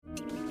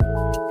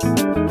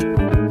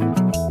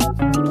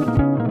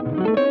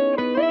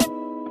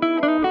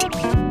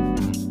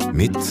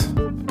Midt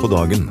på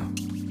dagen.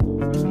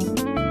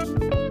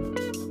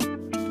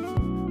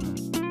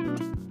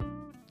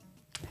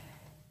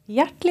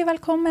 Hjertelig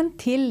velkommen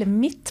til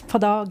Midt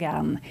på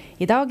dagen.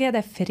 I dag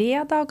det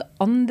fredag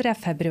 2.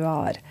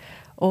 februar.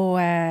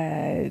 Og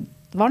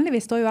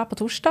vanligvis står jo jeg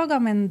på torsdager,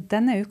 men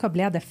denne uka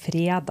ble det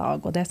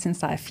fredag, og det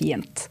synes jeg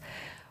fint.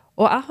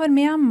 Og jeg har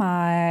med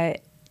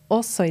meg,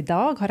 også i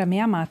dag, har jeg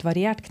med meg et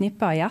variert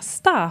knippe av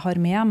gjester. Jeg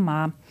har med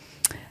meg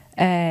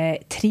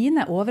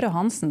Trine Overå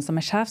Hansen, som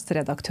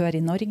sjefsredaktør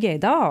i Norge i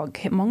dag.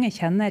 Mange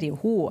kjenner jo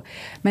hun.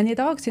 Men i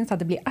dag synes jeg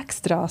det blir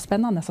ekstra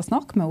spennende å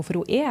snakke med henne, for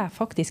hun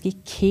faktisk i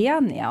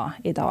Kenya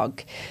i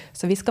dag.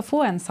 Så vi skal få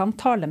en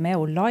samtale med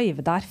henne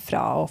live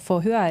derfra, og få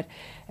høre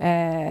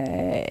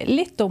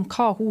litt om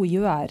hva hun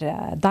gjør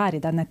der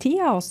i denne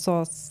tida, og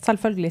så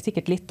selvfølgelig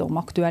sikkert litt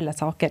om aktuelle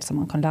saker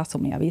som man kan lese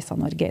om i Avisa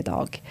Norge i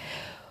dag.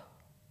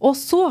 Og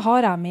så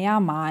har jeg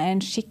med meg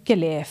en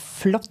skikkelig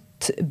flott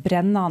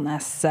brennende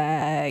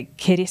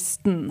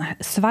kristen,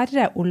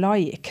 Sverre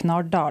Olai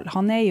Knardal.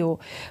 Han jo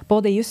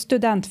både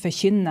jusstudent,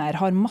 forkynner,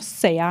 har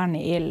masse jern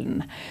i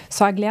ilden.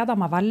 Så jeg gleder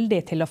meg veldig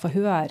til å få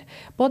høre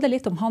både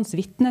litt om hans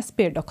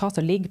vittnesbyrd og hva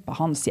som ligger på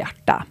hans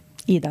hjerte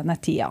i denne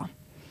tida.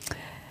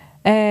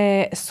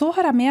 Så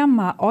har jeg med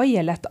meg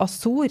Ayelet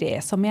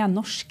Asuri, som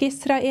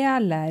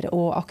norsk-israeler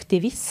og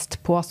aktivist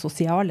på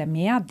sosiale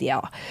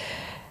medier.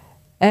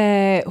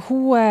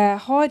 Hun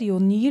har jo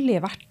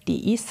nylig vært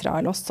i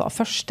Israel også,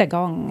 for første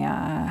gang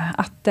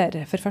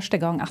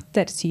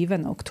etter 7.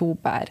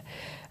 oktober.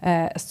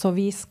 Så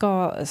vi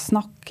skal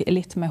snakke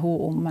litt med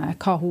henne om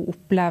hva hun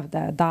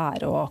opplevde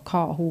der, og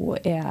hva hun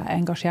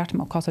engasjert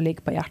med, og hva som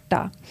ligger på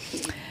hjertet.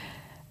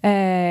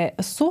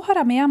 Så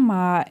har jeg med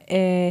meg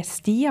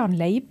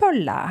Stian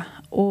Leibølle,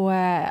 og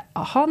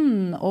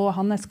han og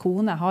hans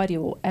kone har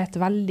jo et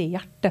veldig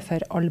hjerte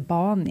for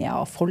Albania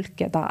og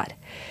folket der.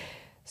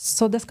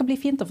 Så det skal bli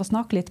fint å få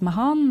snakke litt med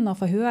han, og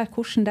få høre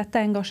hvordan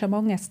dette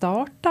engasjementet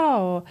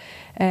starter, og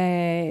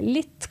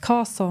litt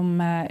hva som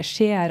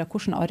skjer, og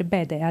hvordan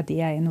arbeid de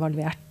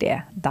involvert i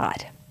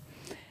der.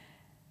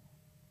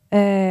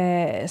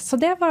 Så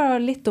det var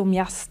litt om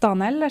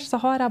gjestene. Ellers så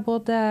har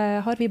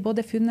vi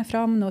både funnet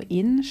fram noen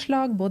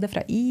innslag, både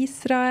fra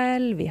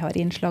Israel, vi har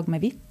innslag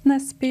med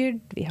vittnesbyrd,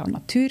 vi har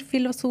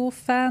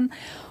naturfilosofen,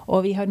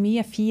 og vi har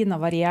mye fin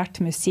og variert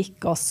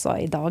musikk også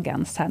i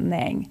dagens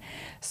sending.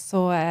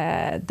 Så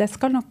det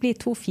skal nok bli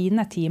 2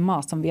 fine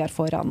timer som vi har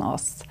foran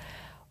oss.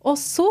 Og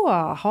så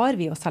har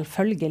vi jo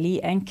selvfølgelig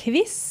en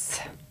quiz.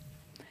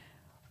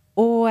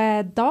 Og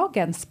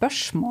dagens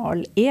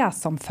spørsmål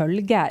som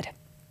følger: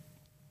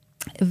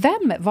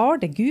 hvem var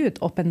det Gud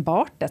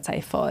åpenbarte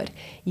seg for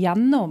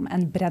gjennom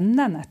en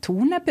brennende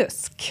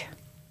tornebusk?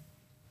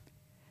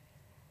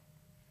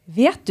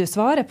 Vet du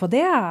svaret på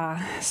det,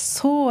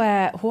 så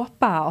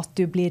håper jeg at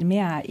du blir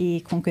med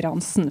i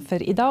konkurransen,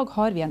 for i dag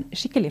har vi en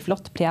skikkelig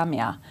flott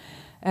premie.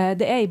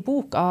 Det en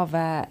bok av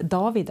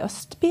David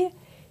Østby,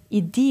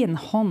 «I din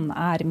hånd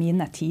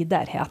mine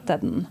tider», heter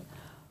den.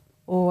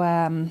 Og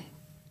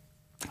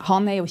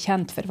han jo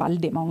kjent for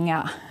veldig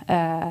mange.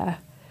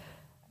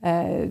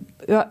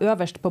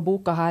 Øverst på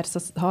boka her så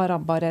har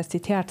han bare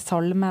sitert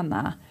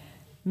salmene.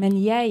 Men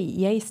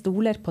jeg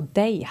stoler på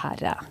deg,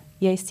 Herre.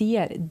 Jeg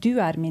sier, du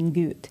min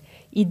Gud.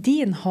 I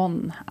din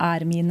hånd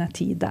mine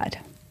tider.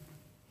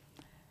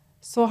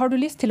 Så har du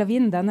lyst til å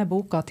vinne denne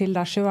boka til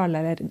deg selv,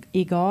 eller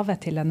i gave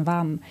til en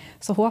venn,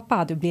 så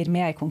håper jeg du blir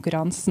med i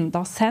konkurransen.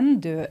 Da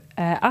sender du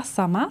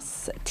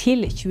SMS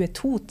til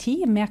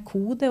 2210 med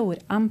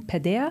kodeord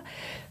MPD,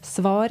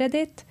 svaret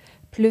ditt,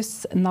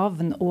 pluss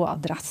navn og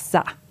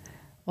adresse.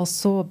 Og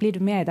så blir du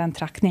med i den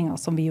trekningen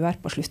som vi gjør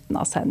på slutten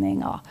av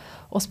sendingen.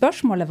 Og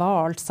spørsmålet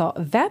var altså,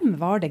 hvem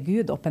var det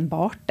Gud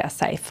åpenbarte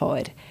seg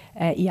for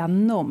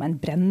gjennom en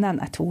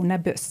brennende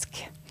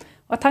tornebusk?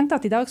 Og jeg tenkte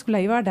at i dag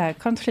skulle jeg gjøre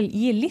det, kanskje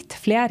gi litt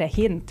flere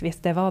hint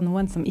hvis det var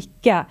noen som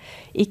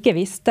ikke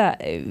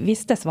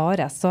visste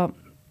svaret. Så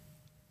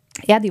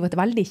det jo et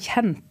veldig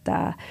kjent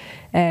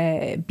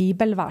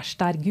bibelvers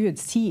der Gud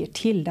sier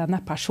til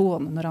denne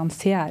personen når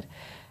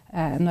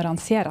han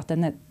ser at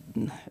denne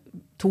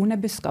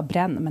tornebuska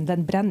brenner, men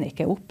den brenner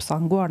ikke opp, så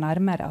han går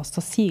nærmere, og så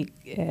sier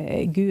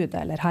Gud,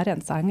 eller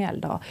Herrens engel,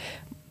 da,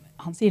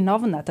 han sier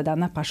navnet til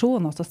denne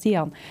personen, og så sier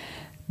han,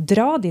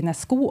 dra dine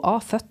sko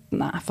av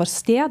føttene, for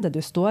stedet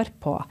du står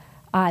på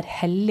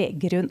hellig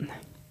grunn.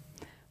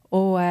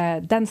 Og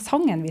den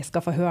sangen vi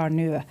skal få høre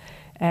nå,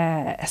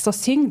 så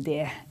synger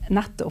de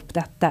nettopp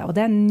dette, og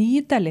det en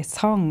nydelig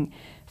sang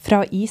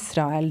fra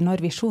Israel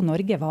når Visjon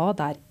Norge var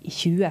der i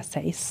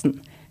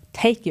 2016.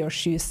 Take your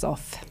shoes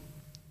off.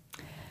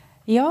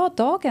 Ja,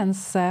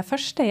 dagens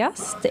første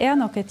gjest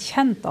nok et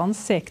kjent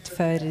ansikt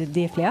for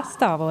de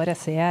fleste av våre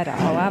seere,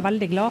 og jeg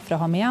veldig glad for å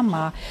ha med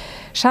meg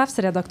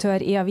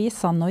sjefsredaktør i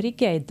Avisa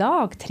Norge i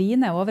dag,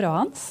 Trine Overå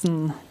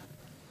Hansen.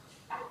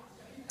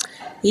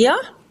 Ja,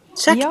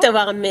 kjekt å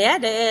være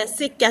med. Det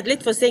sikkert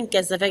litt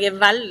forsinkelse, for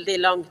jeg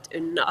veldig langt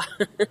unna.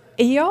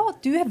 Ja,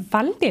 du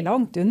veldig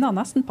langt unna,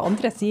 nesten på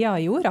andre siden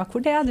av jorda.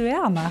 Hvor det du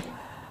med?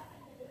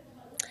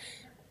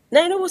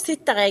 Nei, nå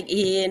sitter jeg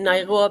i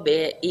Nairobi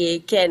i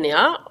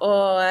Kenya,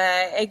 og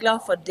jeg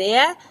glad for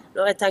det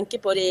når jeg tenker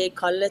på de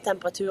kalde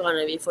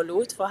temperaturene vi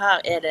forlot, for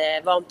her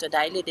det varmt og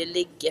deilig. Det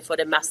ligger for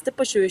det meste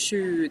på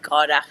 27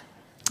 grader.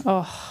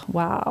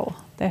 Wow.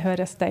 Det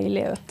høres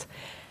deilig ut.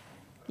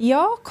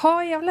 Ja,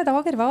 hva i alle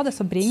dager var det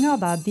som bringer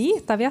deg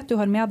dit? Jeg vet du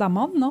har med deg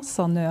mann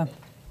også nå.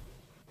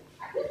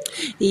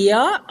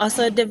 Ja,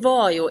 altså det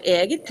var jo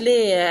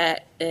egentlig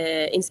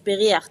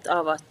inspirert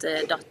av at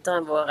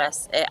datteren vår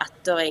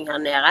 1-åring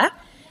her nede,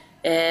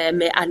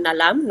 med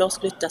NLM,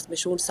 Norsk Luthersk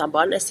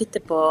Misjonssamband. Jeg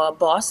sitter på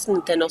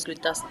basen til Norsk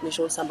Luthersk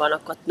Misjonssamband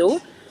akkurat nå.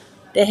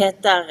 Det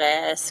heter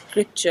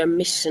Scripture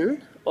Mission,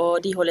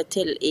 og de holder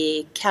til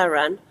i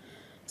Karen,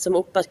 som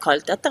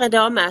oppkalt etter en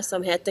dame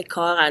som heter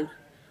Karen,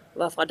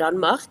 var fra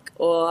Danmark,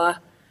 og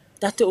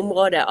dette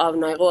området av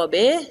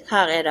Nairobi,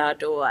 her det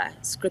da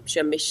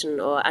Scripture Mission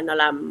og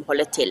NLM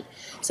holder til.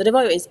 Så det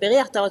var jo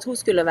inspirert av at hun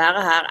skulle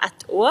være her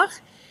 1 år.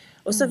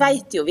 Og så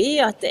vet jo vi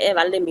at det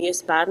veldig mye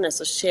spennende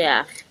som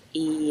skjer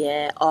i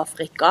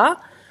Afrika,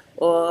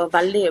 og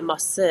veldig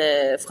masse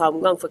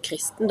framgang for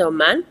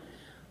kristendommen.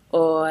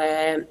 Og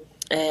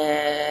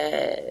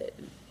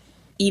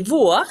i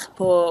vår,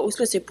 på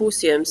Oslo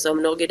Symposium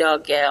som Norge i dag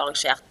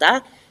arrangerte,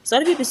 så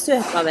hadde vi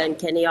besøk av en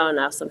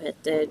kenianer som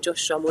heter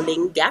Joshua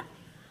Molinge.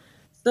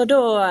 Så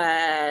da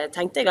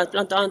tenkte jeg at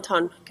blant annet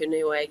han kunne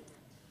jo jeg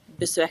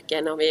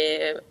besøke når vi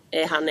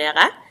her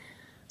nede.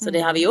 Så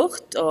det har vi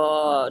gjort,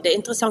 og det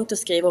interessant å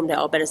skrive om det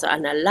arbeidet som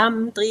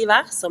NLM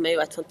driver, som jo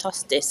et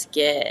fantastisk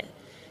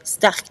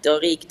sterkt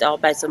og rikt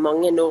arbeid som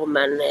mange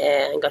nordmenn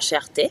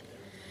engasjert i.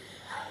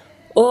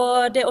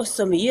 Og det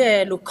også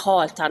mye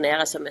lokalt her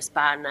nede som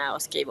spennende å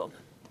skrive om.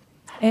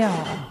 Ja.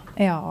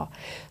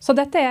 Så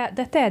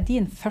dette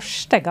din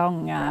første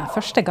gang.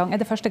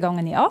 Det første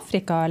gangen i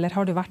Afrika, eller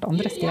har du vært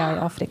andre steder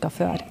i Afrika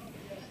før?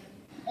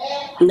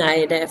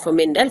 Nei, det for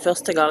min del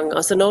første gang.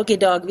 Altså Norge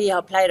i dag, vi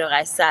har pleid å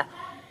reise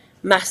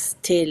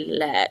mest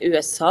til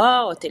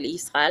USA og til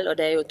Israel,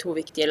 og det jo 2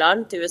 viktige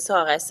land. Til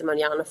USA reiser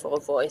man gjerne for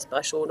å få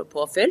inspirasjon og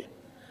påfyll,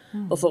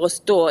 og for å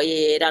stå i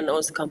den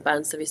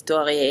åndskampen som vi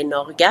står i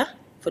Norge,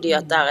 fordi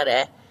at der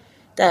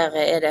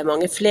det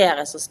mange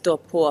flere som står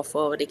på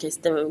for de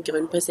kristne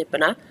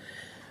grunnprinsippene.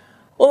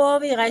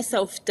 Og vi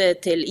reiser ofte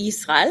til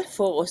Israel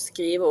for å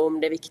skrive om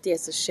det viktige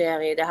som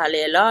skjer i det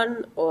hellige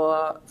land,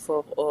 og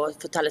for å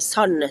fortelle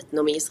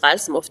sannheten om Israel,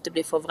 som ofte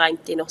blir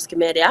forvrengt i norske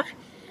medier.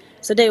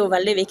 Så det jo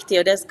veldig viktig,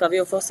 og det skal vi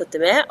jo fortsette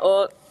med.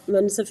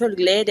 Men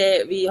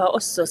selvfølgelig, vi har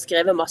også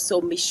skrevet masse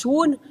om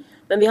misjon,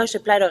 men vi har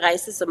ikke pleid å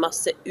reise så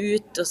masse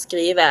ut og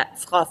skrive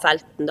fra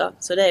felten da.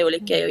 Så det jo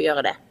like gøy å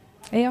gjøre det.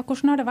 Ja,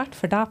 hvordan har det vært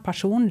for deg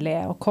personlig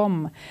å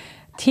komme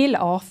til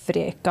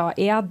Afrika?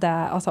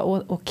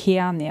 Og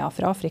Kenya,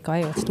 for Afrika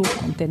jo et stort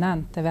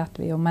kontinent, det vet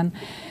vi jo, men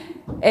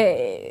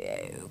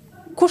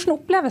hvordan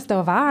oppleves det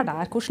å være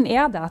der? Hvordan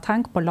det å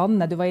tenke på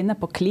landet? Du var inne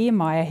på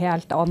klimaet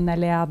helt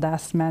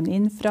annerledes, men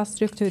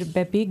infrastruktur,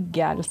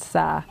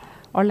 bebyggelse,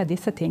 alle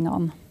disse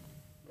tingene.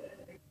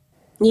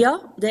 Ja,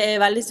 det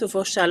veldig stor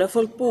forskjell, og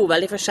folk bor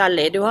veldig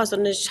forskjellig. Du har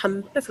sånne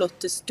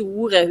kjempeflotte,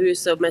 store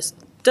hus som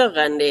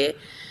større enn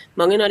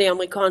mange av de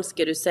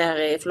amerikanske du ser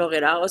i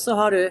Florida, og så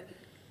har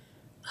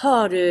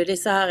du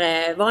disse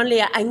her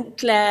vanlige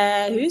enkle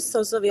hus,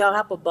 sånn som vi har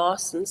her på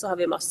basen, så har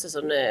vi masse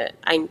sånne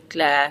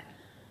enkle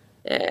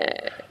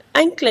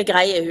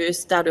greie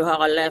hus, der du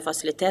har alle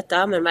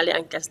fasiliteter, men veldig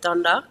enkel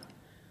standard.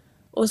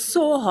 Og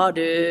så har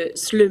du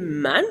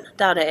slummen,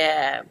 der det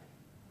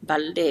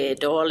veldig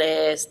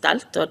dårlig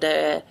stelt, og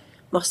det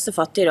masse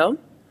fattigdom.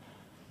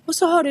 Og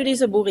så har du de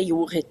som bor i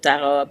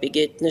jordhytter og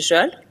bygger hyttene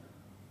selv.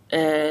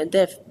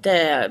 Det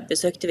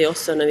besøkte vi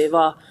også når vi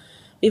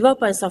var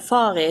på en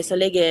safari som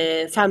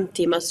ligger 5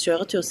 timers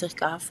kjøretur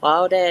cirka herfra,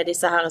 og det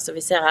disse her som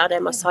vi ser her,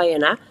 det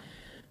masaiene,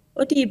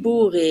 og de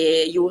bor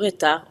i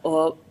jordhytter,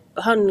 og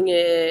han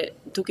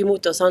tok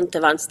imot oss han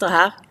til venstre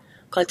her,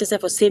 kalte seg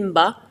for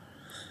Simba,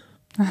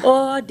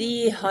 og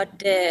de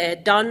hadde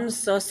dans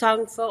og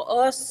sang for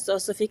oss,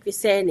 og så fikk vi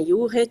se inn i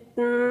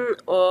jordhytten,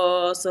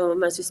 og så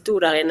mens vi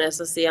stod der inne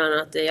så sier han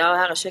at ja,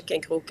 her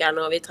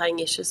kjøkkenkroken, og vi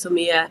trenger ikke så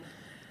mye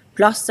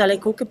plass eller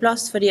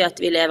kokeplass, fordi at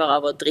vi lever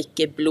av å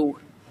drikke blod.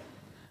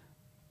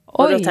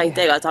 Og da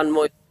tenkte jeg at han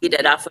må gi det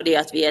der, fordi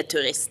at vi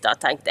turister,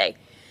 tenkte jeg.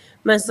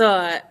 Men så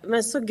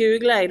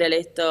googlet jeg det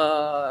litt,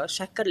 og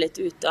sjekket det litt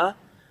ut da.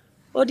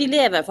 Og de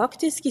lever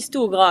faktisk i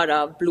stor grad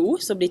av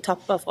blod, som de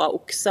tapper fra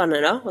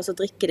oksene da, og så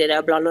drikker de det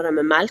og blander det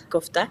med melk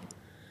ofte.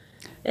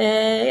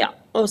 Ja,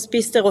 og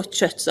spiste rått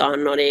kjøtt, sa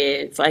han, når de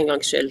for en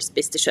gangs skyld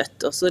spiste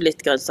kjøtt, og så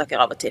litt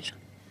grønnsaker av og til.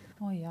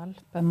 Å,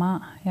 hjelpe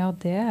meg. Ja,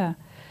 det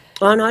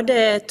Og han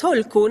hadde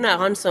 12 koner,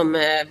 han som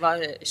var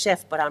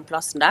sjef på den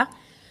plassen der.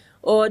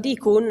 Og de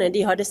konene,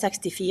 de hadde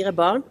 64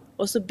 barn,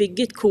 og så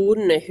bygget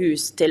konene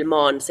hus til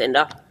mannen sin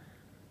da.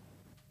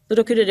 Så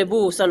da kunne det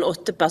bo sånn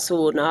 8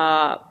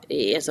 personer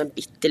i en sånn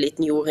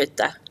bitteliten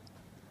jordhytte.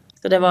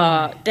 Så det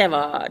var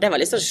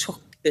litt sånn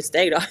sjokk, synes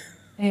jeg da.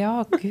 Ja,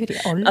 Gud,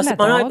 i alle altså,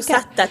 man har jo dager.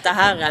 sett dette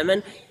her,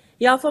 men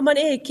ja, for man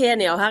i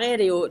Kenya, og her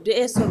det jo, det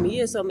så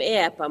mye som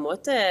på en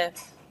måte,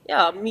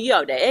 ja, mye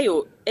av det er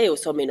jo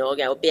som i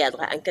Norge, og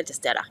bedre enkelte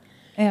steder.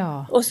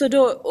 Ja. Og så da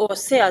å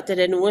se at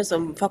det er noen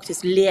som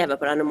faktisk lever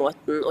på denne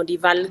måten, og de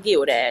velger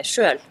jo det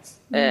selv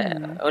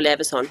å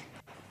leve sånn.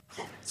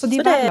 Så de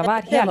velger å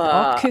være helt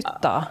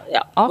akutta?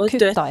 Ja, og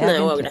støttende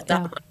også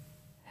dette.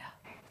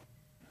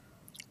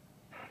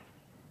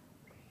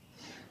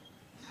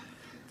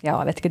 Ja,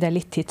 jeg vet ikke, det er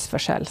litt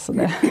tidsforskjell, så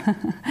det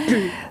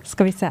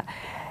skal vi se.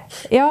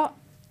 Ja,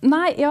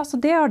 nei, ja, så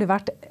det har det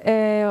vært.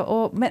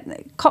 Men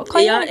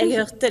hva ja, jeg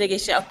hørte deg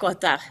ikke akkurat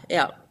der,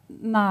 ja.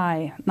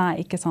 Nei,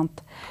 ikke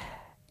sant.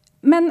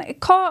 Men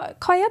hva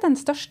er den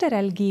største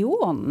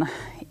religionen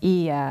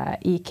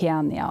i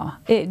Kenya?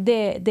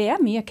 Det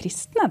er mye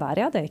kristne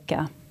der, er det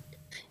ikke?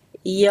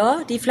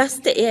 Ja, de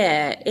fleste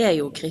er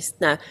jo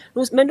kristne.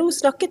 Men nå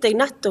snakket jeg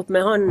nettopp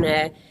med han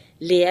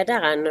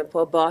lederen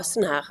på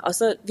basen her.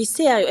 Altså, vi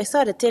ser jo, jeg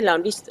sa det til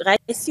han, vi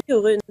reiser jo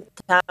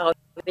rundt her,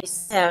 og vi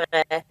ser,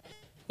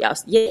 ja,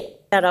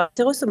 det er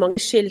også mange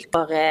skilt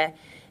for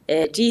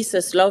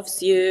Jesus loves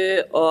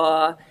you,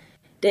 og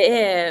det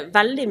er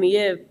veldig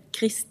mye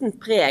kristent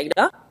preg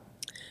da.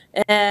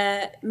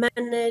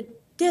 Men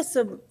det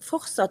som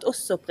fortsatt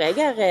også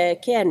preger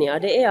Kenya,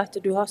 det er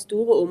at du har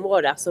store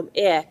områder som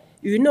er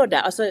unådde,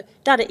 altså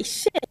der det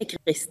ikke er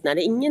kristne,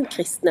 det er ingen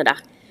kristne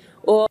der.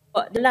 Og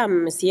det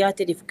Lem sier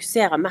at det de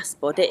fokuserer mest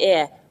på, det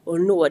er å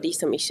nå de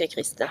som ikke er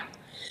kristne.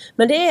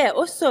 Men det er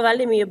også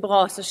veldig mye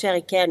bra som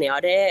skjer i Kenya.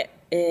 Det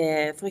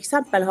er, for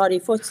eksempel har de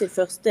fått sin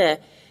første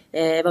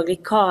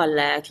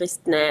evangelikale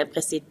kristne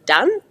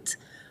president,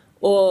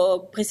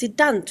 og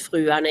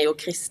presidentfruen er jo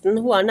kristen.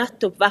 Hun har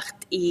nettopp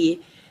vært i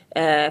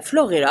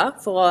Florida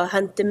for å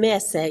hente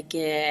med seg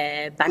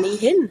Benny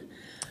Hinn.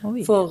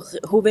 For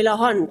hun vil ha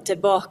han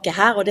tilbake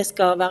her, og det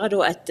skal være da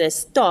et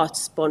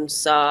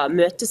statssponset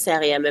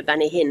møteserie med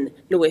Benny Hinn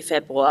nå i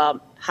februar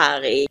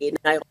her i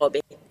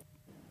Nairobi.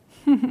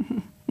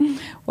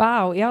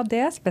 Wow, ja,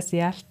 det er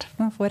spesielt.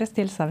 Man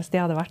forestiller seg hvis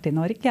de hadde vært i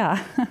Norge.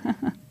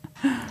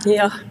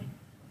 Ja.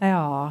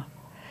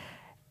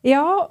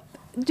 Ja,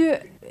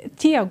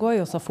 tida går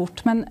jo så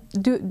fort, men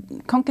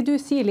kan ikke du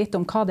si litt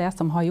om hva det er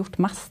som har gjort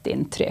mest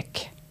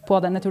inntrykk på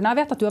denne turen? Jeg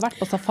vet at du har vært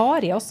på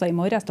safari også i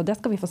morges, og det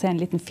skal vi få se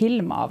en liten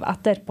film av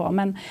etterpå.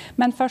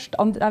 Men først,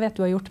 jeg vet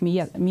du har gjort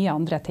mye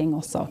andre ting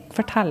også.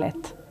 Fortell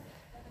litt.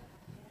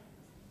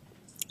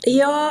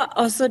 Ja,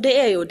 altså det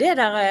er jo det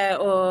der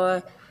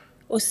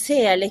å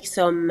se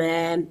liksom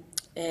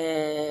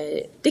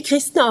det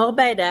kristne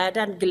arbeidet,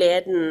 den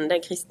gleden,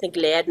 den kristne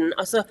gleden.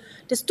 Altså,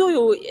 det står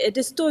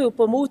jo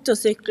på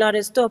motorsykler,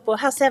 det står på,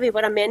 her ser vi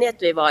på den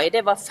menigheten vi var i,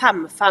 det var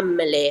 5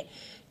 family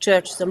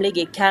church som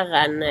ligger i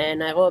Karen,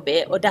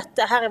 Nairobi, og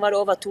her var det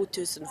over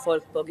 2000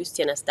 folk på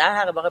gudstjeneste.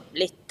 Her er bare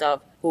litt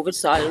av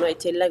hovedsalen, og i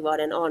tillegg var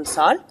det en annen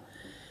sal.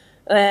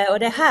 Og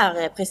det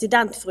her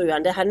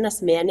presidentfruen, det er hennes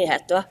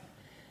menighet da,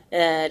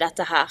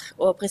 dette her.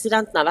 Og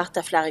presidenten har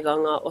vært der flere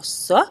ganger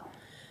også.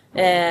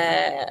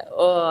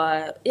 Og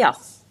ja,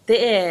 det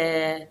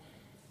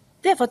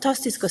er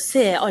fantastisk å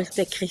se alt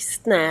det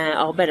kristne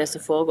arbeidet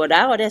som foregår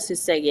der, og det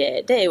synes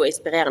jeg det er jo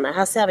inspirerende.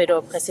 Her ser vi da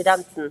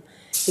presidenten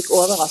fikk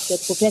overrasket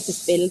et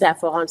profetisk bilde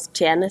for hans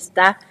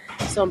tjeneste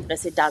som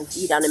president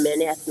i denne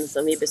menigheten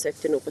som vi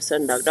besøkte nå på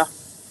søndag da.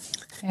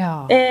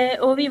 Ja.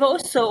 Og vi var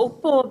også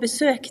oppe og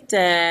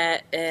besøkte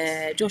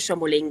Joshua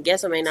Molinge,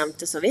 som jeg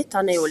nevnte så vidt.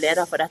 Han er jo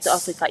leder for dette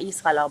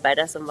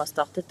Afrika-Israel-arbeidet som var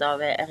startet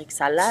av Erik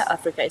Selle,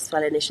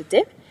 Africa-Israel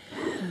Initiative.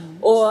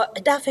 Og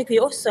der fikk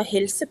vi også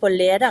hilse på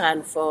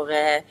lederen for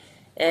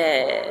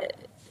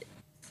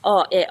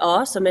AEA,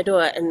 som er da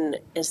en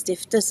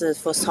stiftelse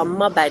for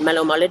samarbeid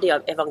mellom alle de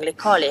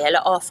evangelikale i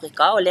hele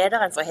Afrika, og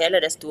lederen for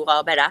hele det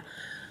store arbeidet.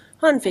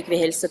 Han fikk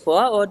vi hilse på,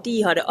 og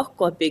de hadde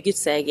akkurat bygget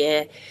seg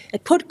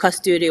et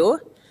podcaststudio,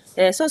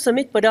 sånn som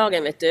Midt på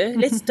Dagen, vet du.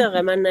 Litt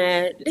større, men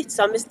litt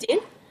samme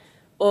stil.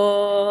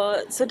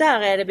 Og så der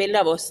er det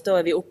bilder av oss, da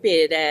er vi oppe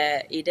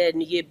i det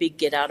nye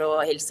bygget der da,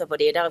 og hilser på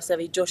de. Der ser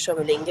vi Joshua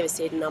Molinge ved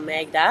siden av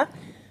meg der.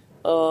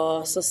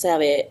 Og så ser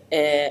vi,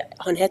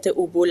 han heter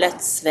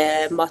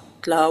Oboletsve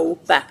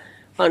Matlaope,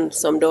 han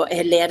som da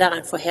er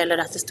lederen for hele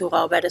dette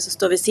store arbeidet, så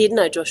står ved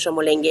siden av Joshua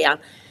Molinge igjen.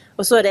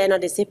 Og så er det en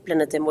av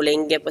disiplene til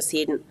Molinge på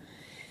siden.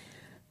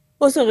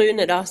 Og så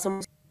Rune da,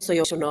 som også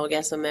gjør i Norge,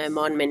 som er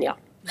mannen min, ja.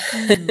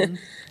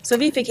 Så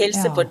vi fikk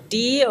hilse på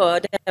de,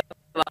 og det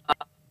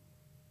var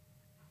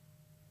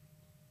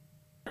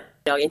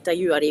jeg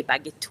intervjuer de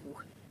begge to.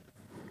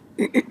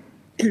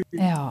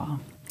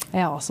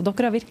 Ja, så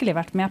dere har virkelig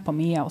vært med på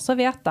mye. Og så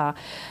vet jeg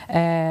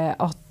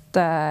at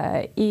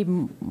i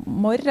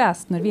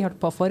morges, når vi holdt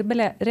på å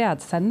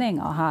forberede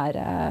sendingen her,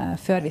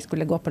 før vi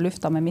skulle gå på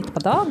lufta med Midt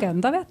på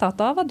Dagen, da vet jeg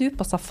at da var du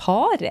på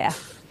safari.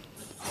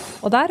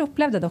 Og der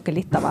opplevde dere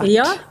litt av hvert.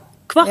 Ja,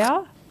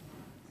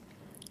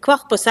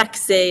 kvart på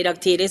 6 i dag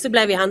tidlig, så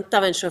ble vi hentet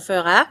av en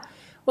sjåfør her.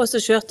 Og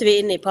så kjørte vi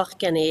inn i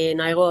parken i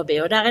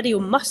Nairobi, og der er det jo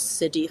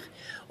masse dyr.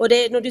 Og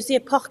når du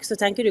sier park, så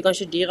tenker du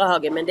kanskje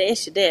dyrehage, men det er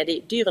ikke det.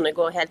 Dyrene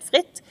går helt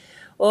fritt.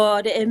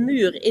 Og det er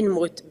mur inn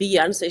mot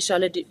byen, så ikke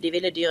alle de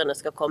ville dyrene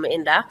skal komme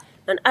inn der.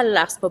 Men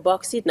ellers på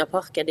baksiden av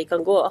parken, de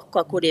kan gå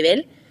akkurat hvor de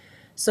vil.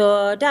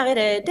 Så der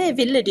det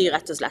ville dyr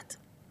rett og slett.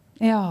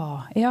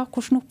 Ja,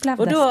 hvordan Og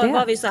opplevdes da det?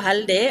 var vi så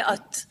heldige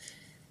at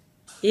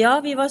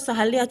vi var så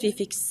heldige at vi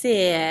fikk se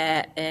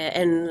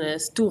en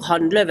stor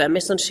hannløve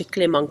med sånn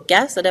skikkelig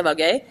manke, så det var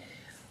gøy.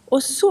 Og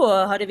så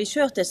hadde vi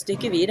kjørt et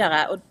stykke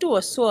videre, og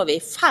da så vi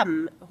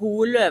 5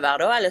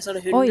 holøver, da, eller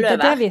sånne Oi, det hundløver.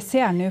 er det vi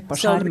ser nå på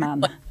skjermen.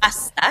 Som lå på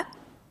gresset.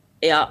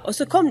 Ja, og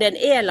så kom det en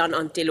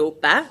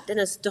elandantilope, det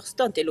er den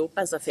største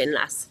antilopen som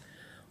finnes.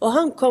 Og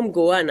han kom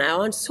gående,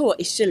 og han så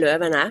ikke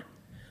løvene.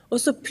 Og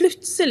så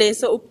plutselig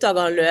så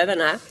oppdager han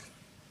løvene,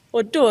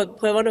 og da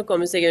prøver han å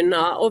komme seg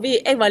unna. Og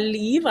jeg var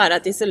livredd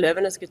at disse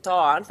løvene skulle ta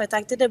han, for jeg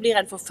tenkte det blir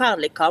en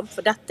forferdelig kamp,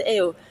 for dette er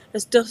jo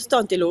den største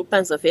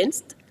antilopen som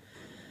finnes.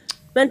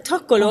 Men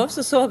takk og lov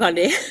så han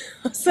de.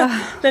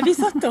 Men vi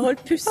satt og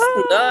holdt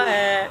pusten da,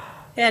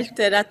 helt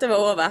til dette var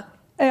over.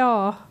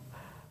 Ja.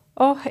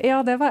 Ja,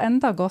 det var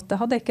enda godt. Det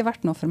hadde ikke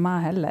vært noe for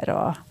meg heller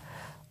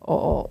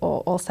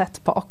å sette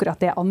på akkurat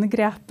det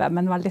angrepet,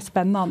 men veldig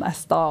spennende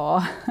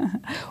da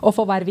å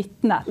få være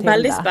vitne til det.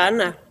 Veldig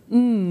spennende.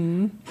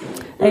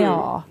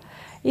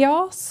 Ja,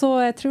 så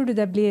tror du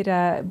det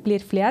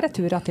blir flere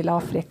turer til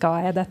Afrika?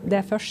 Er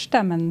det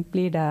første, men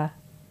blir det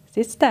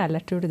siste,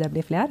 eller tror du det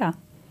blir flere?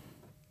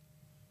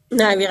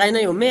 Nei, vi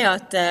regner jo med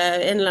at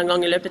en eller annen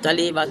gang i løpet av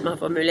livet at man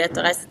får mulighet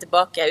til å reise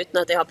tilbake uten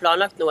at jeg har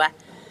planlagt noe.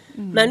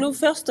 Men nå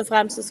først og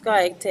fremst så skal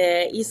jeg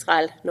til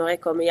Israel. Når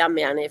jeg kommer hjem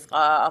igjen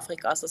fra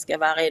Afrika, så skal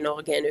jeg være i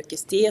Norge en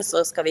ukes tid, og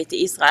så skal vi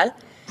til Israel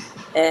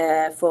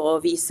for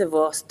å vise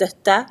vår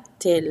støtte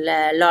til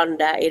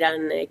landet i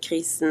den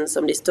krisen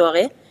som de står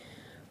i.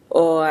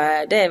 Og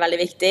det er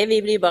veldig viktig. Vi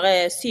blir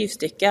bare 7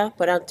 stykker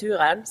på den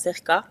turen,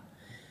 cirka.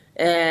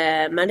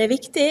 Men det er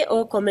viktig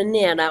å komme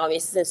ned der og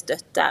vise sin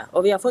støtte.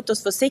 Og vi har fått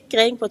oss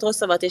forsikring, på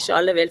tross av at ikke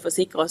alle vil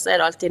forsikre oss, så er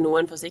det alltid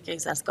noen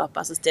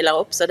forsikringsselskaper som stiller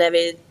opp, så det er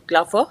vi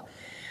glad for.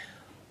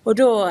 Og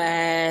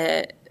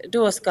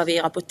da skal vi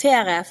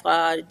rapportere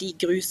fra de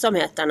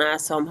grusomhetene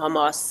som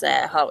Hamas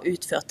har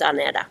utført der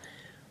nede.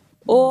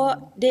 Og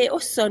det er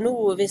også nå,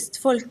 hvis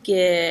folk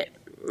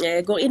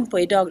går inn på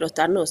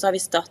idag.no, så har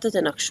vi startet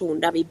en aksjon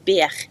der vi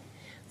ber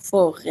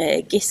for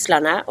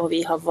gislene, og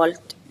vi har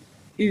valgt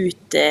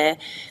ut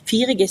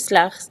 4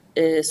 gisler,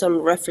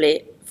 sånn roughly,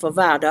 for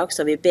hver dag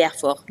som vi ber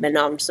for med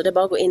navn. Så det er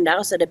bare å gå inn der,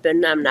 og så er det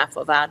bønneemne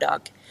for hver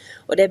dag.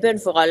 Og det er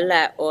bønn for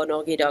alle, og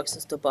Norge i dag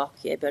som står bak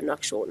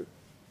bønneaksjonen.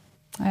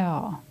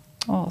 Ja,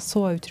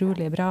 så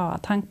utrolig bra.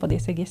 Tenk på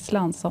disse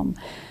gislene som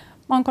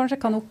man kanskje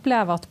kan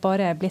oppleve at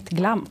bare er blitt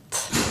glemt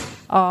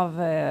av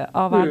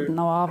verden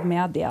og av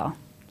media.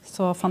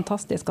 Så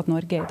fantastisk at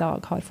Norge i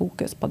dag har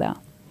fokus på det.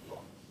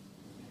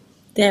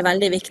 Det er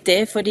veldig viktig,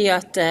 fordi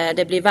at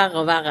det blir verre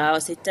og verre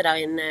å sitte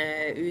der inne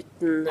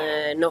uten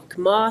nok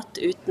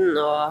mat, uten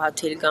å ha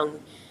tilgang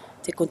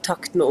til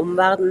kontakt med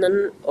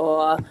omverdenen,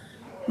 og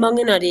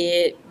mange av de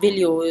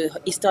vil jo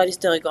i stadig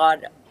større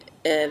grad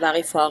være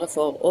i fare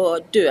for å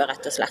dø,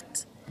 rett og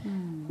slett,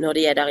 når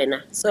de er der inne.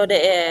 Så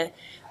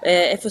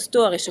jeg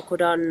forstår ikke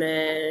hvordan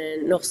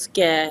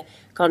norske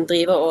kan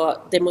drive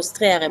og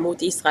demonstrere mot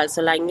Israel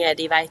så lenge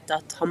de vet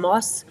at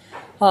Hamas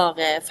har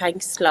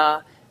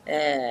fengslet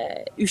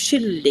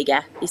uskyldige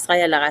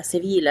israelere,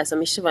 sivile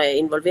som ikke var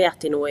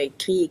involvert i noe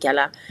krig,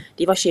 eller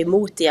de var ikke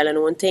imot de eller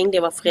noen ting,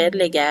 de var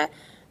fredelige,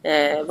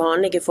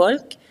 vanlige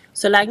folk.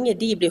 Så lenge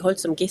de blir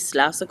holdt som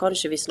gisler, så kan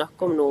ikke vi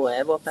snakke om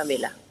noe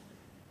våpenhvile.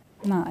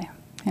 Nei,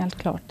 helt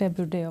klart.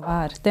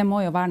 Det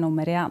må jo være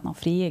nummer 1 å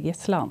frie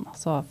gislene,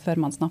 før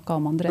man snakker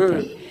om andre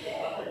ting.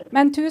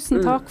 Men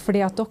tusen takk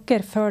fordi at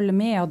dere følger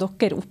med, og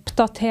dere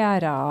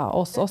oppdaterer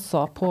oss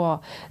også på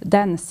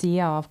den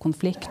siden av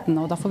konflikten.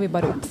 Og da får vi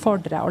bare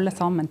oppfordre alle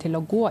sammen til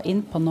å gå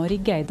inn på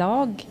Norge i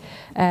dag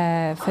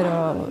for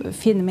å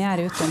finne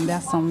mer ut om det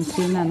som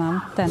Trine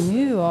nevnte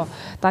nå. Og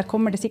der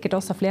kommer det sikkert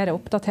også flere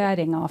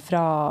oppdateringer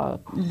fra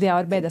det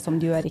arbeidet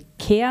som du gjør i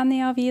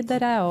Kenya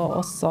videre, og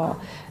også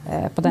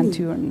på den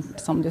turen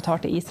som du tar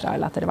til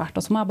Israel etter hvert.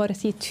 Og så må jeg bare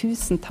si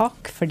tusen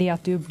takk fordi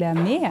at du ble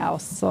med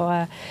oss. Så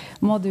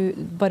må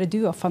bare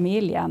du og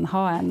familien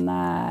ha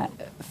noen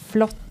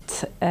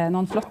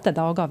flotte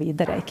dager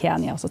videre i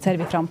Kenya, så ser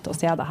vi frem til å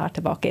se deg her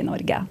tilbake i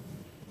Norge.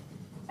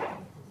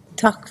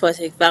 Takk for at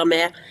jeg fikk være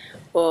med,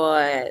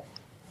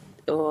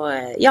 og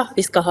ja,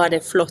 vi skal ha det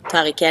flott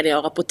her i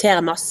Kenya og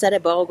rapportere masse. Det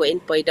er bare å gå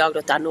inn på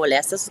idag.no og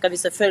lese, så skal vi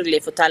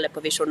selvfølgelig fortelle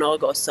på Visjon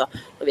Norge også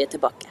når vi er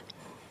tilbake.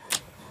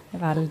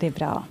 Veldig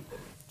bra.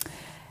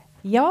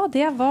 Ja,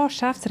 det var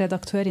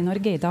sjefsredaktør i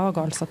Norge i dag,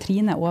 altså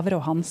Trine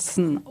Overå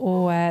Hansen.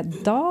 Og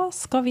da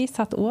skal vi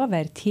sette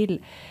over til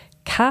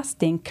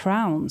Casting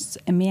Crowns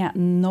med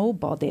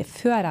Nobody,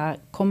 før jeg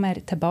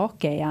kommer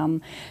tilbake igjen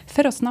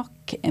for å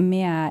snakke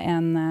med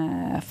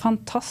en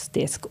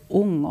fantastisk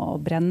ung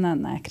og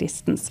brennende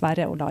kristen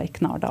Sverre Olai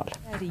Knardal.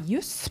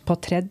 Just på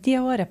 3.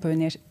 året på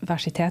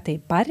Universitetet i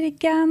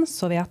Bergen,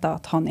 så vet jeg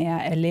at han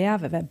er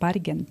elev ved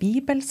Bergen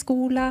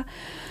Bibelskole.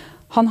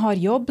 Han har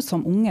jobb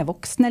som unge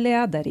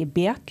voksne-leder i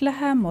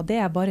Betlehem, og det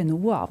er bare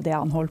noe av det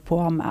han holder på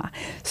med.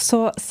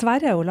 Så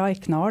Sverre Olai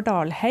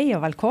Knardal, hei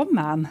og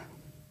velkommen.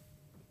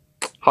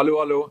 Hallo,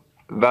 hallo.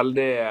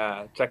 Veldig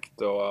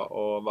kjekt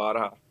å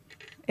være her.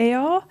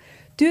 Ja,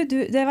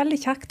 det veldig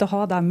kjekt å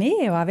ha deg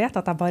med, og jeg vet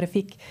at jeg bare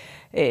fikk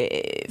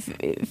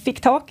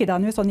tak i deg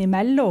nå sånn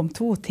imellom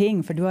to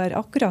ting, for du har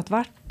akkurat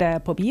vært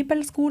på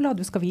bibelskole, og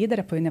du skal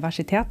videre på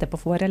universitetet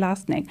på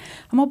forelesning.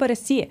 Jeg må bare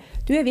si,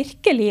 du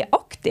virkelig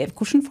aktiv.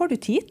 Hvordan får du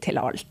tid til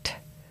alt?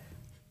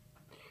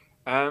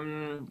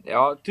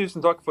 Ja,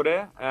 tusen takk for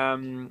det.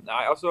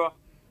 Nei, altså,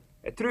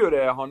 jeg tror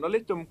det handler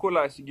litt om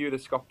hvordan Gud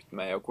har skapt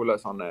meg, og hvordan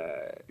han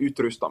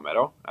utrustet meg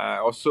da.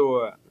 Og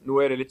så, nå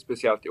det litt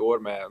spesielt i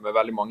år med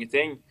veldig mange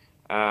ting,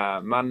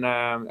 men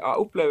jeg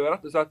opplever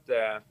rett og slett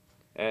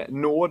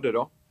nåde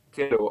da,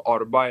 til å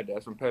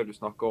arbeide, som Paulus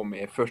snakker om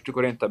i 1.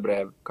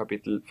 Korinterbrev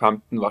kapittel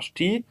 15, vers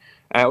 10.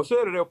 Og så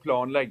det å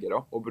planlegge da,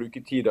 og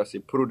bruke tiden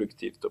sin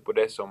produktivt og på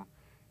det som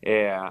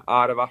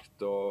ære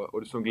verdt,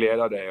 og det som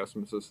gleder deg, og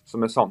som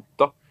sant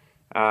da.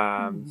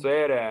 Så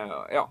det,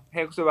 ja, jeg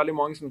har også veldig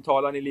mange som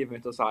taler inn i livet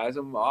mitt og sier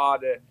som,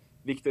 det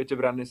viktig å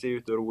ikke brenne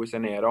seg ut og roe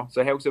seg ned da. Så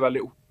jeg har også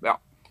veldig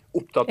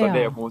opptatt av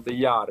det å på en måte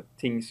gjøre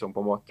ting som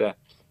på en måte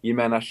gir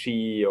meg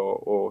energi,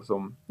 og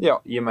som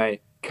gir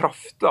meg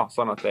kraft da,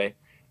 sånn at jeg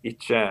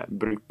ikke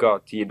bruker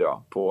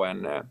tiden på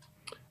en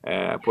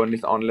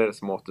litt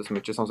annerledes måte, som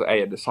ikke sånn som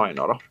jeg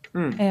designer da.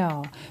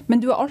 Ja, men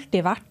du har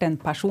alltid vært en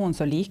person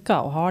som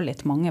liker å ha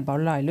litt mange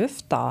baller i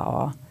lufta,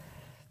 og...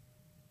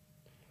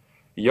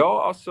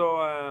 Ja, altså,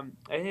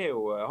 jeg har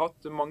jo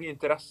hatt mange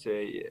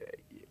interesser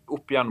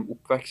opp gjennom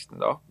oppveksten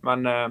da, men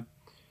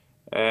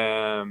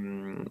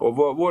og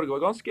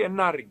vært ganske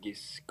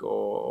energisk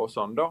og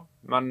sånn da,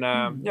 men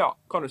ja,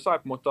 kan du si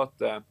på en måte at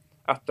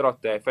etter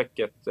at jeg fikk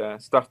et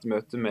sterkt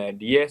møte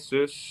med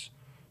Jesus,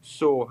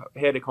 så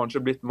har det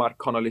kanskje blitt mer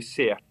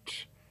kanalisert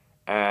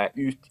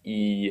ut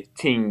i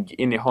ting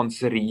inn i hans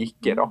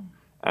rike da,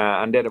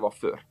 enn det var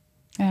før.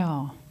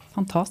 Ja,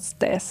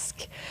 fantastisk.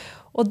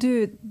 Og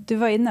du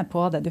var inne på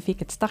det, du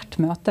fikk et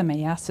sterkt møte med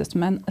Jesus,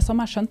 men som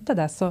jeg skjønte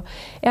det, så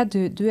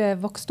du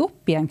vokst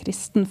opp i en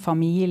kristen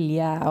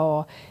familie,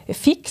 og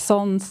fikk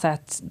sånn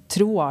sett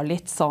troa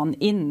litt sånn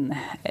inn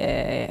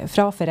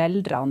fra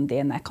foreldrene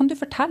dine. Kan du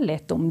fortelle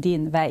litt om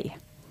din vei?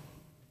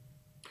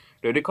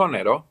 Det kan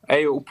jeg da.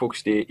 Jeg jo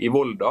oppvokst i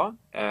Volda,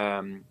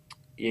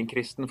 i en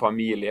kristen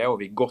familie,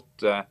 og vi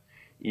gått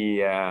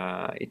i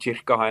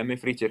kirka hjemme,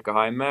 i frikirka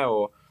hjemme,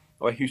 og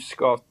jeg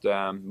husker at,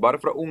 bare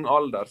fra ung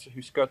alder, så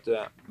husker jeg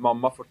at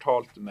mamma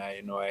fortalte meg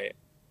når jeg,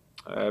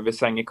 ved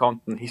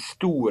sengekanten,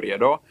 historie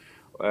da,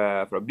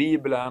 fra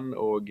Bibelen,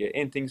 og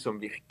en ting som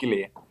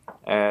virkelig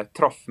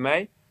traff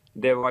meg,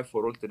 det var i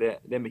forhold til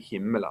det med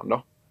himmelen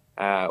da.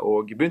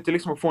 Og jeg begynte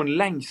liksom å få en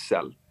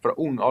lengsel fra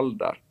ung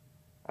alder,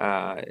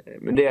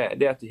 men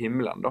det til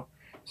himmelen da.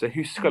 Så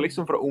jeg husker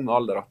liksom fra ung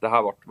alder at det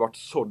her ble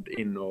sådd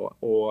inn, og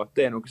at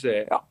det noe som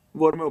jeg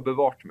var med og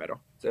bevart meg da.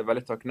 Så jeg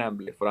veldig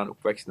takknemlig for den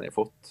oppveksten jeg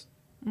har fått.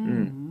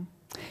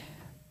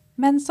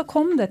 Men så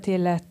kom det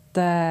til et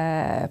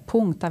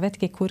punkt, jeg vet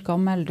ikke hvor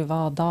gammel du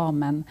var da,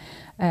 men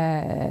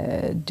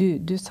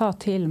du sa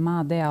til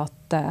meg det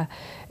at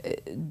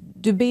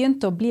du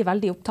begynte å bli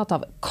veldig opptatt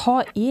av hva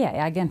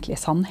egentlig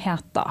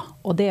sannheter,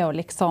 og det å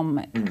liksom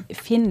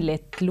finne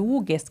litt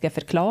logiske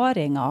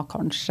forklaringer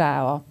kanskje,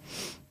 og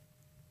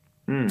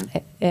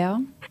ja.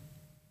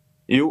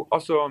 Jo,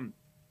 altså,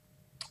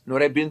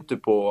 når jeg begynte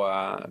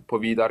på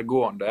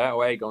videregående,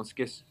 og jeg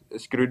ganske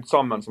skrudd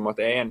sammen som at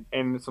jeg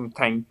en som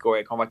tenker, og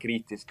jeg kan være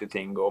kritisk til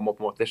ting, og må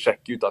på en måte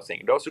sjekke ut av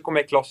ting. Da så kom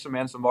jeg i klasse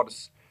med en som var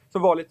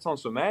litt sånn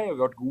som meg, og vi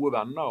har vært gode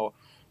venner,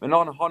 men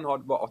han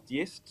var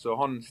ateist, så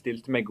han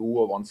stilte meg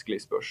gode og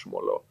vanskelige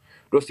spørsmål, og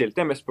da stilte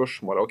jeg meg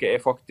spørsmål, ok,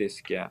 jeg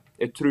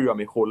tror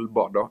jeg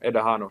holdbar da,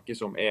 det her noe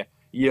som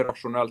gir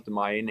rasjonelt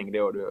mening,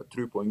 det å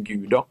tro på en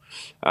Gud da.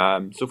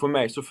 Så for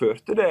meg så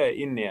førte det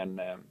inn i en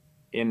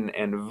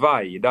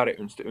vei der jeg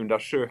ønsket å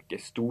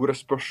undersøke store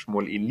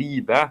spørsmål i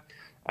livet.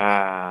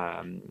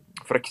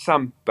 For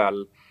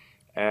eksempel,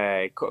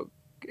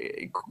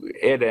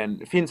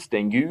 finnes det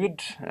en Gud?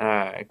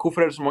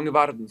 Hvorfor det så mange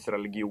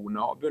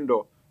verdensreligioner? Begynte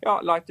å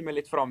lete meg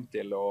litt frem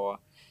til,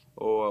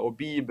 og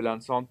Bibelen,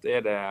 sant?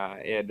 Er det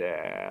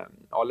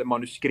alle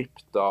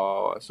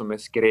manuskripter som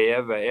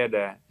skrevet?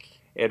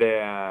 Er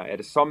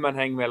det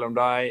sammenheng mellom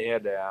dem?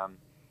 Er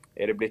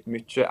det blitt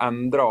mye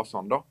endret og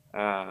sånn da?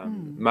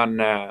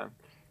 Men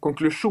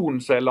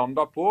konklusjonen som jeg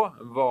landet på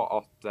var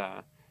at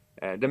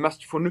det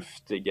mest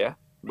fornuftige,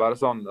 bare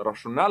sånn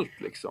rasjonelt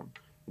liksom,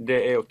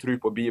 det å tro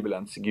på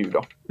Bibelens Gud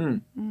da.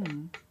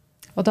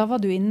 Og da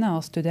var du inne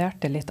og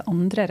studerte litt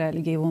andre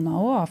religioner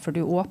også, for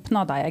du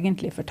åpnet deg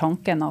egentlig for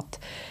tanken at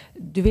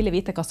du ville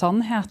vite hva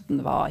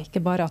sannheten var,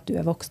 ikke bare at du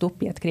vokst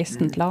opp i et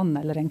kristent land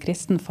eller en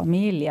kristen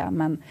familie,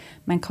 men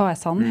hva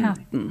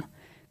sannheten?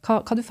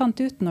 Hva du fant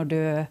ut når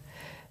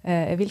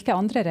hvilke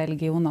andre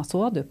religioner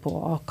så du på,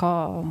 og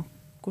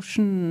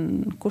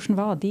hvordan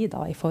var de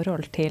da i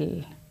forhold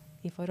til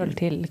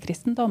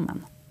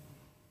kristendommen?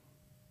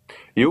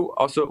 Jo,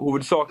 altså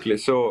hovedsakelig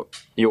så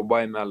jobber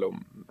jeg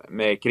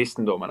med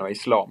kristendommen og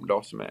islam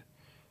da, som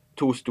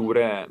to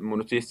store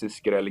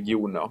monoteistiske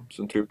religioner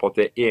som tror på at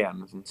det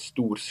en sånn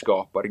stor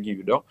skaper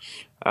Gud da.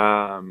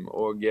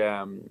 Og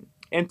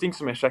en ting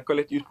som jeg sjekket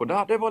litt ut på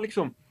der, det var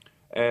liksom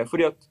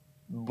fordi at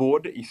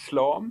både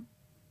islam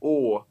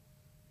og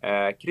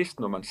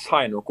kristendommen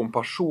sier noe om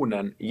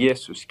personen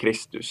Jesus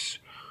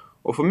Kristus.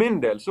 Og for min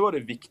del så var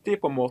det viktig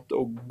på en måte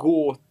å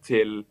gå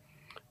til,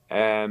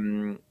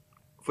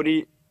 fordi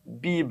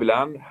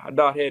Bibelen,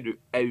 der har du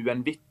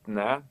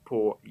øyenvitne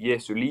på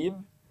Jesu liv,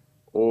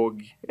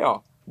 og ja,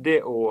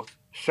 det å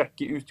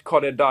sjekke ut hva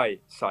det de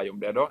sier om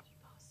det da.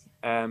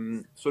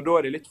 Så da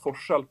er det litt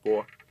forskjell på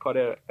hva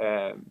det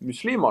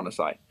muslimene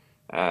sier.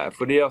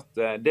 Fordi at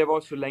det var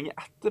så lenge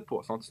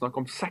etterpå, sant? Snakk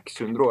om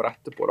 600 år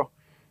etterpå da.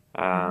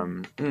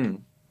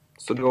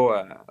 Så da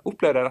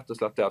opplevde jeg rett og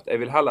slett det at jeg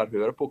vil heller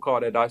høre på hva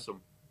det de som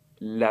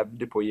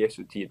levde på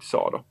Jesu tid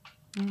sa da.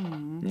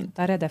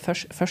 Der er det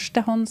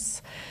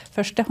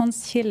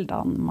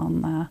førstehåndskildene man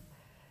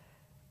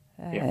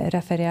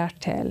refererer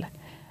til.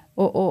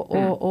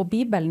 Og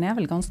Bibelen er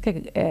vel ganske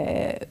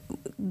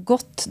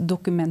godt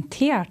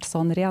dokumentert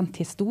sånn rent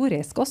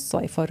historisk også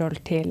i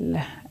forhold til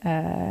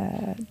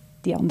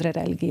de andre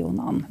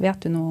religionene. Vet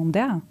du noe om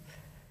det?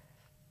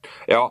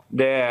 Ja,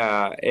 det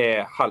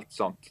er helt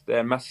sant. Det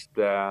er mest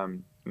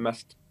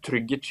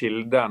trygge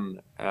kilden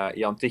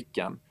i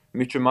antikken.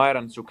 Mye mer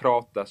enn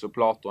Sokrates og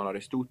Platon og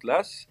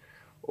Aristoteles.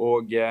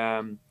 Og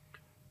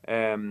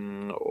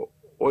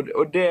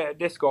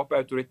det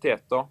skaper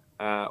autoritet da.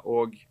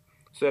 Og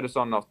så er det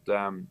sånn at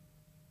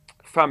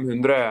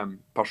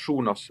 500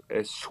 personer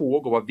så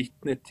og var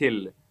vitne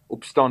til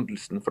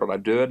oppstandelsen fra de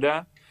døde.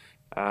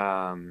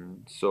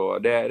 Så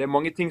det er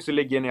mange ting som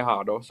ligger inni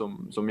her da,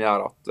 som gjør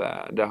at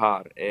det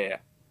her er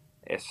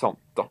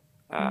sant da.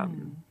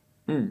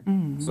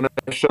 Så når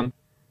jeg skjønte,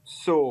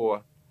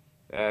 så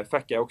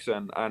fikk jeg også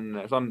en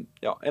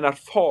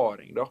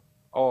erfaring da,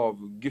 av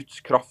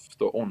Guds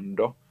kraft og ånd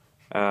da,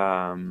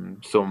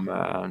 som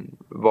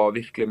var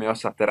virkelig med å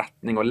sette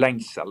retning og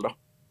lengsel da.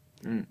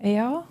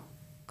 Ja,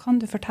 kan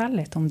du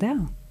fortelle litt om det?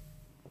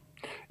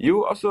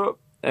 Jo, altså,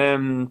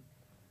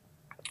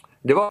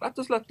 det var rett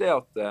og slett det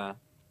at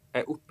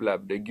jeg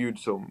opplevde Gud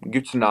som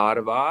Guds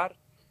nærvær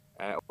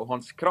og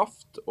hans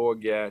kraft,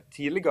 og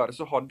tidligere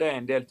så hadde jeg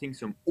en del ting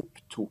som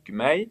opptok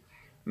meg,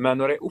 men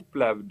når jeg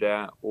opplevde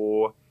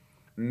å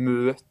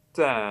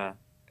møte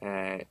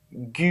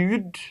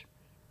Gud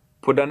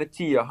på denne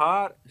tida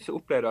her, så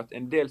opplevde jeg at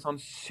en del sånn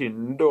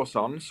synder og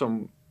sånn,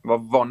 som var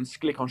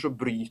vanskelig kanskje å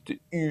bryte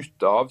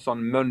ut av,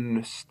 sånn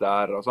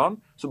mønster og sånn,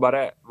 så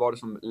bare var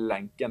det som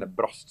lenkene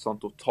brast sånn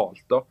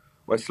totalt da,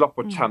 og jeg slapp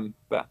å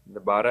kjempe,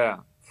 det bare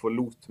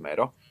forlot meg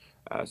da.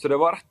 Så det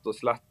var rett og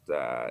slett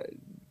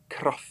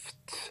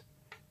kraft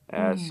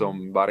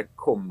som bare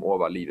kom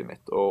over livet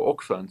mitt, og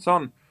også en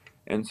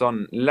sånn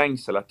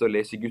lengsel etter å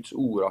lese Guds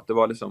ord, at det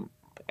var liksom,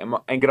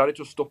 jeg greide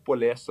ikke å stoppe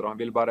å lese da, jeg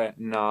ville bare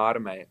nære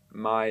meg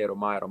mer og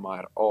mer og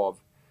mer av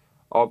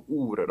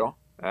ordet da.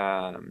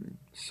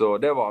 Så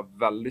det var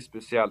veldig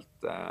spesielt.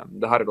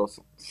 Det her er da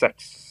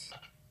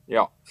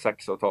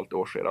 6,5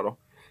 år siden da.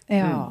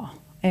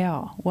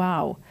 Ja,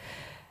 wow.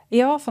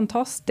 Ja,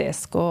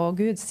 fantastisk. Og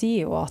Gud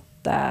sier jo at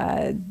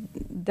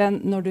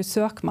når du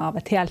søker meg av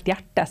et helt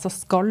hjerte, så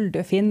skal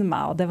du finne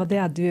meg. Og det var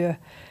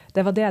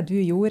det du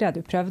gjorde.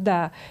 Du prøvde.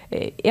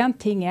 En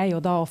ting er jo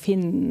da å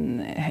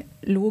finne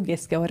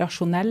logiske og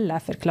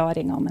rasjonelle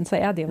forklaringer, men så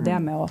er det jo det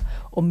med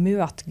å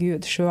møte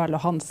Gud selv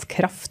og hans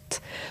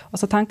kraft. Og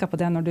så tenker jeg på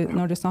det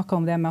når du snakker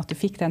om det med at du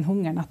fikk den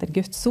hungeren etter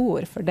Guds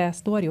ord, for det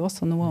står jo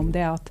også noe om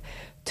det at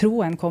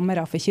troen kommer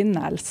av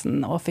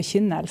forkynnelsen, og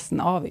forkynnelsen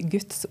av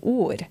Guds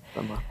ord.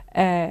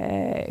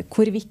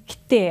 Hvor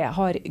viktig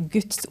har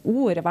Guds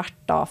ord vært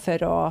da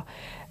for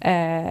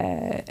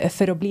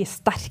å bli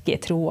sterk i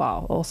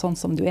troa, og sånn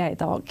som du er i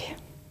dag?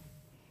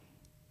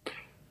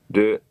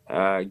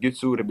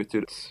 Guds ord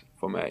betyr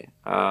for meg.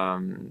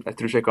 Jeg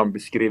tror ikke jeg kan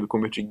beskrive hvor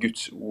mye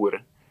Guds ord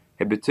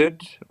har betydd,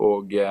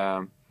 og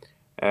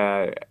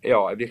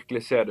jeg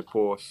virkelig ser det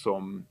på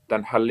som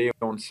den hellige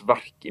ånds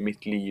verk i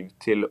mitt liv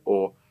til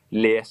å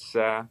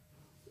lese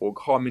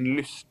og ha min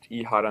lyst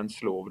i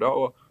Herrens lov da.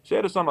 Og så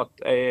er det sånn at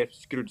jeg er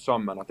skrudd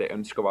sammen, at jeg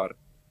ønsker å være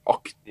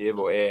aktiv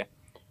og er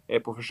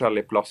på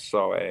forskjellige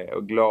plasser og er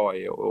glad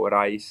i å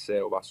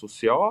reise og være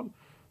sosial.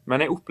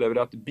 Men jeg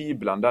opplever at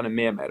Bibelen, den er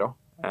med meg da.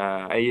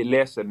 Jeg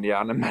leser den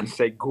gjerne mens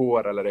jeg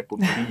går eller er på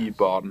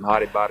bybanen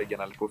her i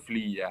Bergen eller på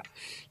flyet.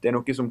 Det er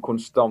noe som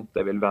konstant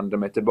jeg vil vende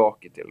meg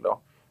tilbake til da.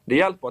 Det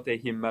hjelper at jeg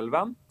er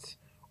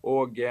himmelvendt,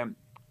 og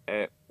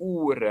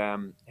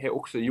ordet har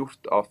også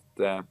gjort at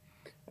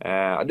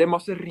det er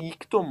masse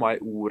rikdommer i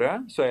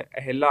ordet, så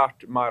jeg har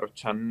lært mer å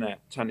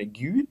kjenne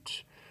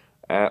Gud,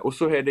 og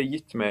så har det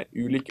gitt meg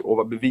ulike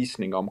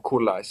overbevisninger om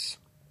hvordan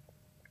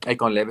jeg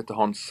kan leve til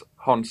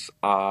hans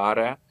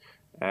ære.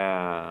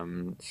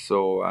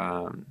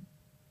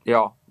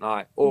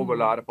 Og å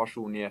lære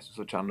personen Jesus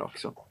å kjenne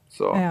også.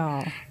 Så,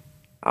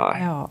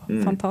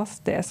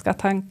 fantastisk. Jeg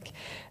tenker,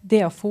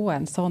 det å få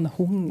en sånn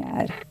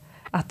hunger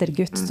etter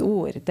Guds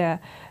ord,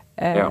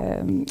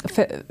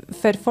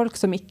 For folk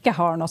som ikke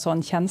har noe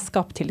sånn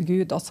kjennskap til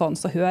Gud og sånn,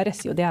 så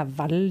høres jo det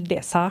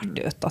veldig sært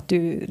ut, at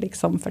du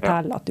liksom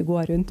forteller at du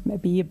går rundt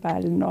med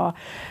Bibelen,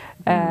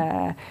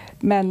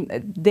 men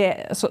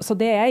så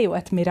det er jo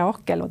et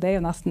mirakel, og det er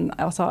jo nesten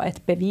altså,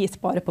 et bevis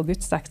bare på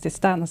Guds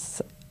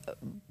eksistens,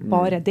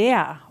 bare det,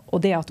 og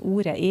det at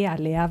ordet er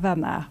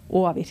levende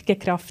og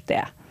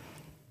virkekraftig.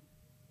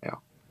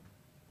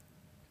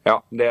 Ja,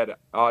 det er det.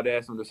 Ja, det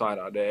er som du sier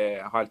der, det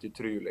er helt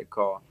utrolig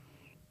hva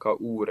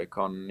ordet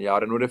kan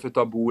gjøre når det får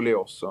ta bolig i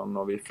oss, og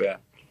når vi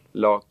får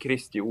la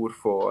Kristi ord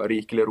få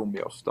rikelig rom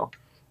i oss da.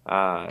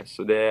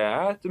 Så det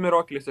er et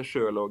mirakel i seg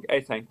selv, og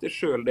jeg tenkte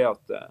selv det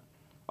at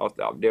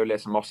det å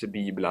lese masse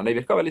Bibelen, det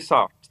virker veldig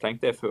sært,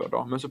 tenkte jeg før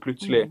da, men så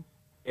plutselig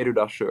er du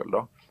der selv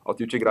da, at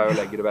du ikke greier å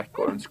legge det vekk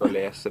og ønsker å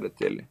lese det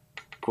til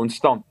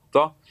konstant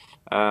da.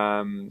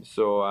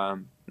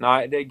 Nei,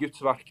 det er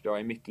Guds verk da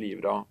i mitt liv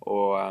da,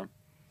 og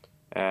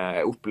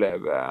jeg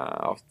opplever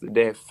at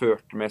det har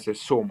ført med seg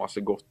så masse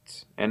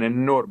godt. En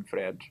enorm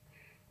fred.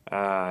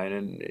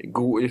 En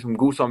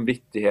god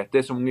samvittighet.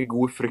 Det er så mange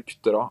gode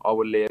frukter da,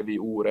 av å leve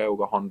i ordet og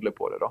å handle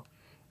på det. Da.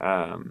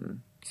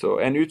 Så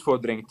en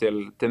utfordring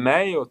til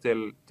meg og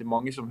til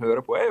mange som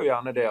hører på er jo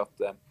gjerne det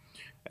at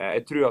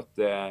jeg tror at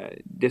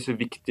det er så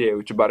viktig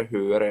å ikke bare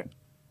høre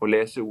og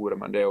lese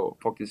ordet, men det å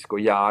faktisk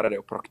å gjøre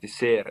det og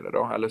praktisere det.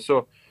 Da. Eller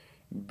så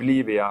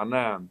blir vi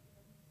gjerne...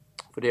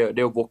 For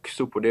det å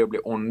vokse opp og det å bli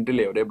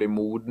åndelig og det å bli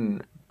moden,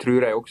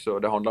 tror jeg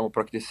også det handler om å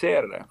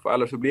praktisere det. For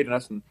ellers så blir det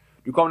nesten,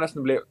 du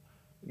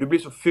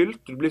blir så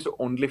fylt, du blir så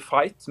åndelig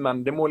feit,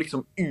 men det må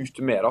liksom ut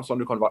mer, da, sånn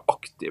du kan være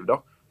aktiv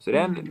da. Så det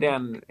er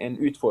en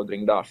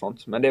utfordring der,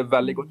 sant? Men det er et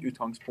veldig godt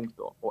utgangspunkt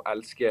da, å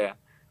elske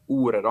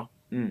ordet da.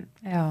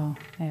 Ja,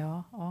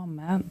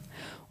 amen.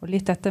 Og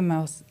litt dette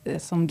med,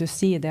 som du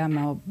sier, det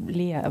med å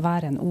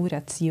være en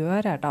ordets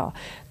gjører da,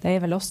 det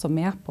er vel også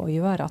med på å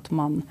gjøre at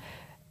man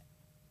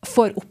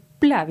får oppleve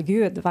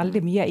Gud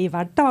veldig mye i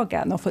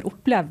hverdagen, og får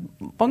oppleve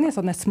mange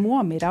sånne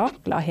små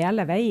mirakler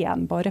hele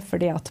veien, bare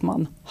fordi at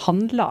man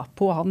handler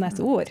på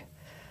hans ord.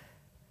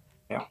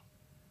 Ja,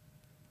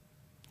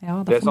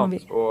 det er sant.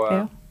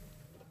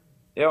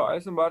 Jeg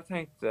har bare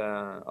tenkt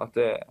at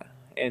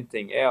en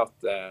ting er at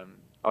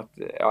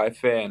jeg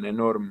får en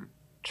enorm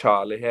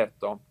kjærlighet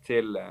da,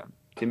 til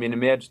mine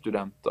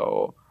medstudenter,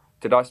 og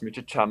til de som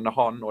ikke kjenner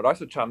han, og de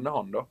som kjenner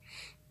han da.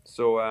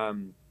 Så...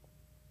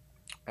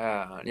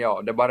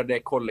 det er bare det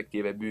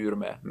kollektivet jeg bor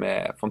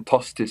med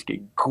fantastiske,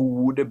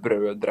 gode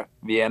brødre.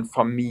 Vi er en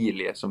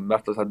familie som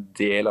rett og slett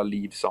deler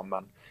liv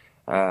sammen.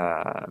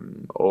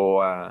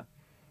 Og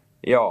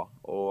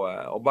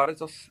bare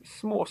så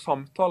små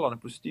samtalene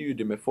på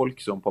studiet med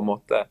folk som på en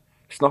måte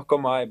snakket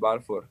med meg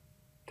bare for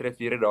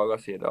 3-4 dager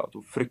siden, at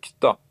hun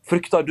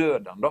frykta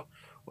døden da.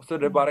 Og så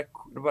det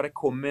bare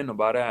kom inn og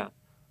bare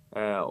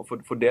og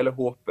få dele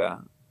håpet.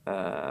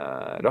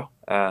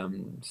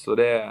 Så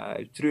det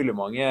er utrolig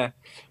mange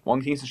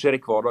ting som skjer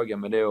i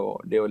hverdagen med det å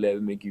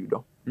leve med Gud da.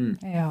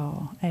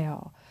 Ja.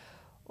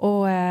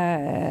 Og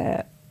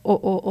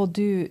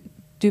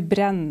du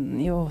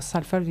brenner jo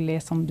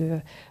selvfølgelig, som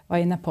du var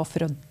inne på,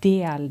 for å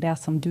dele det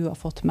som du har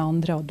fått med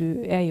andre, og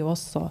du er jo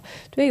også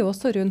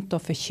rundt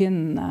og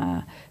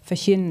forkynne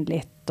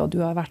litt, og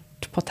du har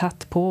vært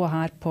tett på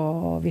her på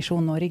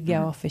Visjon Norge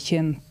og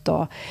forkynt,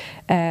 og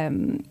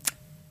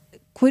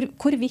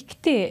hvor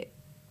viktig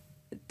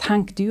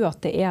tenker du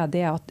at det er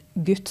det at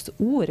Guds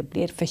ord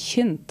blir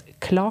forkynt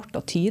klart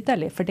og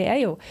tydelig? For det er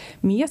jo,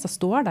 mye som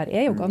står der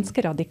er jo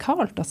ganske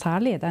radikalt, og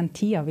særlig i den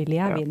tiden vi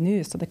lever i nå,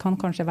 så det kan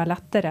kanskje være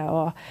lettere å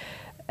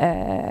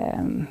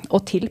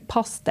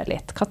tilpasse det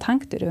litt. Hva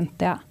tenker du rundt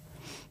det?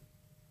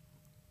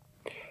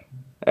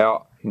 Ja,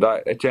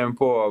 jeg kommer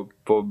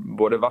på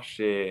både vers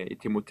i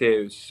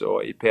Timoteus og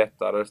i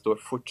Peter, der det står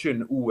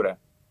 «Forkynn ordet,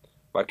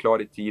 vær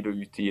klar i tide og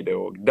utide,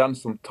 og den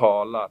som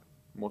taler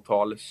må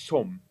tale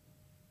som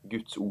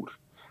Guds ord».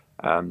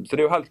 Så det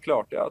er jo helt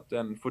klart at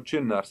en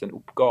forkynner sin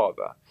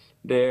oppgave,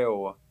 det er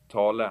å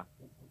tale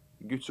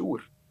Guds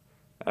ord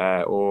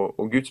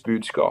og Guds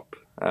budskap.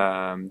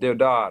 Det er jo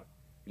der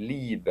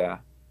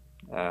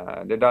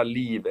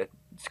livet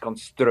kan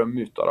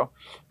strømme ut av da.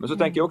 Men så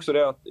tenker jeg også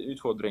det at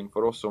utfordring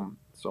for oss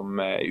som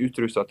er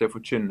utrustet til å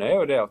forkynne er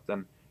jo det at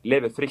en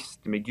lever frist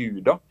med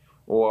Gud da,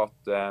 og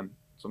at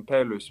som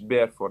Paulus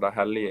ber for de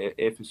hellige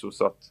i Efesos,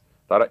 at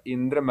deres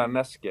indre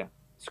menneske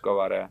skal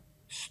være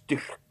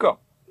styrka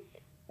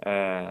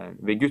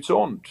ved Guds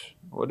ånd.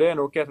 Og det er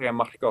noe jeg har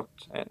merket at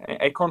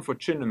jeg kan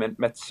forkynne med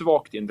et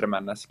svagt indre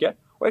menneske,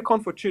 og jeg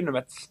kan forkynne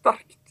med et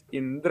sterkt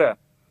indre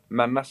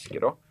menneske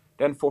da.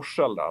 Det er en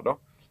forskjell der da.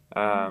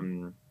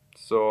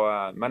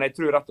 Men jeg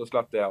tror rett og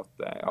slett det at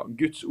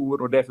Guds ord,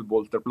 og det får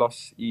boltreplass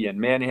i en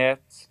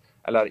menighet,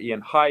 eller i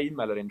en heim,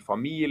 eller i en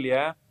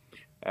familie,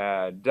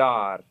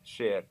 der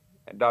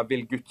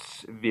vil Guds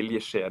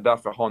vilje skje.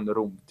 Derfor har han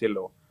rom til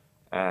å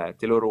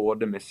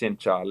råde med sin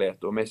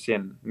kjærlighet og med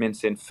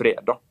sin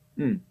fred da.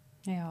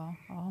 Ja,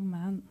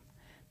 amen.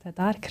 Det er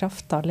der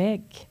kraften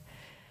ligger.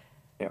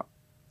 Ja.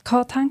 Hva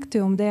tenker du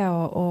om det,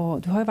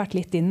 og du har jo vært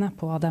litt inne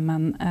på det,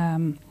 men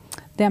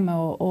det med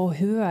å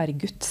høre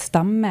Guds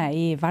stemme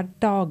i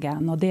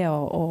hverdagen, og det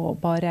å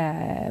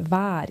bare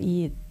være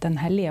i den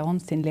hellige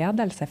ånd sin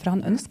ledelse, for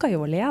han ønsker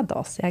jo å lede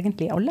oss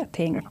egentlig i alle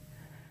ting.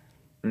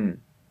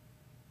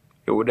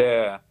 Jo, det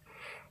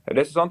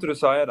er så sant du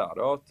sier der,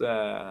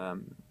 da,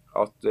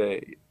 at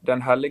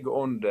den hellige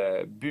ånd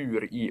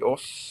bor i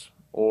oss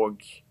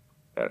og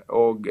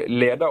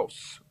leder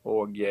oss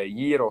og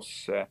gir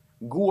oss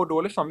god og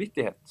dårlig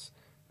samvittighet.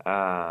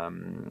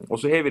 Og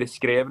så har vi det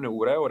skrevne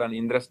ordet og den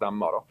indre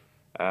stemmer da.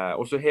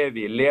 Og så har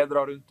vi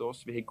ledere rundt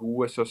oss, vi har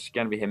gode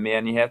søsken, vi har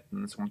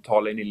menigheten som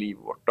taler inn i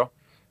livet vårt da.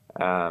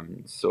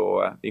 Så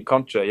vi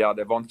kan ikke gjøre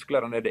det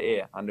vanskeligere enn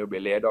det enn det å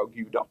bli ledet av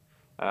Gud da.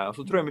 Og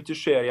så tror jeg mye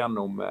skjer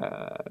gjennom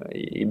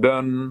i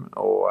bønn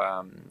og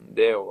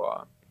det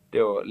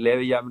å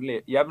leve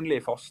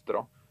jevnlig faste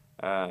da.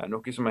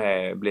 Noe som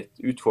har blitt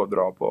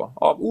utfordret på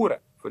av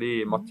ordet.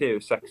 Fordi i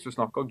Matteus 6 så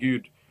snakker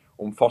Gud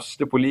om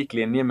faste på lik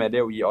linje med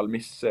det å gi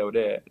almisse og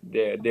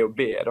det å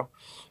be da.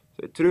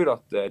 Så jeg tror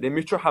at det er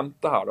mye å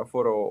hente her da,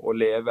 for å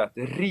leve et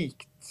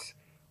rikt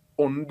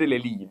åndelig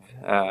liv.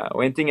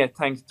 Og en ting jeg har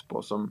tenkt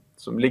på som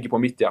ligger på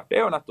mitt hjerte,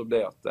 er jo nettopp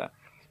det at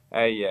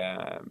jeg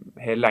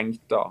har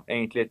lengtet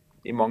egentlig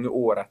i mange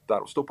år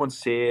etter å stå på en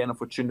scene og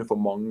forkynne for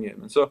mange.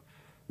 Men så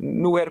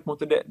nå er det på en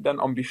måte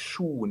den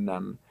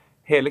ambisjonen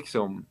har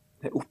liksom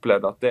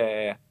opplevd at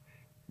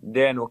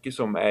det er noe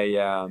som jeg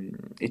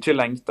ikke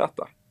lengter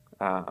etter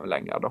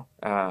lenger da.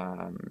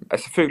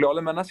 Selvfølgelig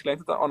alle mennesker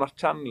lengter etter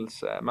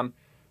anerkjennelse, men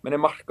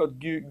jeg merker at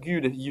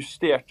Gud har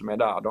justert meg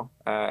der da.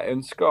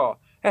 Jeg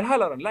har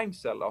heller en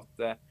lengsel at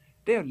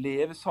det å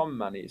leve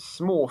sammen i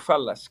små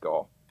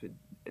fellesskap,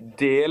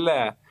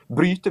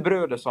 bryte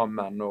brødet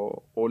sammen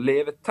og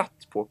leve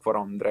tett på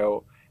hverandre,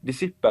 og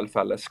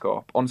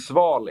disippelfellesskap,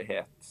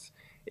 ansvarlighet,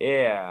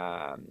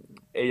 er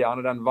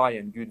gjerne den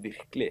veien Gud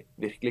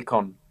virkelig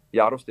kan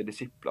gjøre oss til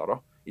disipler da.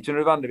 Ikke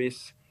nødvendigvis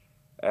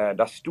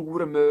de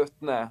store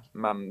møtene,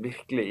 men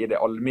virkelig i det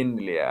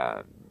alminnelige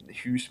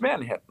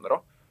husmenighetene da,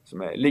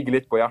 som ligger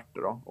litt på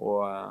hjertet da.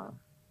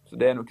 Så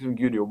det er noe som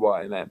Gud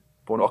jobber med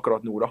på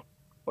akkurat nå da.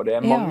 Og det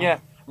er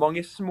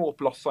mange små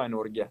plasser i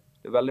Norge.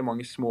 Det er veldig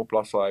mange små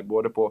plasser,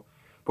 både på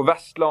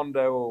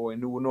Vestlandet og i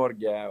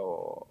Nord-Norge,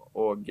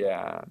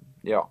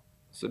 ja.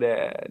 Så det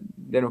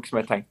er noe som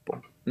jeg har tenkt på.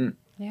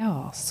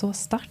 Ja, så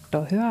sterkt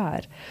å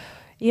høre.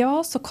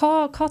 Ja, så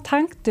hva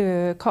tenker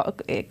du,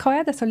 hva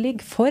er det som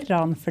ligger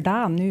foran for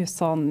deg nå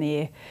sånn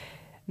i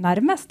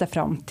nærmeste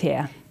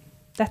fremtid,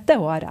 dette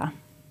året?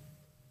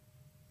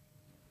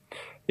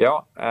 Ja,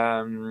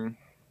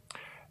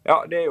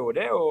 det er jo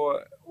det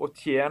å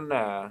tjene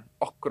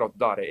akkurat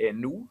der jeg er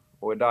nå,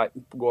 og de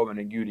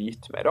oppgavene Gud har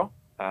gitt meg da.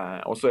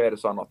 Og så er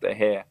det sånn at jeg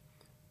har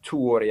 2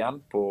 år igjen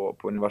på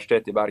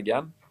Universitetet i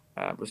Bergen,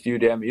 på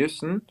studiet i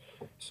jussen,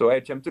 så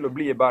jeg kommer til å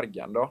bli i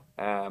Bergen da.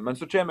 Men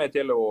så kommer jeg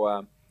til å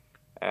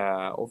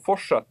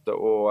fortsette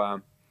å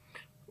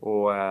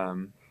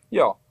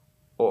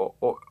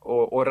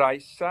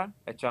reise.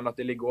 Jeg kjenner at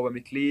det ligger over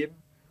mitt liv,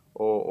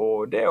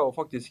 og det å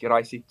faktisk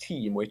reise i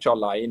team og ikke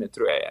alene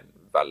tror jeg er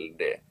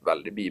veldig,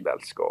 veldig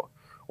bibelsk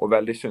og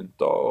veldig sunt.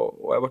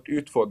 Og jeg har vært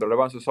utfordret, det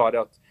var en som sa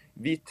det at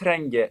vi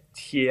trenger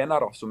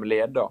tjenere som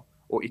leder,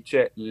 og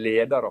ikke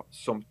ledere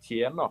som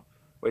tjener.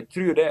 Og jeg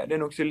tror det er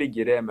noe som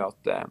ligger i det med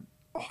at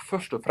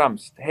først og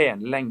fremst har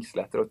en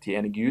lengsel etter å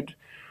tjene Gud.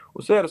 Og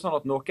så er det sånn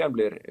at noen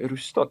blir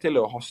rustet til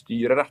å ha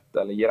styrerett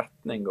eller gi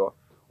retning og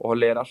ha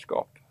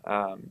lederskap.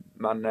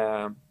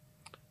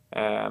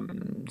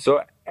 Så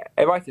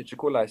jeg vet ikke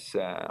hvordan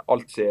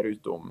alt ser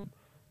ut om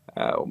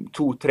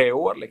 2-3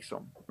 år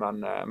liksom.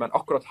 Men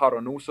akkurat her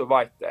og nå så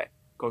vet jeg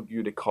hva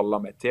Gud kaller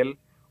meg til,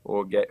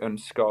 og jeg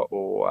ønsker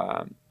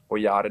å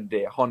gjøre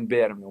det han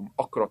ber meg om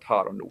akkurat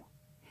her og nå.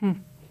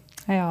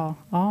 Ja,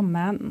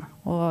 amen.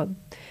 Og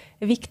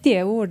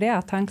viktige ord det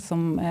jeg tenker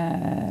som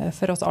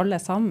for oss alle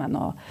sammen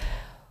å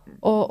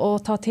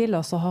ta til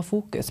oss og ha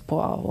fokus på,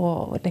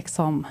 og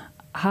liksom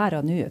her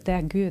og nå,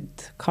 det Gud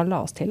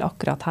kaller oss til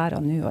akkurat her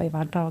og nå og i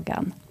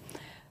hverdagen.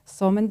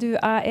 Så, men du,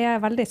 jeg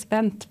er veldig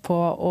spent på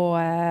å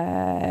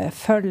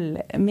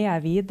følge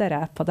med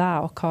videre på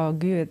deg og hva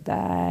Gud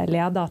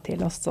leder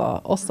til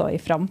også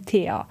i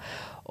fremtiden.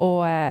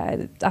 Og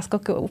jeg skal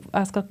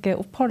ikke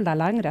oppholde deg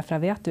lengre, for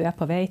jeg vet du er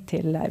på vei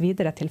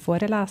videre til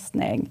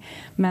forelesning.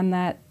 Men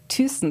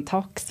tusen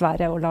takk,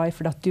 Sverre Olai,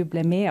 for at du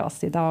ble med oss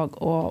i dag,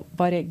 og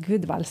bare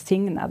Gud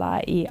velsigne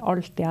deg i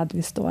alt det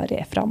du står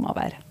i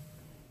fremover.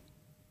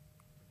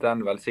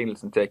 Den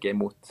velsignelsen tar jeg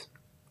imot.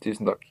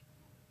 Tusen takk.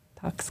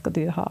 Takk skal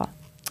du ha.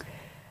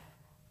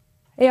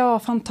 Ja,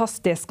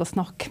 fantastisk å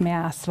snakke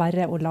med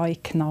Sverre Olai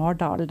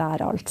Knardal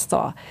der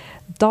altså.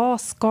 Da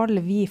skal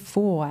vi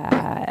få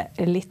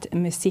litt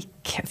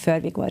musikk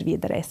før vi går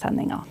videre i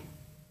sendingen.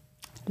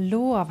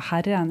 Lov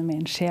Herren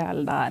min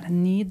sjel der,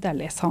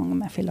 nydelig sang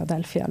med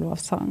Philadelphia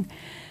lovsang.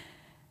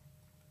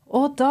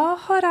 Og da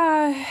har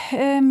jeg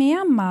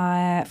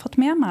fått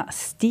med meg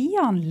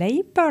Stian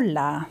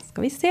Leibølle.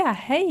 Skal vi se,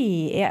 hei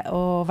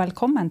og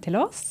velkommen til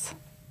oss.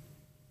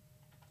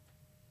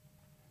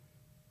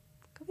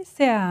 Skal vi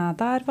se,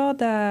 der var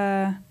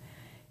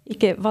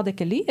det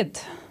ikke lyd?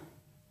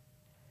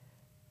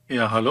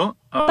 Ja, hallo?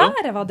 Hallo?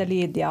 Der var det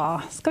lyd, ja.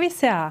 Skal vi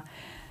se.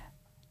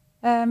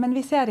 Men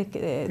vi ser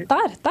ikke...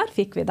 Der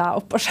fikk vi deg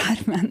opp på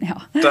skjermen,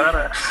 ja.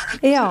 Der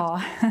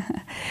Ja.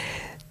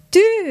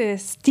 Du,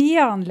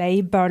 Stian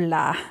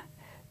Leibølle.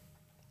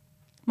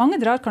 Mange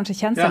drar kanskje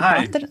kjensel Ja,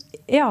 hei. på etter...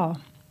 Ja.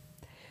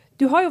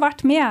 Du har jo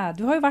vært med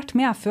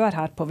før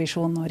her på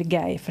Visjon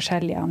Norge i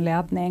forskjellige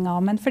anledninger,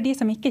 men for de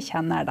som ikke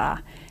kjenner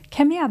deg,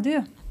 hvem er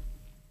du?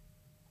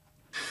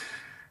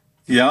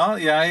 Ja,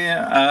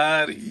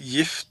 jeg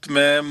gift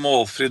med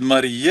Målfrid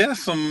Marie,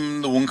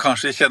 som noen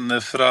kanskje kjenner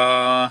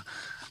fra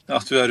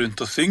at du rundt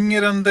og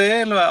synger en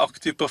del, og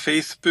aktiv på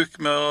Facebook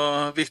med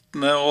å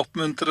vitne og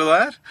oppmuntre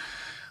der.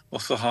 Og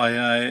så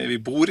vi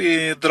bor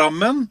i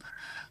Drammen,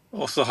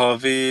 og så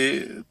har vi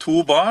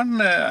 2 barn,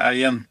 en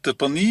jente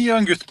på 9 og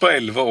en gutt på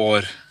 11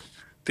 år.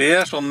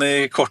 Det sånn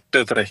i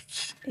korte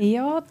trekk.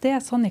 Ja,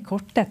 det sånn i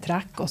korte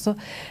trekk. Og så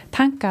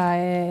tenker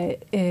jeg,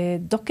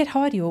 dere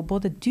har jo,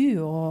 både du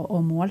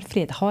og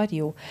Målfrid, har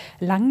jo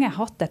lenge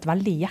hatt et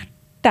veldig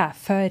hjerte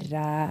for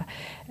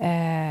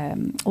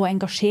å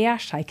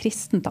engasjere seg i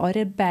kristent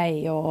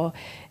arbeid og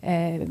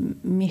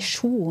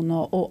misjon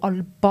og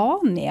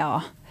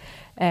Albania.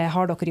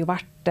 Har dere jo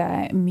vært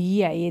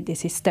mye i de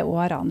siste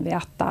årene,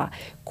 vet jeg.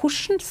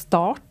 Hvordan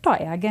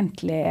startet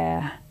egentlig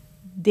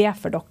det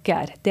for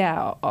dere,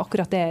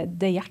 akkurat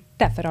det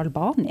hjertet for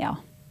Albania?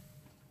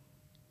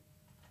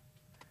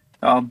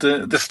 Ja,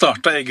 det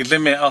startet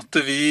egentlig med at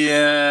vi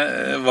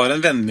var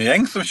en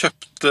vennegjeng som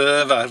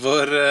kjøpte hver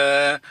vår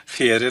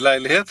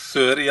ferieleilighet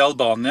sør i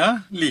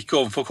Albania, like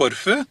ovenfor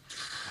Korfu.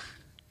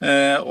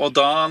 Og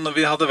da, når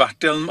vi hadde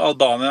vært i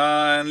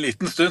Albania en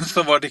liten stund, så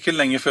var det ikke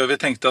lenge før vi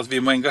tenkte at vi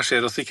må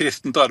engasjere oss i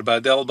kristent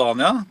arbeid i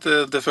Albania.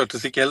 Det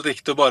føltes ikke helt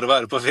riktig å bare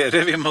være på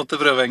ferie, vi måtte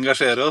prøve å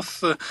engasjere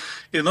oss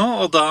i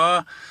noe. Og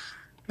da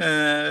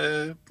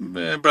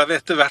ble vi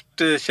etter hvert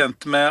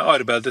kjent med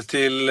arbeidet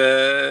til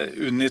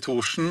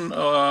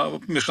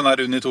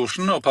misjonær Unni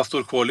Thorsen og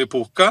pastor Kåli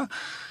Puka,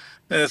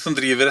 som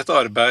driver et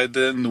arbeid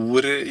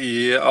nord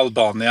i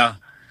Albania.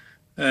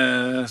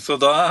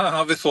 Så da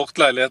har vi solgt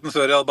leiligheten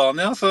sør i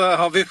Albania, så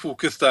har vi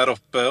fokus der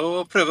oppe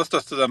og prøver å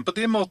støtte dem på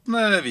de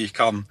måtene vi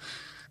kan.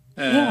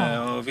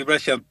 Og vi ble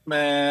kjent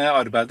med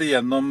arbeidet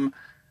gjennom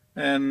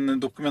en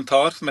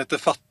dokumentar som heter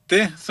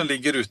Fattig, som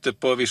ligger ute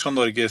på Visjon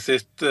Norge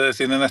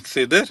sine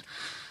nettsider.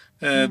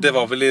 Det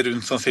var vel i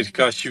rundt sånn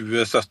cirka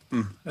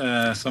 2017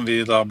 som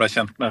vi da ble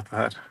kjent med dette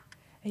her.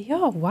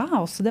 Ja,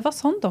 wow, så det var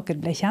sånn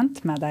dere ble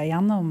kjent med det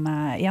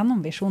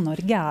gjennom Visjon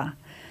Norge.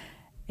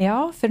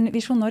 Ja, for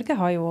Visjon Norge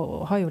har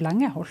jo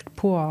lenge holdt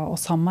på å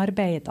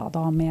samarbeide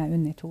da med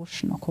Unni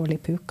Thorsen og Kåli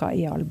Puka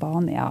i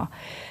Albania.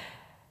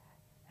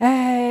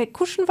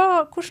 Hvordan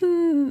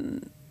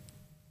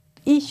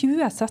i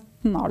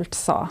 2017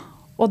 altså,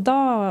 og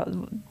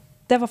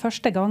det var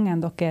første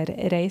gangen dere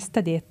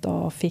reiste dit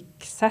og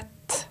fikk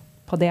sett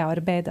på det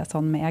arbeidet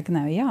sånn med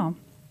egne øyne?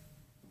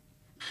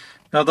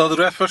 Ja, da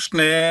dro jeg først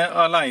ned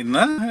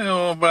alene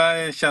og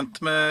ble kjent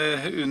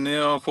med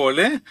Unni og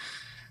Kåli.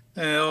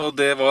 Og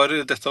dette var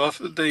i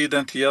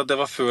den tida, det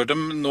var før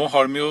dem. Nå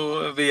har de jo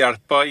ved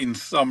hjelp av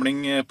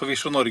innsamling på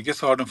Visjon Norge,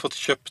 så har de fått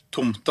kjøpt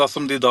tomta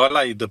som de da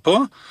leide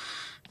på.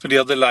 For de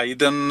hadde leid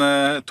en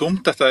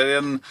tomt. Dette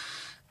en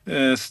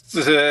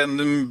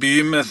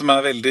by som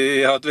har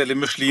et veldig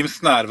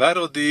muslimsk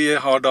nærvær, og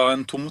de har da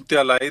en tomt de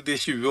har leid i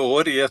 20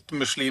 år i et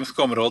muslimsk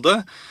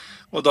område.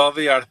 Og da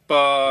ved hjelp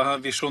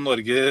av Visjon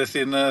Norge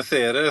sine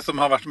seere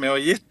som har vært med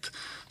og gitt,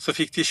 så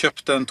fikk de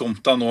kjøpt den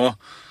tomta nå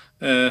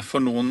for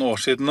noen år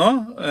siden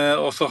nå,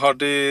 og så har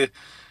de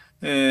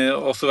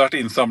også vært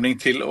innsamling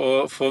til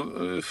å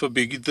få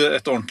bygd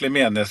et ordentlig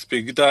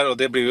menighetsbygg der, og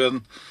det blir jo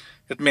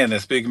et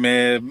menighetsbygg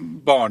med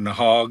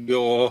barnehage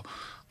og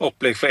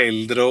opplegg for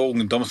eldre og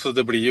ungdom, så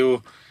det blir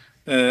jo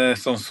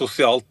sånn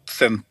sosialt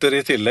senter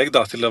i tillegg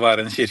da, til å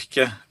være en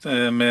kirke,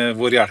 med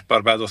hvor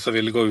hjelpearbeid også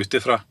vil gå ut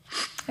ifra.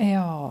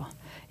 Ja,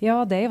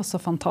 det jo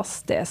så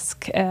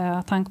fantastisk.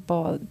 Jeg tenker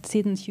på,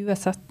 siden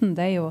 2017,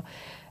 det jo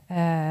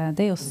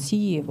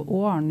 7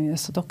 år nå,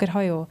 så dere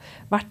har jo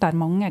vært der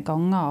mange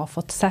ganger og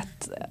fått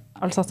sett,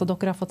 altså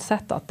dere har fått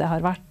sett at det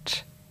har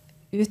vært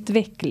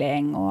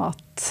utvikling, og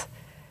at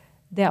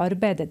det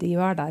arbeidet de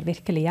gjør der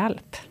virkelig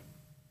hjelper.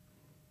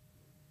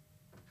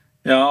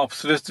 Ja,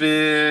 absolutt.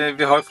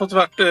 Vi har fått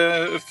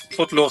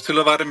lov til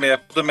å være med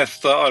på det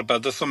meste av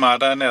arbeidet som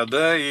der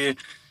nede, i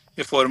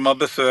form av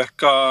besøk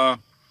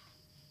av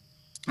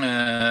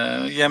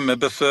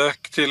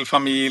hjemmebesøk til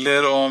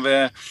familier, og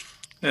ved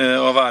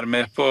å være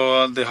med på,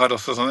 de har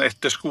også sånn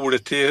etter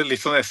skoletid, litt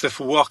sånn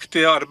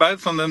SFO-aktig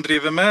arbeid som de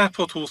driver med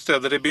på 2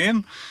 steder i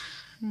byen,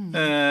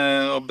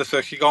 og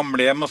besøke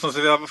gamlehjem og sånn,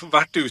 så vi har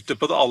vært ute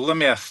på det aller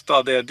meste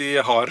av det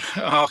de har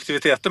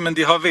aktiviteter, men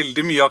de har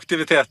veldig mye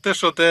aktiviteter,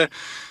 så det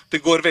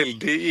går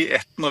veldig i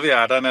ett når vi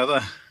der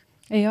nede.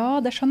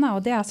 Ja, det skjønner jeg,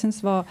 og det jeg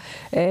synes var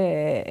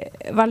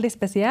veldig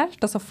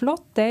spesielt og så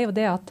flott, det jo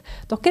det at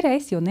dere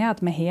reiser jo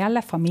ned med hele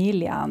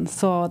familien,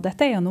 så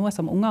dette jo noe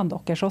som ungene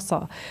deres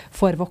også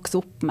får vokse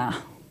opp med.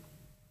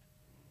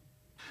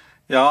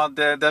 Ja,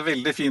 det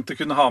veldig fint å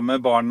kunne ha med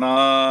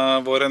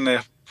barna våre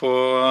ned på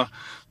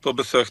på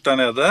besøk der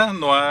nede.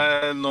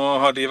 Nå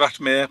har de vært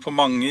med på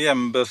mange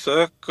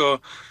hjemmebesøk og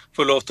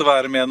får lov til å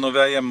være med når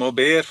vi er hjemme og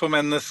ber for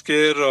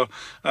mennesker, og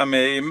er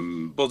med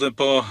både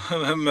på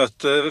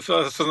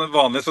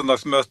vanlige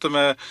søndagsmøter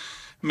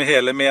med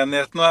hele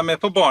menigheten, og er med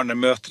på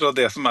barnemøter og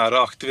det som er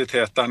av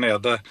aktivitet der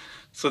nede.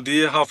 Så de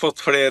har fått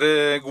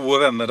flere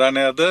gode venner der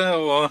nede,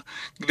 og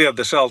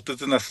gleder seg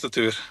alltid til neste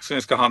tur som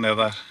vi skal ha ned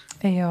der.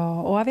 Ja,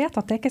 og jeg vet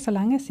at det ikke så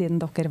lenge siden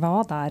dere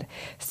var der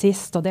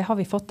sist, og det har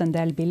vi fått en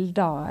del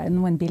bilder,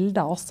 noen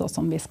bilder også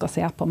som vi skal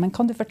se på. Men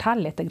kan du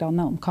fortelle litt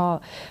om hva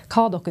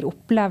dere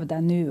opplevde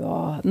nå,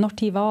 og når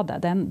tid var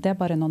det? Det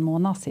bare noen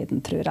måneder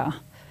siden, tror jeg.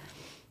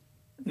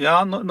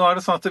 Ja, nå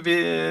det sånn at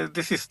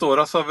de siste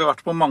årene så har vi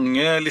vært på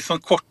mange litt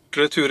sånn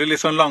kortere turer,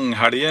 litt sånn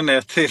langhelger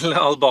ned til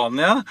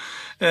Albania.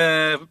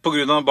 På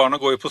grunn av at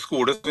barna går jo på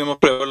skole, så vi må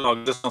prøve å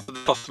lage det sånn at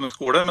det passer med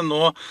skole. Men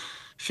nå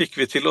fikk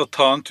vi til å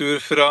ta en tur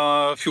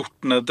fra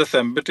 14.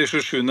 desember til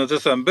 27.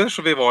 desember,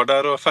 så vi var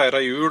der og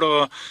feiret jul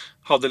og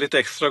hadde litt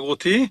ekstra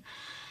god tid.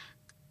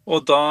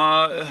 Og da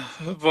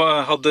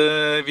hadde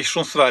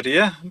Visjon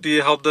Sverige,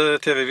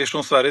 TV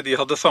Visjon Sverige, de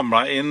hadde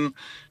samlet inn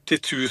til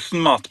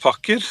 1000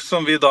 matpakker,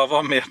 som vi da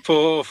var med på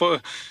og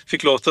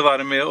fikk lov til å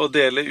være med og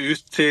dele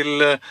ut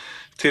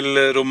til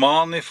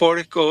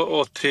romani-folk,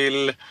 og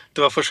det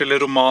var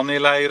forskjellige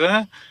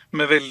romani-leire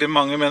med veldig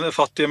mange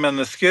fattige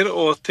mennesker,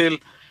 og til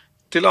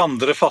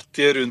andre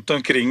fattige rundt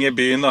omkring i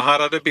byen. Og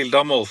her det bildet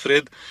av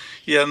Målfrid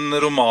i en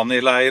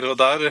romani-leir, og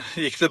der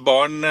gikk det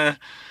barn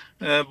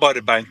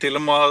barbeint til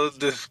dem, og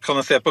du kan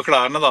jo se på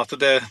klærne da, at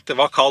det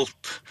var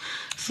kaldt.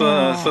 Så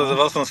det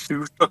var sånn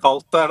surt og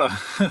kaldt der da.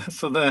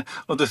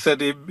 Og du ser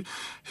de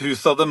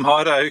husa de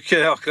har jo ikke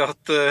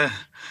akkurat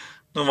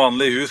noen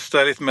vanlige hus,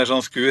 det litt mer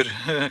sånn skur,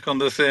 kan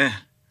du si.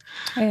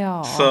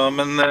 Ja.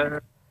 Men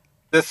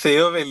det ser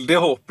jo veldig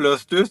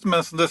håpløst ut,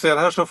 men som du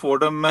ser her så får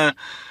de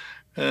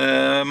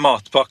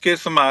matpakker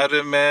som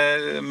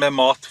med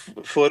mat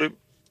for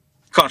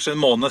kanskje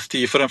en måneds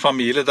tid for en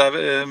familie.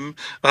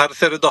 Her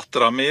ser du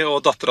datteren min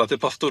og datteren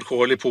til pastor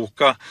Kål i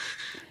Poka.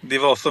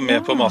 De var også med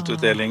på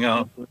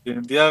matutdelingen.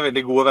 De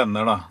veldig gode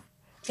venner da.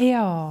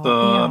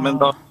 Men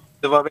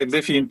det var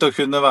veldig fint å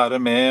kunne være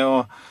med,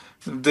 og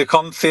det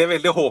kan se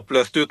veldig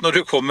håpløst ut når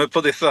du kommer på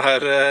disse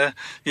her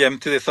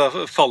hjem til disse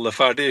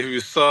falleferdige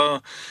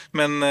husa,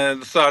 men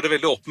så det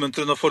veldig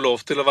oppmuntrende å få lov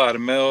til å være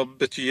med og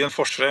bety en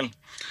forskjell.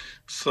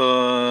 Så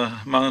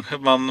man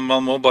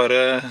må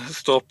bare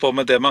stå på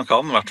med det man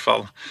kan, i hvert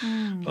fall.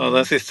 Og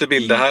det siste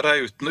bildet her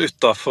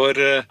utenfor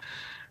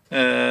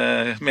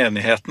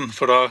menigheten,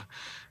 for da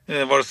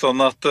var det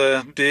sånn at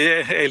de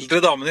eldre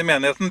damene i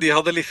menigheten, de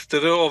hadde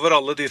lister over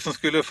alle de som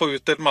skulle få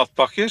utdelt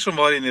matpakker, som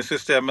var inne i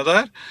systemet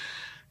der.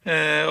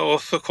 Og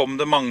så kom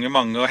det mange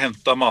og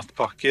hentet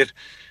matpakker.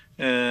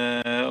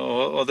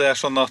 Og det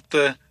sånn at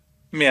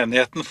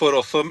menigheten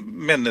får også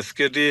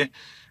mennesker de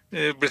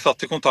blir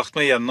satt i kontakt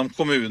med gjennom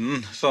kommunen,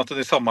 sånn at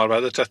de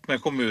samarbeider tett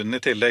med kommunen i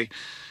tillegg.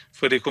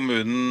 Fordi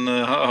kommunen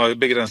har jo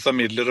begrenset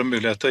midler og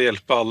mulighet til å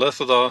hjelpe alle,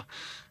 så da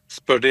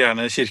spør de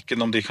gjerne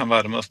kirken om de kan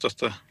være med og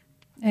støtte.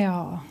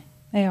 Ja,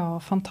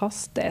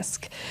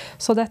 fantastisk.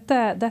 Så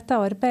dette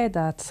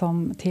arbeidet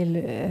som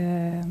til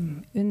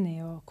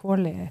Unni og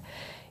Kåli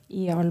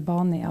i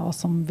Albania, og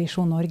som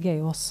Visjon Norge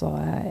jo også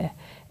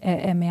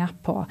med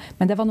på.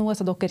 Men det var noe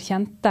som dere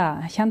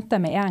kjente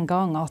med en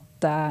gang,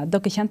 at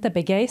dere kjente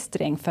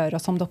begeistring for,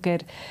 og som dere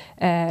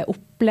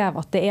opplever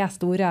at det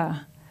store,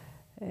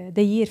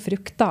 det gir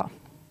frukter.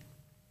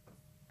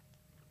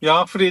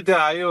 Ja, fordi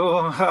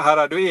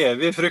her det jo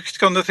evig frukt,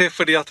 kan du si,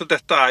 fordi at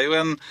dette jo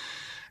en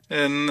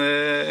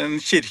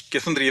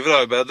kirke som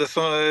driver arbeidet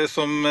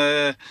som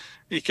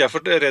ikke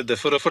redde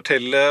for å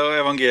fortelle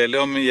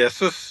evangeliet om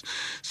Jesus,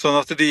 sånn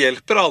at de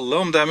hjelper alle,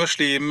 om det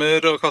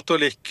muslimer og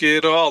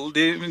katolikker, og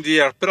alle, de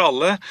hjelper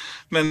alle,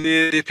 men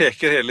de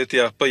peker hele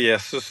tiden på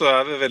Jesus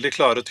og veldig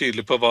klare og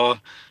tydelige på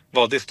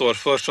hva de står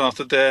for, sånn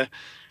at det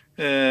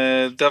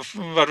har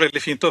vært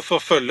veldig fint å få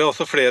følge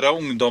også flere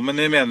av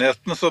ungdommene i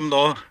menigheten, som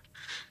nå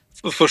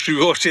for 7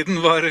 år siden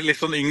var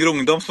litt sånn yngre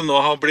ungdom, som nå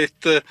har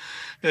blitt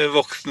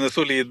voksne,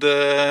 solide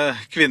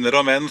kvinner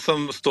og menn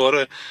som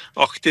står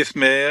aktivt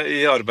med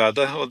i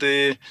arbeidet. Og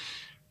de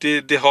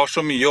har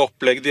så mye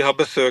opplegg. De har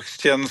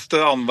besøkstjeneste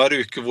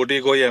annenhver uke hvor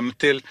de går hjem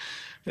til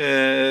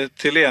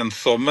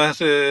ensomme.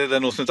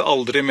 Det noe som heter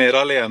Aldri mer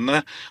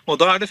alene. Og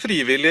da det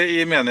frivillige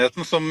i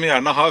menigheten som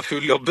gjerne har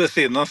full jobb ved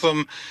siden av,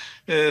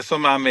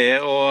 som med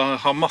og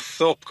har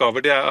masse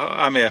oppgaver de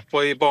med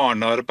på i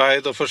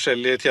barnearbeid og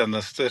forskjellige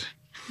tjenester.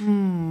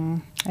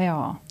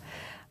 Ja.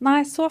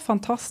 Nei, så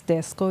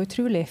fantastisk og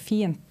utrolig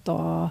fint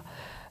å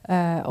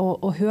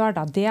høre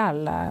deg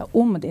dele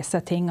om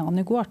disse tingene.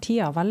 Nå går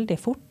tida veldig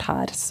fort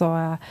her, så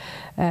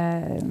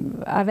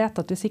jeg vet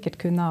at du sikkert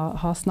kunne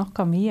ha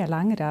snakket mye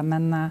lengre,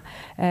 men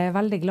jeg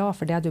veldig glad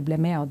for det du ble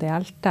med og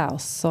delte.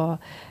 Og så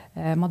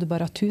må du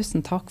bare ha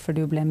tusen takk for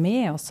du ble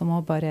med, og så må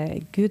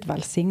bare Gud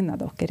velsigne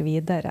dere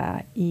videre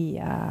i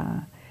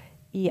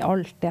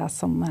alt det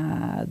som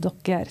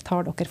dere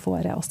tar dere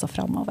for også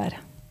fremover.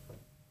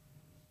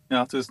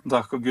 Ja, tusen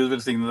takk, og Gud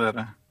velsigne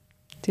dere.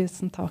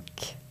 Tusen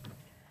takk.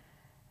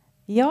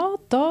 Ja,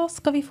 da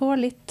skal vi få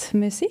litt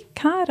musikk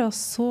her, og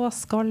så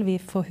skal vi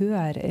få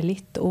høre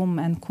litt om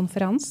en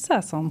konferanse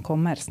som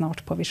kommer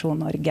snart på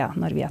Visjon Norge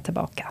når vi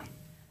tilbake.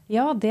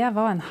 Ja, det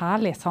var en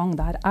herlig sang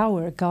der,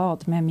 Our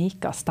God med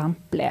Mika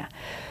Stempli.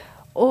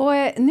 Og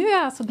nå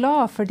jeg så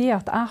glad fordi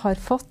at jeg har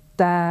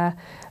fått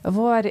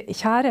vår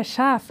kjære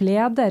sjef,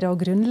 leder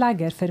og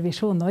grunnlegger for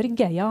Visjon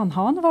Norge, Jan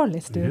Hanvold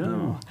i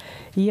studio.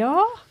 Ja,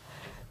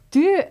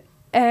 du...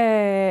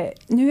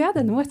 nå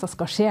det noe som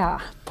skal skje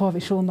på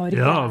Visjon Norge.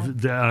 Ja,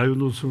 det jo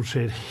noe som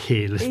skjer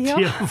hele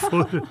tiden,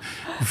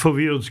 for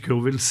vi ønsker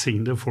å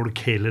velsigne folk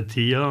hele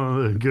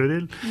tiden,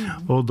 Gøril.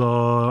 Og da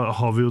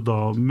har vi jo da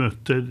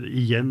møter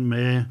igjen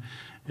med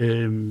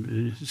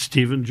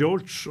Stephen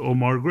George og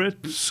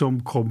Margaret,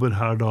 som kommer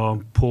her da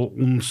på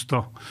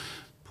onsdag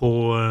på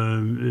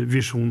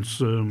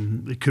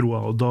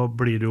Visjonskroa, og da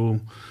blir det jo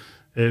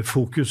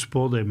fokus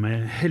på det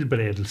med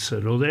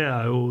helbredelser, og det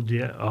jo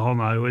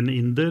han jo en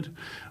inder,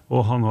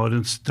 og han har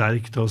en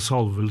sterk da,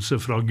 salvelse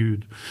fra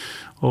Gud.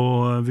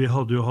 Og vi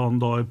hadde jo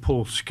han da i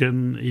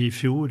påsken i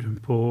fjor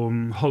på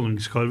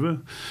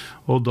Hallingskarvet,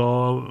 og da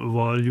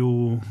var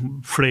jo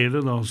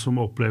flere da som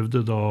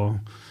opplevde da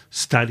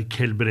sterk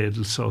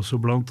helbredelse, altså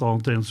blant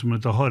annet en som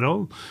heter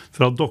Harald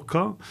fra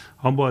Dokka.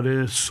 Han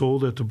bare så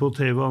dette på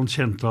TV, han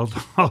kjente at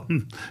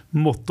han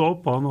måtte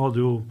opp, han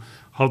hadde jo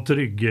hatt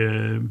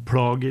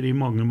ryggeplager i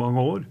mange,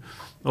 mange år,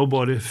 og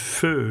bare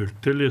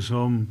følte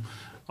liksom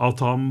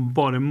at han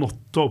bare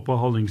måtte opp av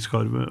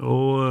Hallingskarvet.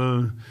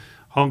 Og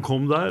han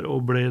kom der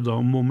og ble da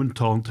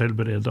momentant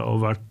helbredet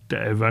og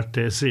vært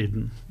det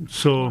siden.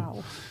 Så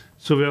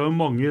vi har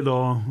mange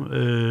da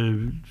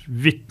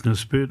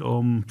vittnesbyrd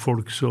om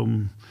folk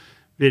som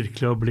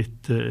virkelig har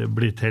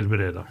blitt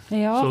helbredet.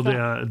 Ja, så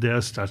det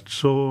sterkt.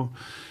 Så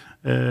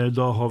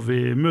da har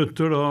vi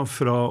møter da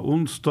fra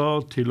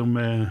onsdag til og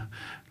med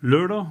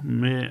lørdag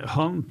med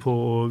han på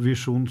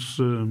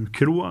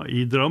Visjonskroa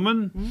i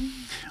Drammen.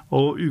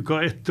 Og uka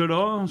etter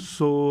da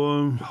så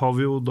har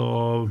vi jo da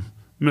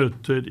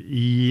møter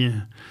i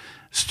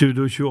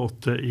Studio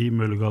 28 i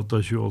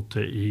Møllegata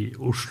 28 i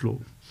Oslo.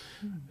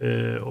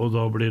 Og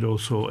da blir det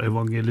også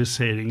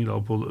evangelisering da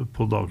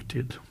på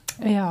dagtid.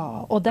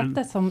 Ja, og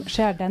dette som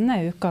skjer denne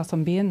uka,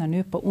 som begynner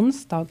nå på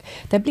onsdag,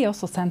 det blir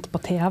også sendt på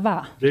TV.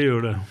 Det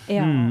gjør det.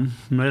 Ja.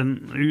 Men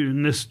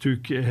neste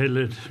uke,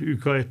 eller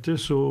uka etter,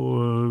 så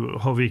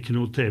har vi ikke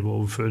noe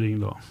TV-overføring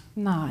da.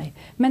 Nei,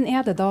 men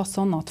det da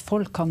sånn at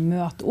folk kan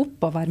møte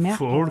opp og være med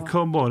på? Folk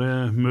kan bare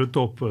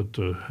møte opp, vet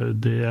du.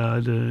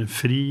 Det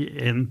fri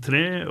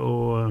entré,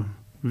 og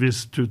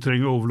hvis du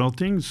trenger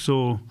overnatting,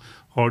 så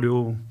har du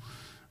jo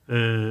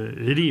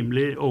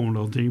rimelig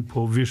overnatting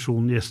på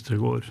Visjon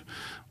Gjestegård.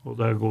 Og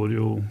der går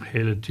jo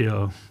hele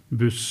tiden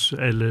buss,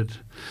 eller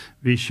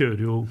vi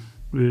kjører jo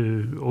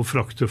og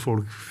frakter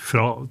folk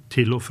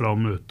til og fra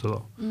møtet da.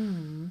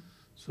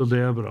 Så det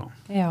bra.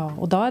 Ja,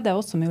 og da det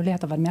også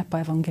mulighet å være med på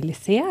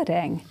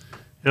evangelisering.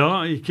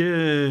 Ja, ikke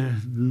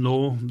nå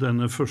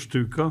denne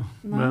første uka,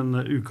 men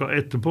uka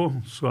etterpå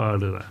så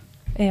det det.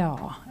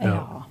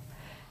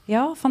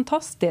 Ja,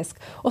 fantastisk.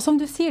 Og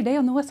som du sier, det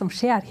jo noe som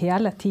skjer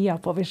hele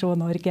tiden på Visjon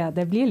Norge.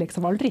 Det blir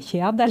liksom aldri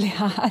kjedelig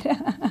her.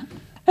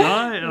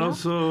 Nei,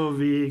 altså,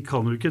 vi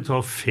kan jo ikke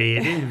ta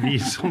ferie, vi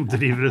som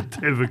driver et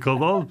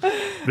TV-kanal.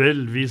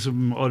 Vel, vi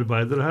som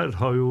arbeider her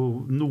har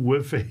jo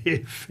noe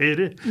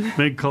ferie,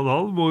 men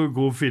kanalen må jo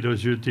gå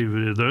 24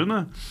 timer i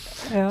døgnet.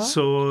 Ja.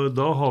 Så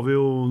da har vi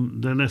jo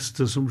det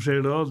neste som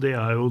skjer da, det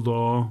jo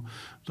da,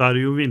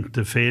 det jo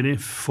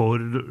vinterferie for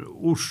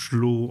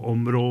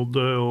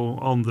Oslo-området og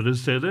andre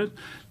steder.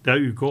 Det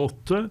uke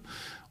 8,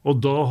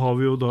 og da har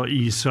vi jo da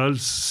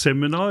Israels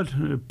seminar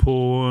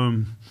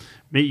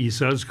med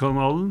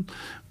Israelskanalen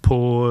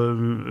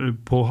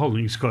på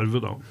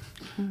Hallingskarvet da.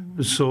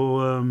 Så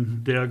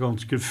det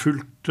ganske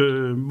fullt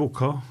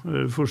boka,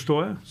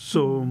 forstår jeg.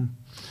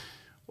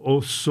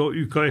 Og så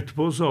uka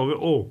etterpå så har vi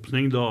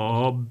åpning da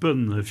av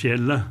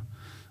Bønnefjellet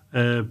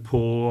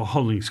på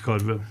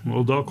Hallingskarvet.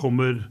 Og da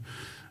kommer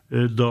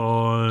da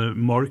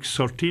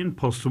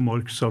pastor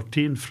Mark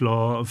Sartin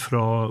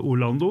fra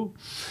Orlando.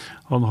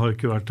 Han har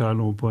ikke vært her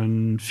nå på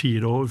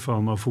 4 år, for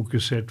han har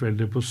fokusert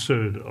veldig på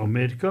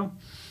Sør-Amerika.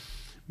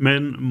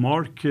 Men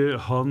Mark,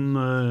 han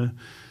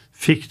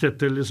fikk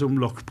dette liksom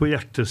lagt på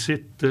hjertet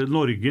sitt,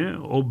 Norge,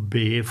 og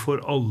be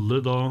for alle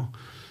da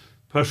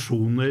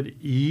personer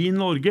i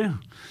Norge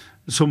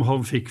som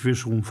han fikk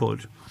visjon for.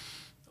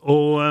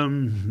 Og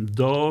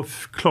da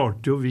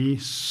klarte jo vi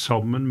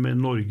sammen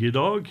med Norge i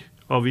dag,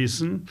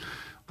 avisen,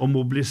 å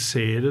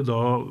mobilisere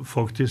da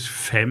faktisk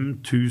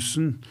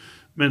 5000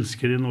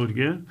 mennesker i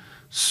Norge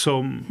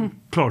som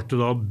klarte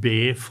da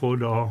be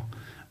for da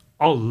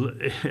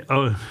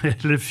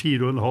eller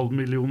 4,5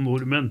 millioner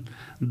nordmenn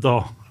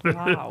da,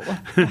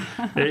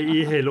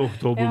 i hele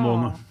oktober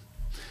måned.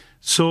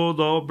 Så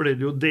da ble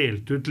det jo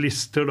delt ut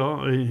lister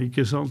da,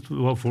 ikke sant,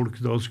 hva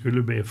folk da skulle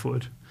be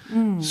for.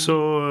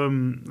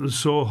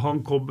 Så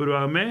han kommer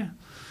og med,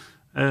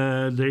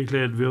 det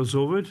gleder vi oss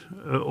over,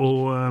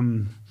 og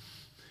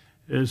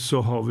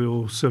så har vi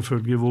jo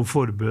selvfølgelig vår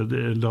forbød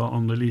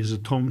Annelise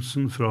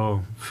Thomsen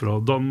fra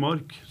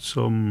Danmark,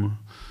 som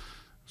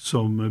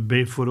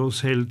ber for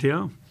oss hele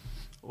tiden.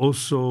 Og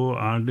så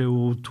det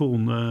jo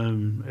Tone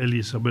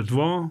Elisabeth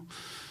Waugh,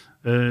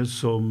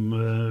 som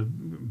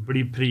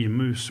blir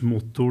primus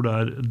motor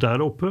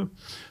der oppe,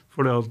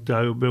 for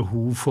det jo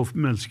behov for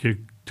mennesker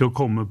til å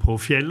komme på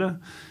fjellet.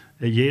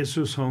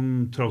 Jesus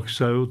han trakk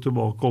seg jo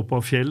tilbake opp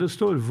av fjellet,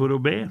 står for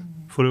å be,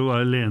 for å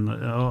være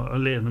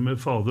alene med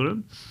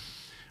Faderen.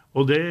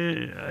 Og det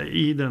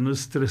i denne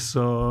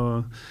stressa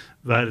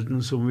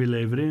verden som vi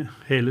lever i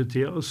hele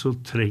tiden, så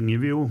trenger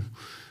vi jo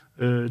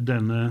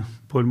denne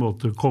på en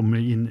måte komme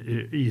inn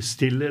i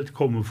stillhet,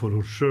 komme for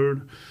oss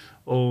selv,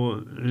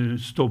 og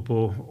stå på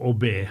og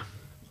be.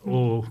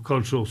 Og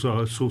kanskje også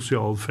ha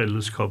sosial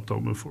fellesskap da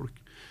med folk.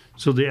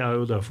 Så det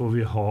jo derfor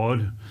vi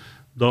har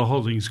da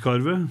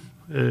Hallingskarvet.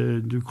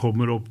 Du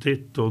kommer opp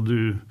dit, og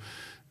du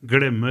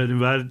glemmer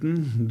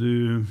verden.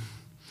 Du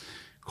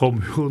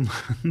kommer jo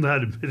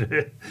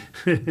nærmere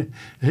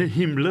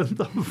himmelen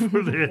da,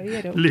 for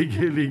det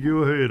ligger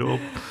jo høyere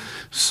opp.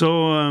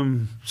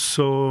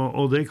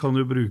 Og det kan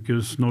jo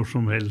brukes når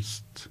som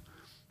helst.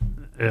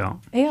 Ja.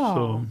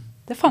 Så.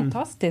 Det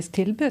fantastisk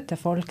tilbud til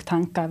folk,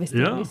 tenker jeg, hvis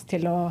de har lyst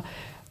til å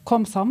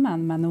komme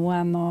sammen med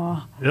noen.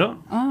 Og, ja.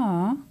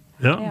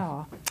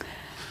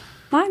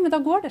 Nei, men da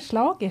går det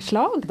slag i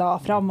slag da,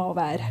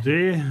 fremover.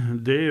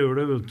 Det gjør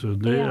det, vet du.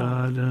 Det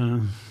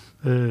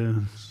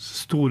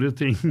store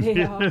ting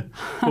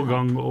på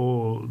gang.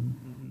 Og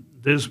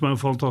det som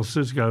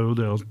fantastisk jo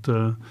det at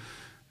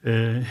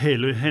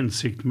hele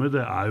hensikten med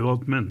det jo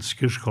at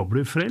mennesker skal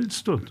bli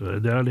frelst.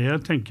 Det det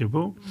jeg tenker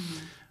på.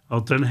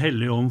 At den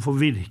hellige ånd får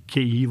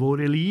virke i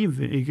våre liv,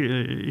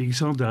 ikke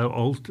sant? Det jo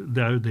alt,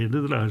 det jo det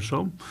dreier seg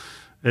om.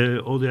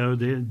 Og det jo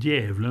det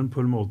djevelen på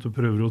en måte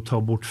prøver å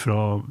ta bort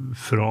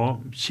fra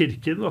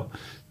kirken, da.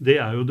 Det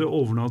jo det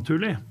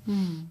overnaturlige.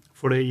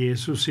 For det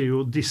Jesus sier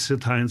jo,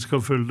 disse tegn skal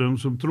følge dem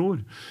som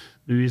tror.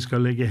 Vi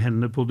skal legge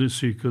hendene på de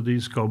syke, og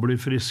de skal bli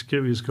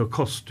friske. Vi skal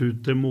kaste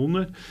ut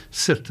demoner,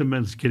 sette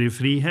mennesker i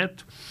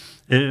frihet,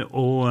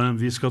 og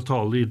vi skal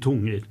tale i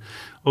tunger.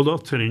 Og da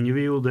trenger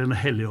vi jo den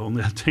hellige ånd.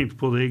 Jeg tenkte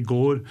på det i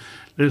går,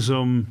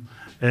 liksom,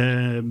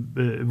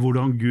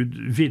 hvordan Gud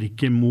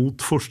virker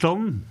mot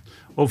forstanden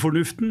og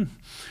fornuften.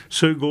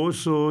 Så i går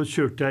så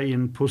kjørte jeg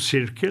inn på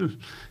Circle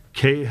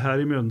K her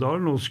i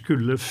Mjøndalen og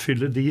skulle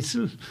fylle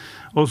diesel.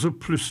 Og så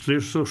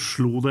plutselig så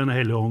slo den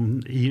hellige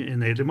ånd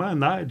ned i meg.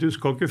 Nei, du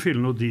skal ikke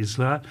fylle noe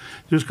diesel her.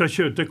 Du skal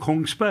kjøre til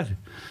Kongsberg.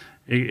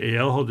 Jeg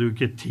hadde jo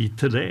ikke tid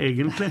til det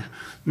egentlig,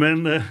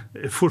 men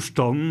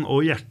forstanden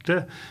og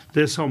hjertet,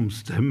 det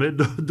samstemmer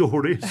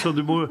dårlig, så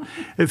du må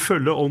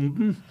følge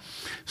ånden.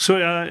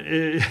 Så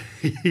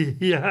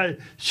jeg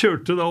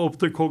kjørte da opp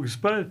til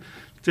Kongsberg,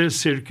 til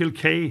Circle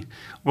K,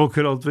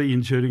 akkurat ved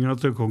innkjøringen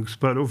til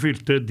Kongsberg, og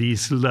fylte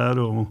diesel der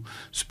og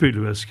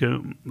spylevæske.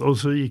 Og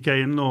så gikk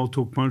jeg inn og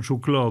tok meg en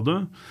sjokolade,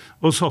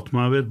 og satte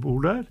meg ved et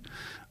bord der,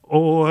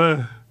 og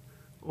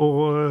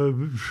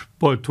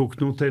bare tok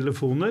noen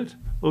telefoner.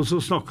 Og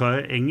så snakket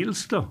jeg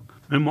engelsk da,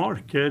 med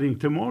Mark. Jeg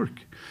ringte Mark.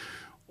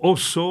 Og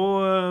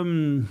så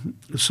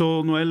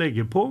når jeg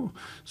legger på,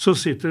 så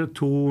sitter det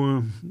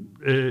 2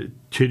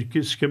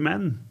 tyrkiske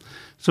menn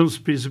som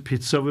spiser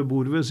pizza ved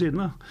bordet ved siden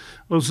av.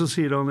 Og så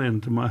sier han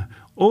en til meg,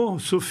 «Å,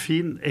 så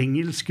fin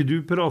engelsk du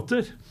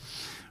prater!»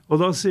 Og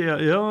da sier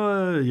jeg, «Ja,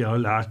 jeg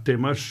har lært det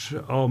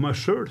av meg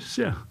selv»,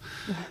 sier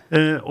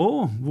jeg. «Å,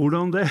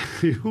 hvordan det?»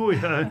 Jo,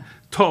 jeg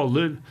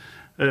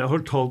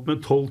har talt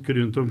med tolk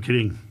rundt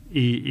omkring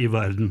i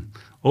verden.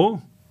 «Å,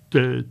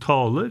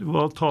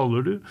 hva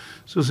taler du?»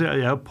 Så sier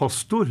jeg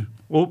pastor.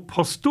 «Å,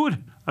 pastor,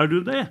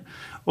 du det?»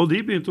 Og de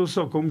begynte å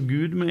snakke om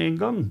Gud med en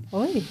gang.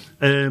 Oi.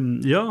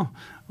 Ja,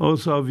 og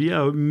sa, vi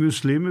jo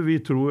muslimer, vi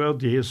tror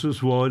at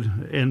Jesus var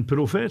en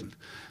profet.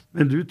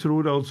 Men du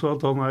tror altså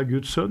at han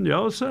Guds sønn?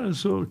 Ja,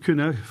 så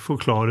kunne jeg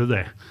forklare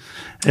det.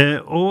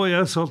 Og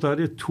jeg satt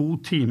der i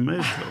 2 timer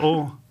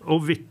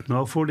og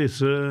vittnet for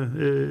disse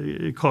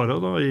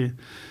karer da,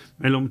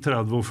 mellom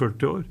 30 og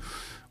 40 år.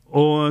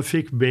 Og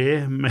fikk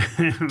be med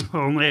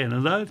han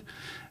ene der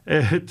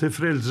til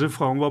frelse,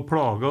 for han var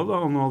plaget da.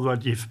 Han hadde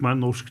vært gift med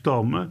en norsk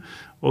dame,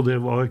 og det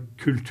var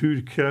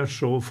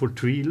kulturkrasj og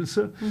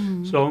fortvilelse.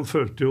 Så han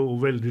følte jo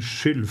veldig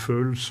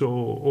skyldfølelse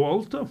og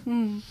alt da.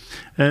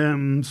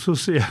 Så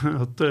sier jeg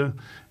at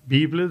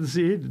Bibelen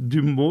sier,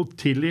 du må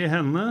tilgi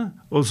henne,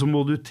 og så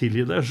må du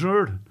tilgi deg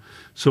selv,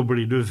 så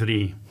blir du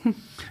fri.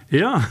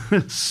 Ja,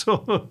 så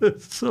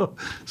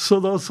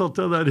da satt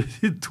jeg der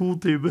i 2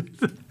 timer,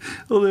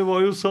 og det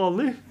var jo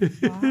salig.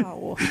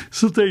 Wow.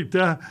 Så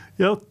tenkte jeg,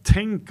 ja,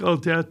 tenk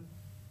at jeg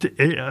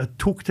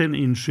tok den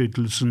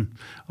innskytelsen,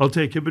 at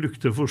jeg ikke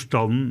brukte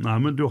forstanden. Nei,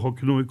 men du har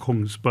ikke noe i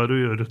Kongsberg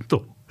å gjøre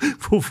da.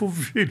 Hvorfor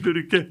fyller du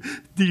ikke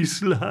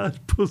diesel her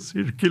på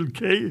Circle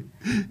K?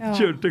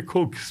 Kjørte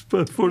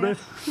Kongsberg for det.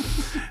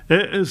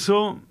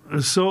 Så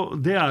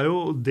det jo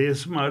det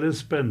som det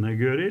spennende,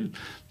 Gøril.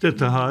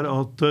 Dette her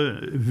at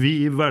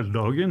vi i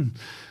hverdagen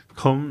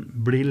kan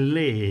bli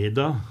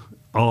ledet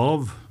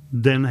av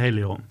Den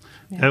hellige ånd.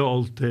 Det jo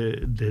alt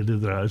det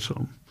dreier seg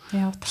om.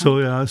 Ja, så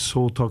jeg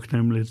så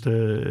takknemlig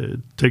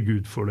til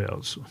Gud for det,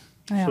 altså.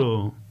 Ja.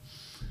 Så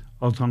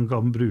at han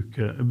kan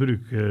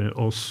bruke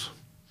oss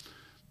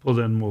på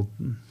den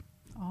måten.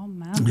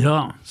 Amen.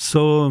 Ja,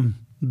 så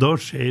da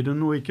skjer det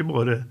noe ikke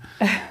bare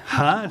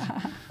her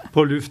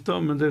på lufta,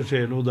 men det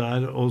skjer noe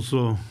der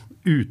også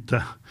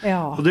ute.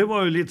 Ja. Og det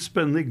var jo litt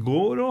spennende I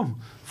går også,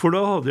 for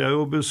da hadde jeg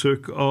jo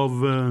besøk av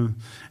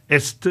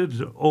Ester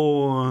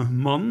og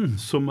mannen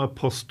som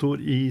pastor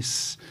I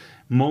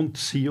Mount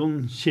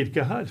Sion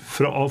kirke her,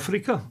 fra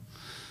Afrika.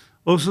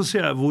 Og så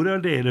sier jeg, hvor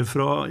dere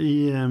fra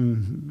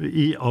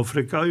I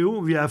Afrika?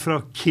 Jo, vi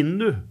fra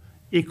Kindu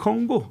I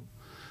Kongo.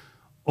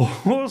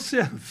 Og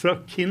sier jeg, fra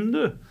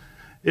Kindu?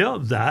 Ja,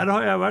 der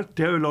har jeg vært.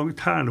 Jeg har jo langt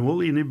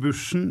hernevold inne I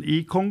bushen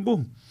I Kongo.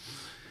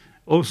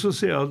 Og så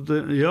sier jeg at,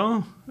 ja,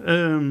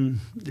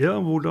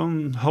 hvordan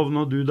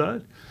havna du der?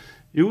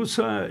 Jo,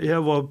 så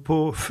jeg var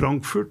på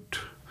Frankfurt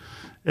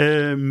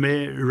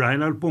med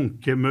Reinhard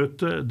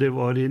Bunke-møte. Det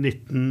var I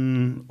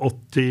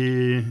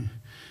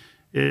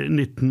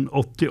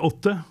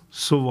 1988,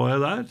 så var jeg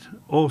der.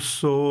 Og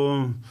så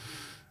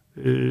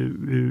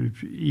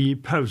I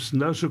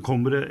pausen der så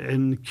kommer det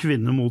en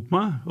kvinne mot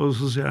meg, og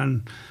så sier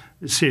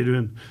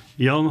hun,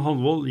 Jan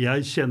Hanvold,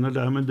 jeg kjenner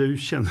deg, men du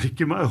kjenner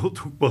ikke meg, og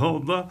tok på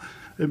hånda.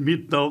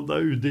 Mitt navn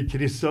Udi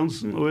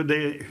Kristiansen, og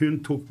det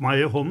hun tok meg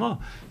I hånda,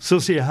 så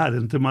sier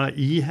Herren til meg,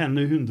 gi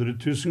henne 100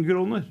 000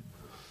 kroner.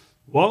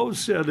 Wow,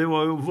 sier jeg, det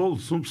var jo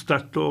voldsomt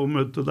sterkt å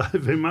møte deg.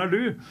 Hvem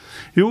du?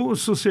 Jo,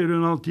 så sier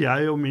hun at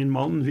jeg og min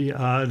mann, vi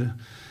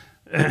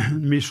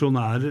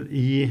misjonærer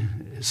I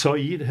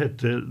Zaire,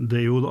 heter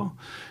det jo da.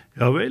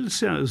 Ja vel,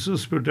 sier jeg, så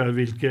spurte jeg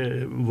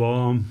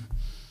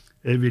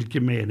hvilke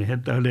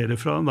menighet dere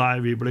fra? Nei,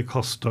 vi ble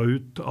kastet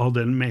ut av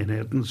den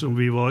menigheten som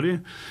vi var I,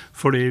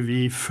 fordi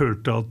vi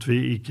følte at vi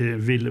ikke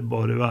ville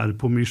bare være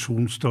på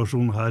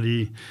misjonsstasjon her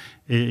I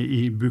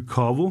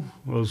Bukavu,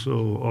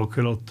 altså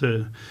akkurat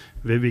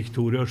ved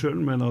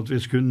Victoriasjøen, men at vi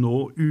skulle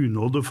nå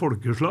unådde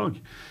folkeslag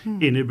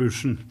inne I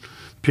bushen,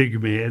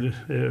 pygmer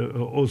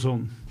og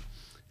sånn.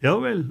 Ja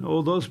vel,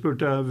 og da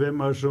spurte jeg,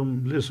 hvem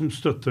som liksom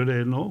støtter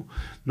dere nå?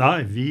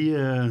 Nei, vi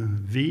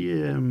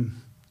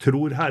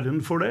tror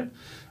Herren for det,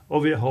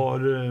 og vi har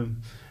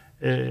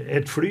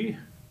et fly,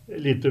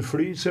 et lite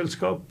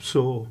flyselskap,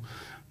 så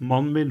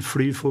mannen min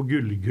flyr for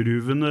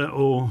gullgruvene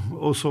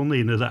og sånn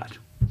inne der.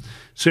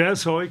 Så jeg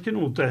sa ikke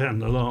noe til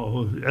henne da,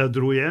 og jeg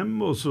dro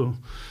hjem, og så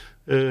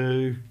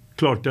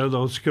klarte jeg da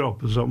å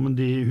skrape sammen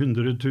de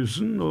 100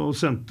 000 og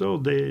sendte,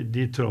 og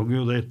de trang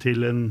jo det til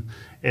en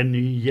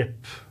ny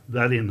jepp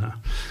der inne.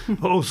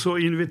 Og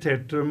så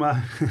inviterte de meg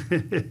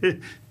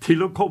til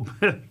å komme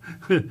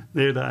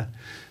ned der.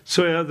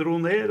 Så jeg dro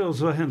ned, og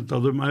så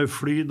hentet de meg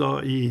fly da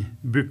I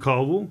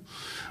Bukavu,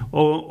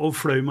 og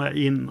fløy meg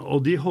inn,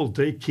 og de holdt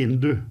det I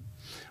Kindu.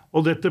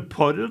 Og dette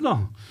paret da,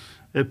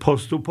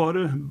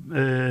 pastorparet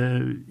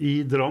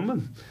I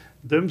Drammen,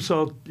 de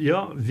sa at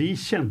ja, vi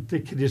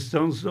kjente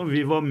Kristiansen, og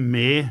vi var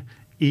med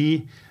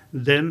I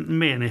den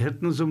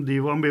menigheten som de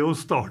var med å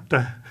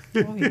starte.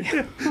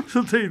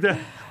 Så tenkte jeg,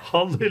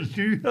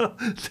 halleluja,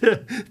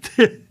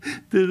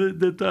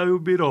 dette jo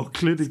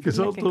mirakler, ikke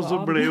sant? Og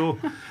så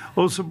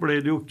ble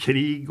det jo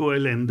krig og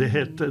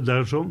elendighet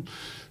der sånn.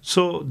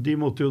 Så de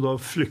måtte jo da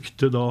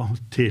flykte da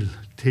til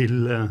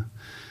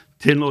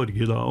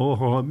Norge da, og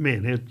ha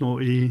menighet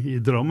nå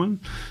I Drammen,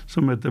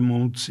 som heter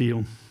Mount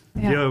Sion.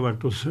 De har jo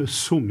vært og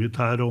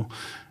sunget her, og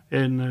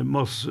en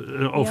masse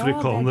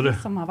afrikanere. Ja, det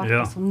de som har vært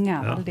og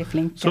sunget, veldig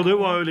flinke. Så det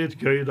var jo litt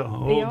gøy da,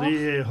 og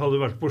de hadde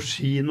vært på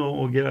ski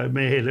og greier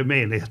med hele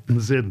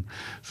menigheten sin.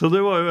 Så det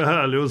var jo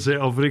herlig å se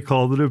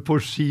afrikanere på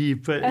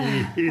skipet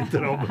I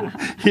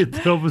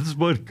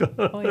Drammensmarka.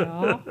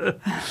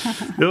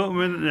 Ja,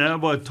 men jeg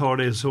bare tar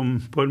det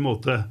som på en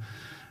måte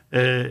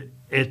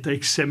et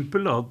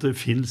eksempel da, at det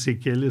finnes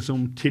ikke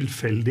liksom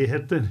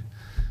tilfeldigheter.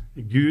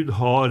 Gud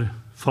har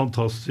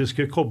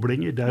fantastiske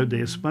koblinger. Det jo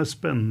det som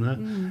spennende,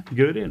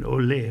 Gørin, å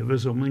leve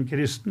som en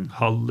kristen.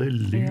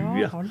 Halleluja!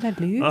 Ja,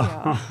 halleluja!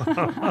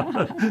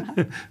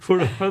 For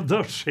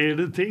da skjer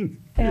det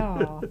ting. Ja,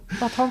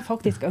 at han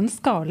faktisk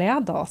ønsker å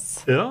lede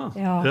oss. Ja.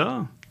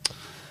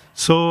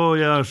 Så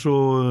jeg så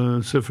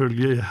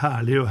selvfølgelig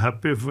herlig og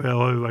happy, for jeg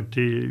har jo vært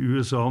I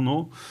USA nå,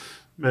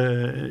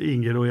 med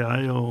Inger og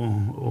jeg,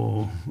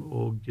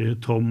 og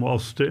Tom og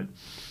Astrid.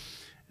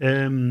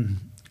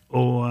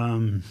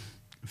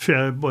 For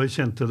jeg bare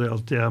kjente det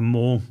at jeg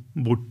må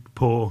bort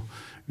på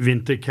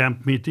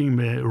wintercamp meeting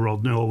med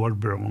Rodney Howard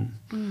Brown.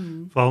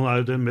 For han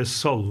jo den mest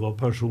salva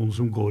personen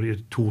som går I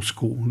 2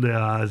 sko. Det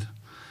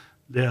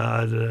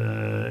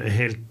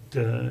helt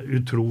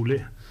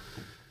utrolig.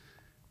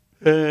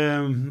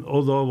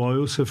 Og da var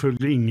jo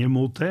selvfølgelig ingen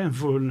mot det,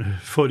 for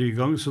forrige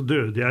gang så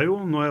døde jeg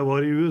jo når jeg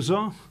var I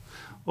USA.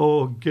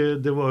 Og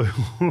det var jo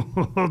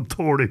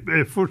dårlig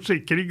med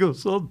forsikring og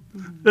sånn.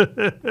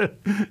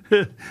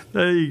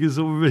 Det ingen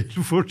som vil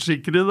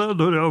forsikre deg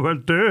når jeg har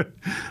vært død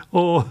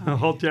og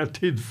hatt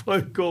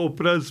hjerteinfarkt og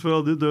oppreist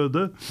fra de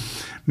døde.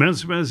 Men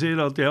som jeg sier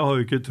at jeg har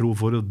jo ikke tro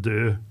for å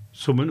dø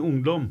som en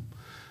ungdom.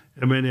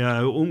 Jeg mener,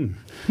 jeg jo ung.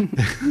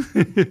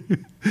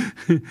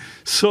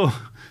 så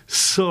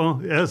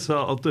jeg sa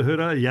at hør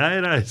her,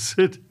 jeg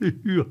reiser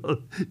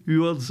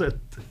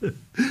uansett.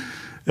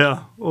 Ja,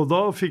 og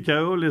da fikk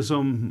jeg jo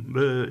liksom,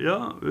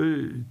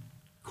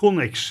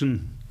 connection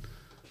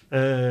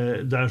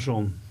der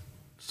sånn.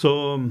 Så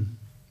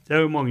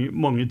det jo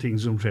mange ting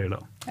som skjer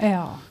da.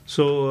 Ja.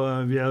 Så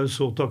vi jo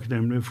så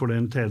takknemlige for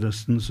den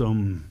tjenesten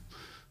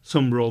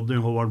som Rodney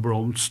Howard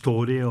Brown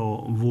står i,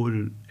 og hvor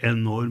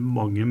enormt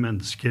mange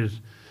mennesker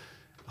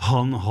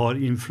han har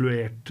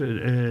influert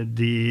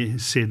de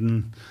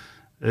siden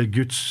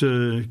Guds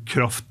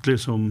kraft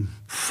liksom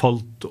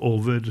falt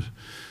over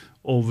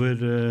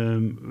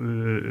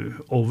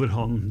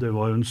han. Det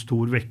var jo en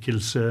stor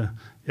vekkelse.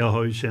 Jeg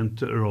har jo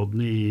kjent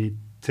Rodney i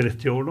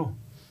 30 år nå.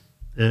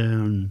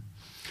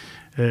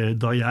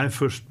 Da jeg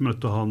først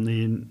møtte han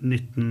i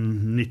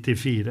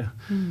 1994,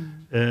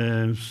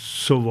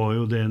 så var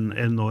jo det en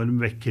enorm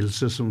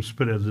vekkelse som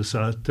spredde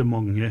seg til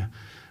mange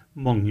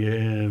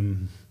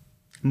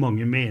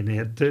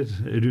menigheter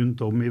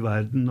rundt om i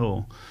verden,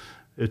 og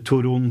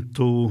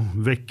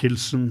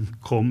Toronto-vekkelsen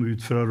kom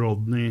ut fra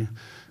Rodney,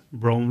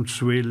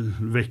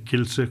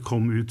 Brownsville-vekkelse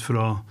kom ut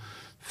fra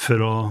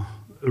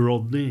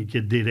Rodney,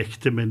 ikke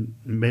direkte,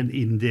 men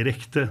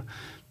indirekte.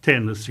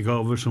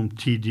 Tjenestegaver som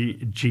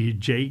T.G.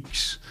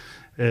 Jakes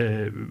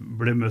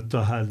ble møtt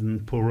av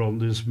Herren på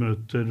Rodneys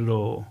møter,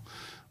 og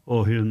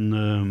hun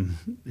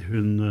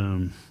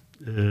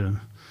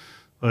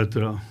hva heter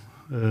det?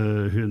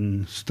 Hun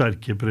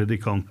sterke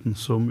predikanten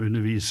som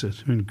underviser,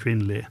 hun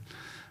kvinnelige,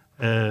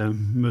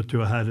 møtte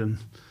jo Herren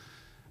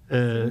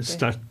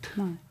sterkt.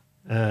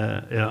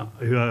 Ja,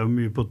 hun jo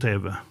mye på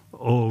TV.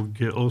 Og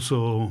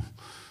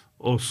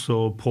også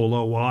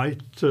Paula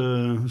White,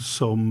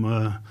 som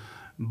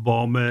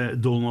ba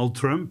med Donald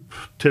Trump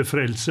til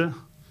frelse,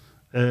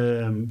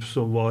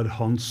 som var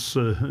hans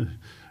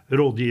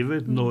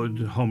rådgiver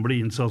når han ble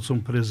innsatt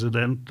som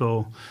president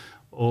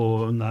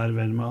og nær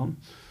venn med han.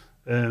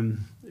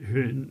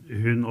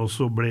 Hun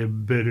også ble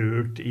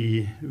berørt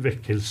i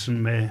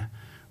vekkelsen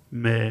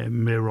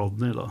med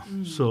Rodney da.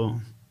 Så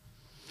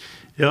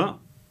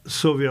ja,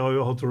 så vi har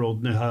jo hatt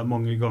Rodney her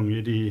mange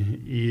ganger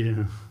i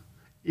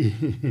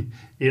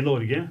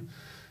Norge.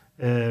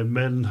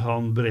 Men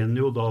han brenner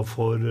jo da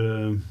for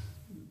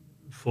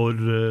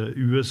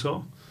USA.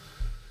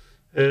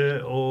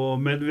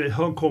 Men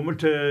han kommer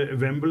til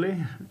Wembley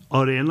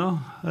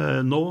Arena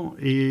nå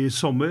i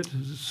sommer,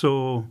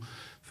 så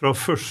fra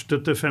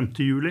 1. til 5.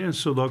 juli,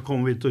 så da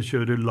kommer vi til å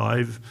kjøre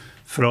live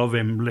fra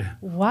Wembley.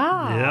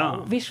 Wow!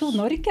 Ja. Visjon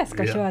Norge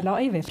skal kjøre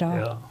live ifra.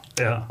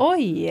 Ja.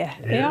 Oi!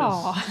 Ja.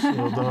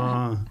 Så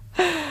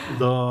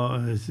da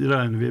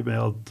regner vi med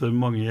at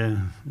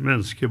mange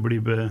mennesker blir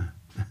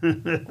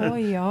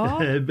ja.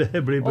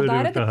 blir og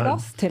der berørt det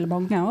plass til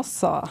mange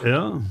også.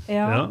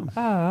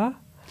 Ja.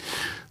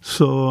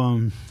 Så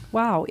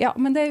wow, ja,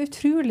 men det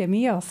utrolig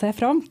mye å se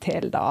frem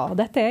til da, og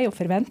dette jo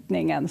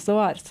forventningen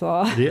så.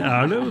 Det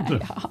det, vet du.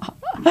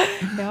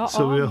 Ja,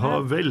 så vi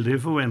har veldig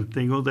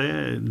forventning, og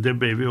det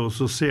ber vi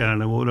også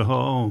seerne våre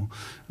ha, og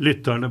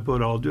lytterne på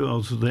radio,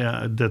 altså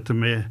dette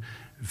med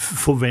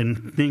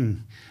forventning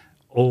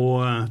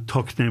og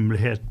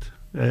takknemlighet.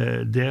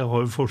 Det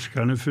har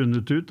forskerne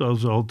funnet ut,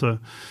 altså at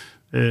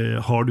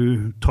har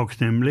du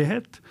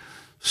takknemlighet,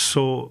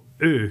 så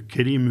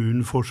øker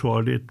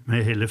immunforsvaret ditt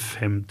med hele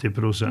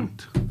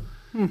 50%.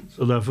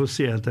 Så derfor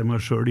sier jeg til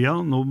meg selv, ja,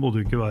 nå må du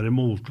ikke være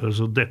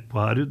motløs og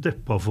deppa, du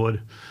deppa for.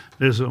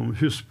 Liksom,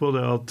 husk på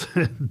det at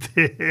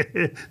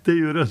det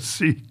gjør deg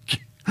syk.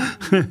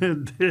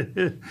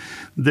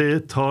 det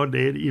tar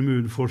det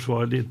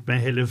immunforsvaret ditt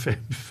med hele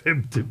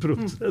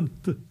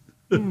 50%.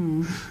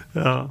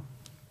 Ja.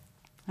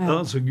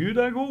 Ja, så Gud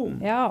god.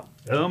 Ja.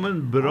 Ja,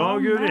 men bra,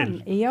 Guril.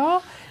 Ja.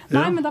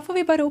 Nei, men da får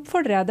vi bare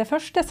oppfordre. Det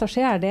første som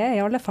skjer, det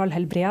i alle fall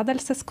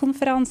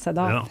helbredelseskonferanse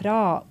da, fra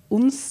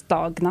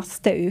onsdag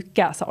neste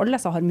uke. Så alle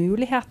som har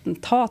muligheten,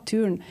 ta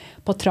turen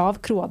på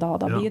Travkroa da.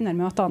 Da begynner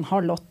møtene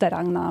 7:30,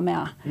 regner jeg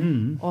med.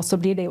 Og så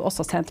blir det jo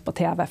også sendt på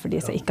TV for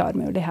de som ikke har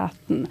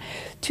muligheten.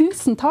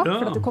 Tusen takk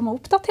for at du kom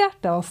og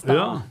oppdaterte oss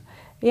da.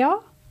 Ja.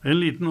 En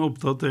liten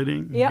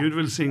oppdatering. Gud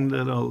velsigne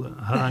dere alle.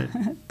 Hei.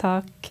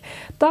 Takk.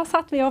 Da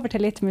setter vi over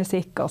til litt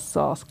musikk, og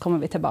så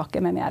kommer vi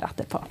tilbake med mer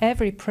etterpå.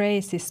 Every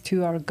praise is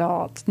to our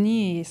God.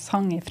 Ny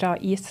sang fra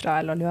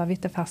Israel og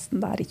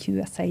løvehyttefesten der i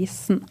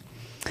 2016.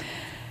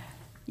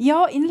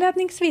 Ja,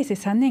 innledningsvis i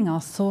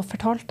sendingen så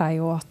fortalte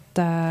jeg jo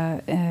at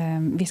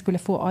vi skulle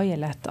få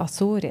Ayelet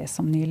Azori,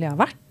 som nylig har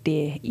vært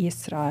i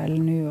Israel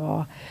nå,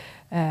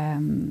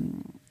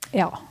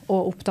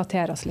 og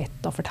oppdatere oss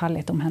litt og fortelle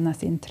litt om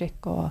hennes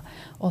inntrykk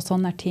og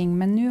sånne ting.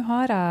 Men nå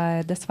har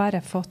jeg dessverre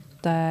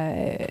fått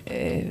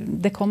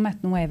det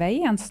kommet noe i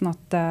veien, sånn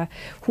at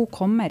hun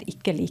kommer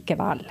ikke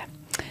likevel.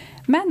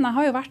 Men jeg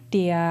har jo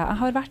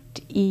vært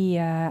i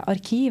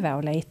arkivet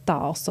og leita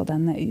også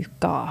denne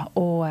uka,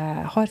 og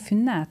har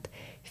funnet et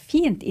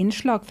fint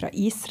innslag fra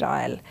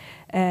Israel.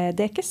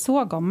 Det ikke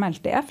så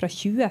gammelt, det fra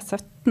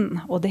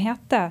 2017, og det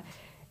heter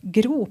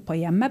 «Gro på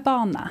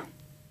hjemmebane».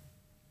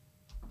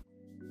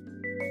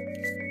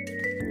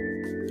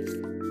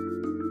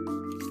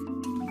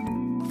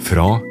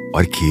 fra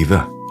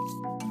arkivet.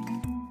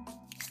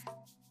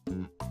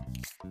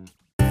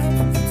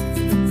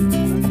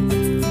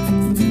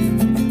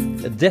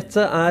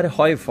 Dette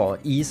Haifa,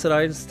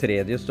 Israels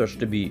tredje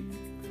største by,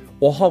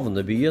 og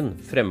havnebyen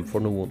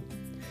fremfor noen.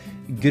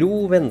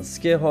 Gro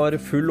Venske har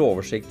full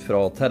oversikt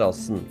fra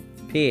terrassen,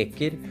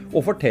 peker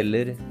og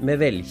forteller med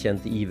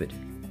velkjent iver.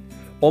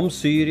 Om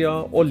Syria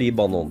og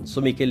Libanon,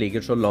 som ikke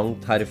ligger så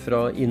langt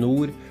herfra i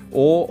nord,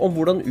 og om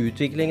hvordan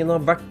utviklingen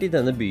har vært i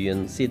denne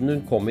byen siden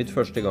hun kom hit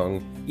første gang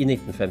i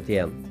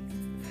 1951.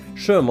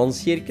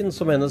 Sjømannskirken,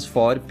 som hennes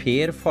far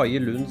Per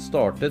Faye Lund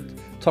startet,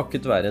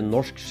 takket være en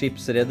norsk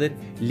skipsredder,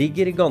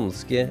 ligger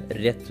ganske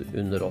rett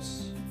under oss.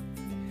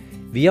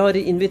 Vi har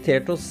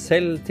invitert oss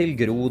selv til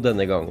Gro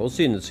denne gang, og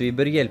synes vi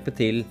bør hjelpe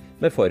til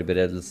med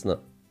forberedelsene.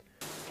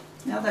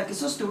 Ja, det ikke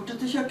så stort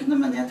dette kjøkkenet,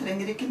 men jeg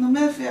trenger ikke noe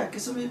mer, for jeg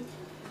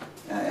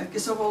ikke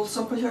så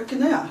voldsom på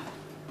kjøkkenet, ja.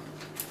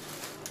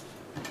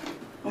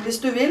 Og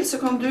hvis du vil, så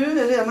kan du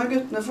eller en av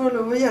guttene få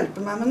lov å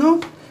hjelpe meg med noe.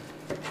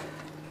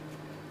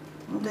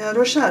 Og det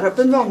å skjære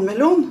opp en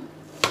vannmelon.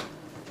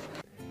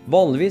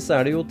 Vanligvis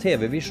det jo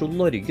TV Visjon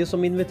Norge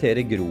som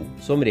inviterer Gro,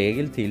 som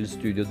regel til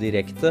Studio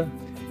Direkte,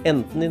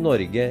 enten i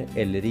Norge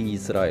eller i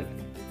Israel.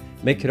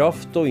 Med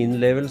kraft og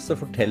innlevelse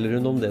forteller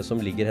hun om det som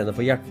ligger henne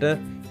på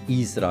hjertet,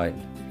 Israel.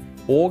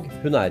 Og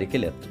hun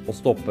ikke lett å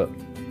stoppe.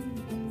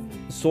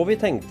 Så vi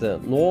tenkte,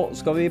 nå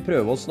skal vi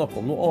prøve å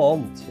snakke om noe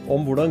annet,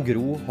 om hvordan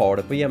Gro har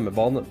det på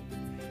hjemmebane.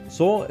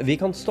 Så vi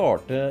kan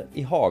starte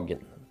i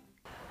hagen.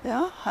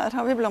 Ja, her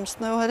har vi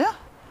blomstene våre.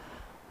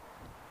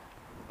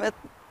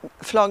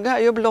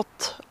 Flagget jo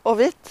blått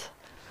og hvitt,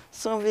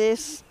 så vi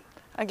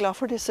glad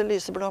for disse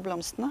lyseblå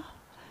blomstene.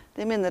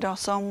 De minner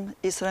oss om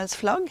Israels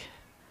flagg.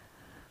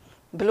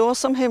 Blå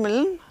som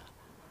himmelen,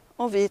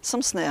 og hvit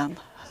som sneen.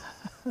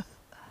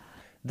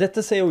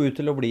 Dette ser jo ut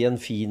til å bli en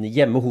fin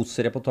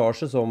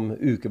hjemme-hos-reportasje, som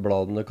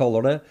ukebladene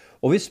kaller det,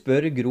 og vi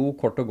spør Gro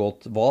kort og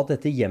godt hva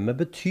dette hjemmet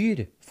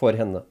betyr for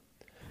henne.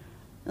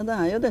 Ja, det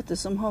jo dette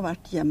som har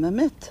vært hjemmet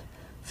mitt.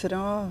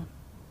 Fra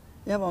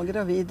jeg var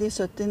gravid i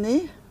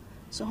 79,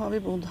 så har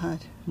vi bodd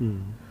her.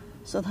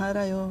 Så her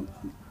jo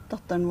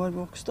datteren vår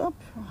vokst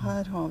opp, og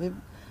her har vi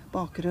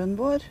bakgrunnen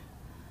vår.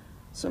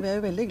 Så vi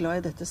jo veldig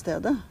glad i dette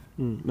stedet.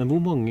 Men hvor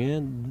mange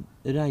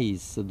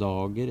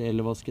reisedager,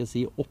 eller hva skal jeg si,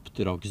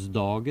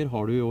 oppdragsdager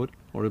har du i år?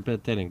 Har du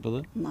telling på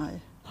det? Nei.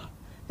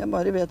 Jeg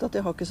bare vet at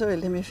jeg har ikke så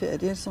veldig mye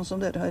ferier, sånn som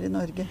dere har i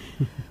Norge.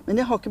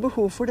 Men jeg har ikke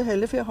behov for det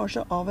heller, for jeg har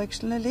så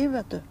avvekslende liv,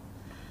 vet du.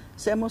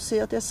 Så jeg må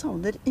si at jeg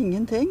savner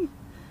ingenting.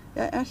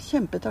 Jeg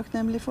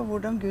kjempetakknemlig for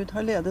hvordan Gud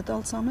har ledet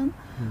alt sammen.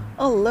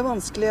 Alle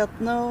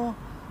vanskelighetene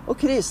og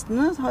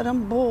krisene har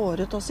han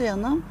båret oss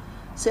igjennom.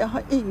 Så jeg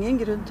har ingen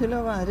grunn til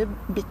å være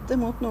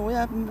bitter mot noe.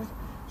 Jeg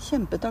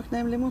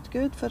kjempetakknemlig mot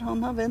Gud, for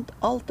han har vendt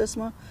alt det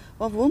som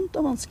var vondt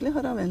og vanskelig,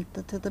 har han vendt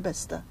det til det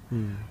beste.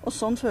 Og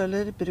sånn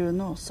føler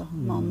Bruno også,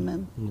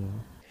 mannen min.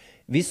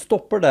 Vi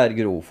stopper der,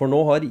 Gro, for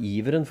nå har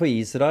iveren for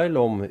Israel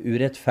om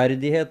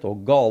urettferdighet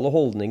og gale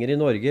holdninger i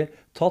Norge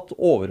tatt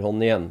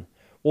overhånd igjen.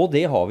 Og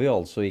det har vi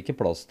altså ikke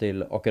plass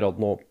til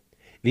akkurat nå.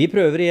 Vi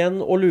prøver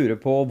igjen å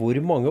lure på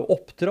hvor mange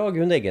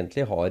oppdrag hun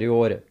egentlig har i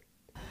året.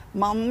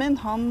 Mannen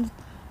min, han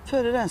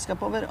fører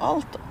regnskap over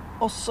alt,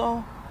 også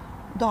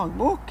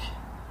dagbok.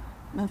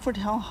 Men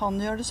fordi han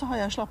gjør det, så har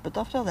jeg slappet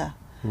av fra det.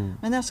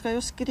 Men jeg skal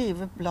jo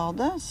skrive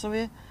bladet, så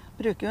vi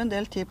bruker jo en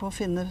del tid på å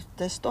finne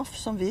det stoff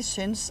som vi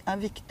syns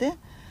viktig,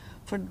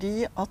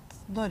 fordi at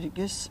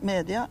Norges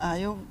media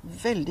jo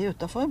veldig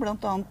utenfor.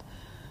 Blant annet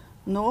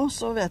nå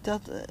så vet jeg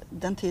at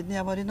den tiden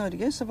jeg var i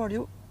Norge, så var det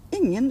jo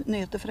ingen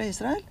nyheter fra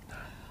Israel.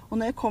 Og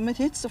når jeg kommer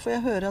hit, så får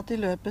jeg høre at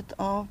i løpet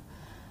av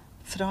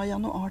fra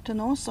januar til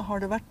nå, så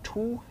har det vært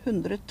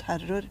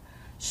 200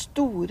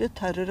 store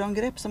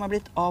terrorangrep som har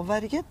blitt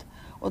avverget.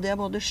 Og det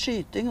både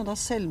skyting og da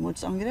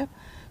selvmordsangrep.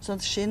 Så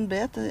Shin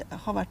Bet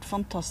har vært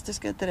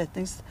fantastisk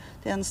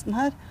etterretningstjenesten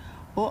her.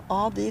 Og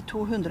av de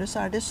 200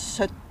 så det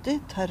 70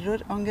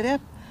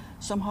 terrorangrep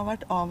som har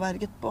vært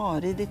avverget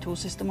bare i de 2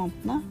 siste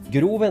månedene.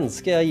 Gro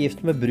Venske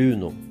gift med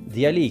Bruno.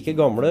 De like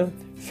gamle,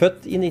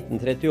 født i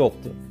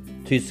 1938.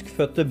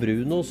 Tyskfødte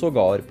Bruno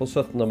sågar på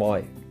 17.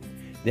 mai.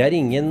 Det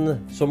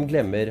ingen som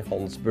glemmer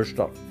hans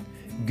bursdag.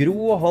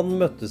 Gro og han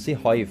møttes i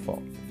Haifa.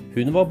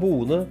 Hun var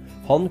boende,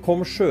 han kom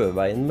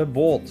sjøveien med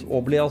båt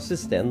og ble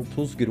assistent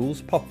hos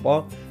Gros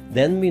pappa,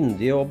 den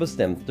myndige og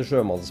bestemte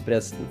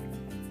sjømannspresten.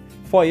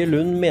 Faye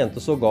Lund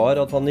mente sågar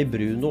at han i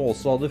Bruno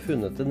også hadde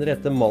funnet den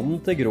rette mannen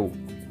til Gro.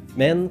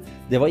 Men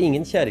det var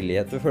ingen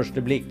kjærlighet ved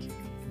første blikk.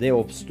 Det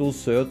oppstod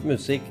søt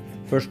musikk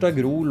først da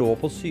Gro lå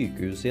på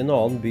sykehuset i en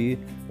annen by,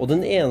 og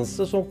den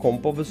eneste som kom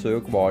på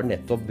besøk var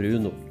nettopp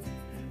Bruno.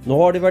 Nå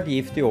har de vært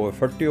gift i over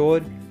 40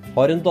 år,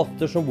 har en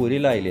datter som bor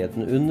i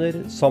leiligheten under,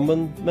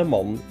 sammen med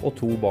mann og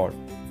 2 barn.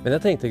 Men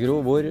jeg tenkte,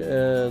 Gro,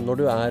 når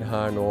du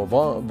her nå,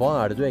 hva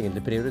det du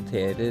egentlig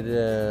prioriterer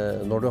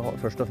når du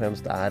først og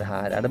fremst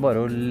her? Det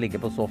bare å ligge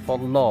på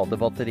sofaen, lade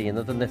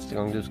batteriene til neste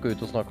gang du skal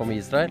ut og snakke om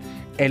Israel?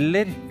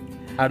 Eller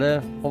det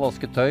å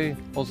vaske tøy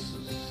og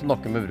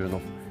snakke med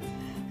Bruno?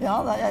 Ja,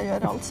 jeg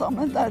gjør alt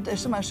sammen. Det det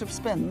som så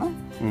spennende.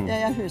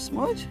 Jeg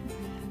husmor.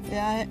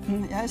 Jeg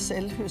er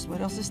selv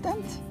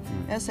husmorassistent.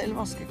 Jeg er selv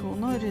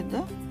vaskekone og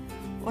rydde.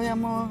 Og jeg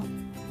må,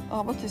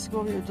 av og til så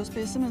går vi ut og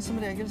spiser, men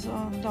som regel så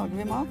lager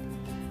vi mat.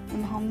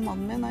 Men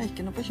mannen min er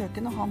ikke noe på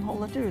kjøkkenet, han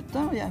holder til ute,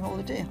 og jeg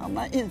holder til.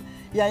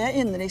 Jeg er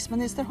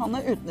innenriksminister, han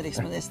er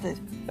utenriksminister.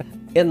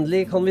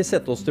 Endelig kan vi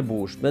sette oss til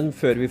bords, men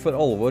før vi for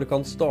alvor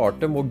kan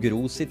starte, må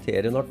Gro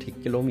sitere en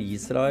artikkel om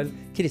Israel,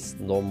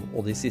 kristendom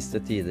og de siste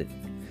tider.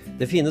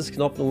 Det finnes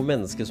knapt noe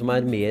menneske som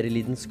er mer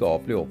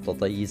lidenskapelig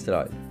opptatt av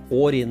Israel,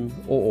 år inn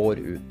og år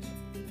ut.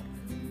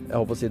 Jeg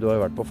håper å si du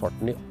har vært på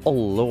farten i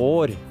alle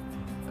år.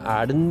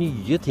 Er det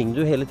nye ting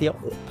du hele tiden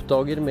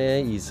oppdager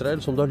med Israel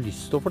som du har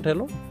lyst til å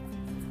fortelle om?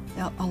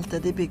 Ja, alt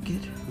det de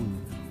bygger.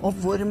 Og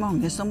hvor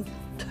mange som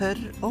tør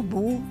å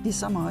bo i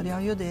Samaria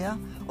og Judea,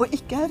 og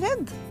ikke er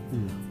redd.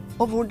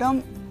 Og hvordan,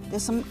 det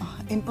som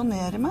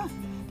imponerer meg,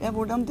 det er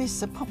hvordan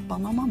disse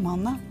pappaene og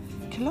mammaene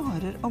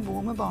klarer å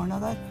bo med barna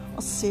der,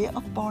 og se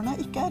at barna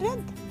ikke er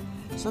redd.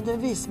 Så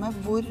det viser meg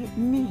hvor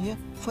mye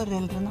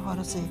foreldrene har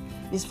å si.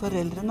 Hvis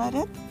foreldrene er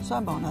redd, så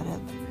er barna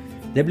redd.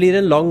 Det blir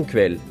en lang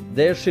kveld.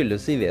 Det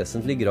skyldes i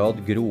vesentlig grad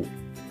Gro.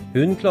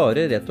 Hun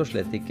klarer rett og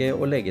slett ikke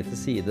å legge til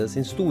side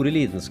sin store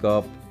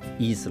lidenskap,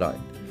 Israel,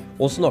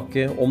 og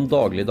snakke om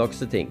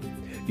dagligdagse ting.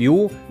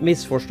 Jo,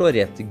 misforstå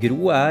rett,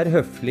 Gro er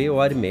høflig og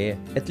er med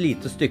et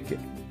lite stykke.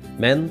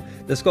 Men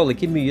det skal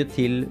ikke mye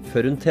til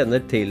før hun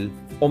tenner til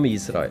om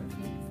Israel.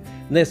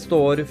 Neste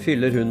år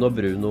fyller hun og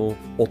Bruno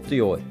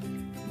 80 år.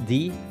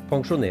 De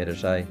pensjonerer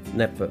seg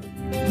neppe.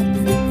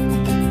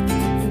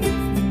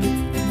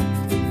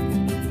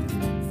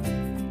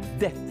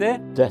 Dette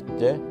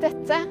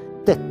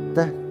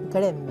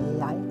glemmer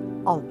jeg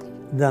aldri.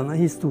 Denne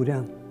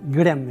historien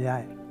glemmer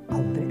jeg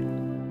aldri.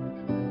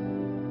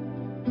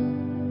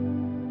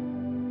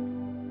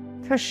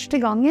 Første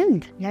gangen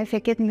jeg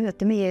fikk et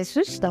møte med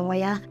Jesus, da var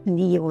jeg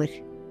 9 år.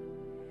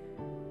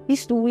 Vi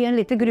sto i en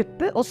liten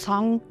gruppe og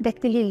sang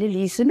 «Dette lille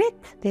lyset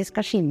mitt, det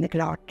skal skinne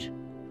klart».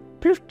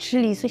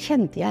 Plutselig så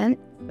kjente jeg en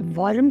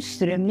varm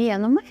strøm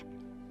igjennom meg.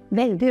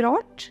 Veldig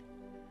rart.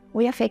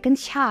 Og jeg fikk en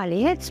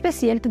kjærlighet,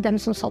 spesielt til dem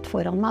som satt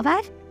foran meg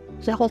der.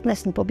 Så jeg holdt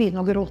nesten på å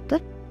begynne å gråte.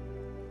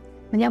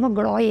 Men jeg var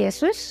glad i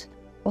Jesus,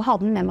 og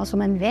hadde den med meg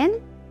som en venn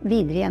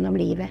videre gjennom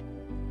livet.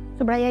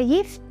 Så ble jeg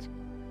gift,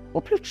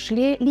 og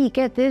plutselig, like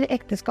etter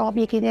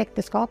gikk inn i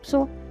ekteskap,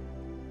 så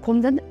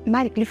kom det en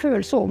merkelig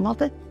følelse om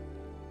at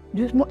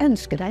du må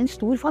ønske deg en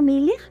stor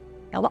familie.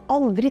 Jeg hadde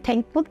aldri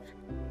tenkt på det.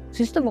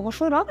 Synes det var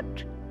så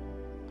rart.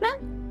 Men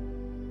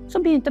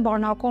så begynte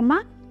barna å komme,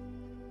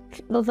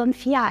 og den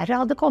 4.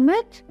 hadde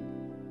kommet.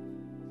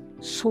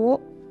 Så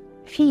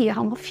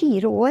han var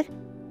 4 år,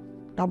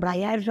 da ble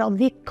jeg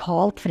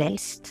radikalt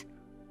frelst.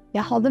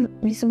 Jeg hadde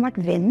liksom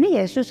vært venn med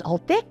Jesus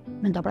alltid,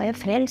 men da ble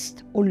jeg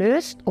frelst og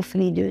løst og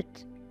fridd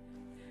ut.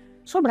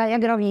 Så ble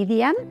jeg gravid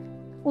igjen,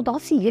 og da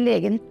sier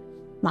legen,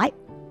 nei,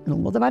 nå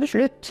må det være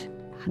slutt.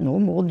 Nå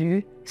må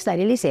du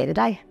sterilisere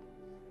deg.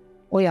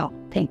 Og ja,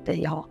 tenkte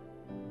ja,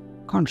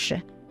 kanskje.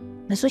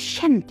 Men så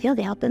kjente jeg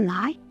det at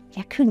nei,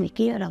 jeg kunne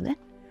ikke gjøre det.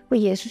 Og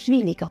Jesus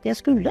ville ikke at jeg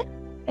skulle.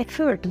 Jeg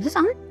følte det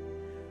sånn.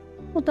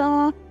 Og da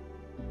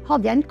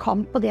hadde jeg en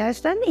kamp på det en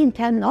stund,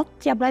 inntil en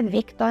natt jeg ble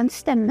vekt av en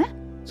stemme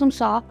som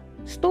sa,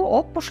 stå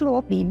opp og slå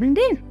opp Bibelen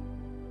din.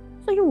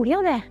 Så gjorde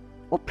jeg det.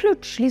 Og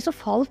plutselig så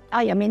falt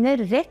øynene mine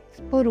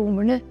rett på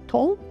Romerne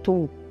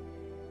 12:2.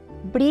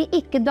 Bli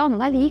ikke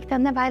dannet lik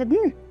denne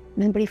verden,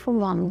 men bli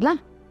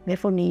forvandlet ved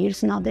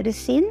fornyelsen av deres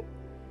sinn,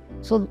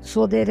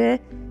 så dere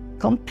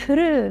kan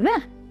prøve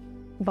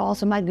hva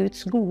som er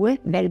Guds gode,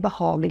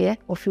 velbehagelige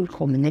og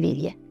fullkomne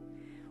vilje.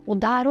 Og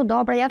der og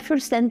da ble jeg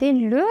fullstendig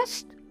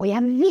løst, og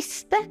jeg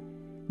visste,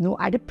 nå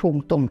er det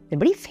punktum, det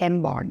blir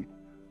 5 barn.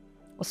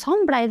 Og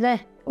sånn ble det,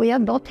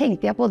 og da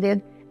tenkte jeg på det,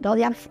 da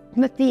jeg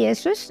møtte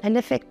Jesus,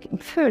 eller fikk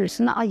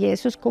følelsen av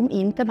Jesus kom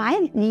inn til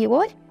meg, 9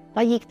 år,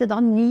 da gikk det da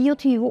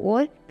 29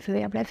 år før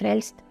jeg ble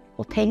frelst,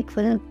 og tenk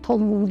for en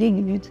tålmodig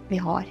Gud vi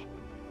har.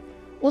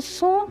 Og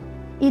så,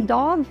 i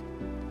dag,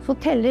 så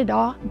teller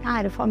da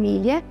nære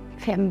familie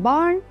 5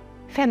 barn,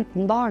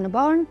 15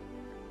 barnebarn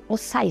og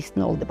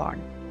 16 oldebarn.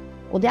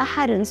 Og det er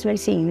Herrens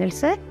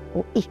velsignelse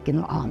og ikke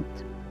noe annet.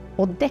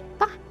 Og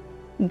dette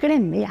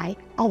glemmer jeg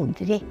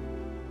aldri.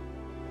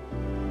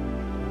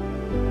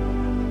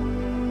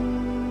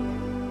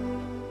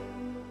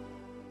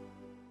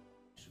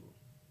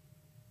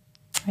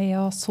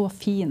 Ja, så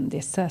fin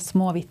disse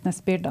små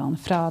vitnesbyrdene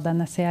fra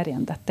denne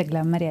serien. Dette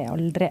glemmer jeg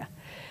aldri.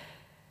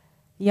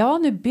 Ja,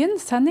 nå begynner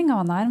sendingen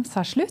å nærme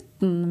seg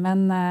slutten,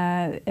 men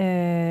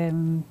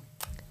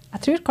jeg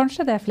tror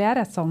kanskje det er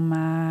flere som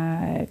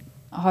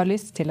har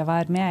lyst til å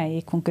være med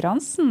i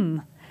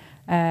konkurransen.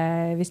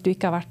 Hvis du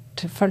ikke har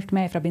fulgt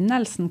med fra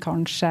begynnelsen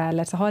kanskje,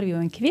 eller så har vi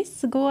jo en quiz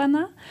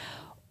gående.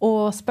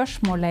 Og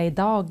spørsmålet i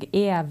dag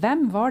er,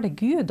 hvem var det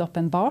Gud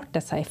åpenbarte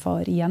seg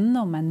for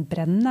gjennom en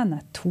brennende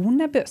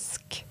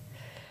tornebusk?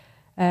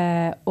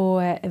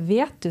 Og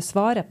vet du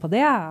svaret på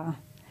det,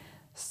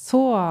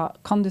 så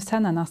kan du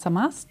sende en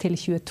SMS til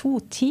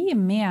 2210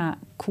 med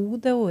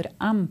kodeord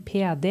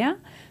MPD,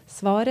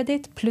 svaret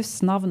ditt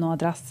pluss navn og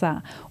adresse.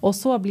 Og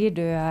så blir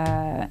du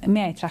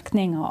med i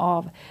trekningen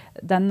av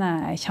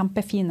denne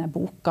kjempefine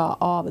boka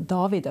av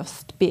David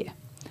Østby.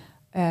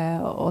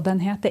 Og den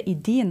heter «I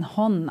din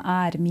hånd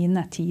er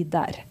mine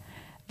tider».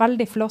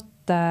 Veldig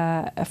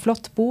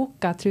flott bok.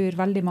 Jeg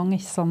tror veldig mange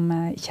som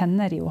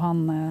kjenner jo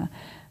han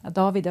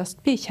David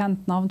Østby,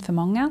 kjent navn for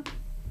mange.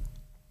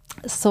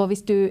 Så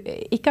hvis du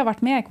ikke har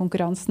vært med i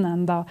konkurransen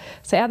enda,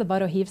 så er det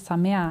bare å hive seg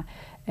med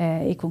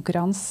i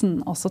konkurransen,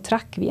 og så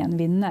trekker vi en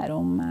vinner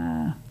om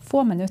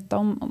få minutter,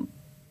 om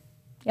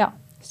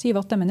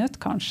 7-8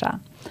 minutter kanskje.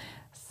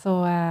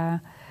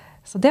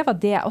 Så det var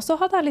det. Og så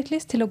hadde jeg litt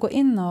lyst til å gå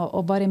inn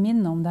og bare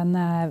minne om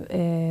denne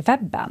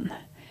webben.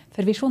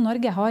 For Visjon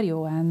Norge har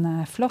jo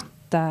en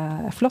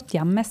flott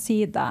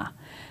hjemmeside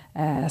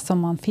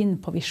som man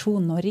finner på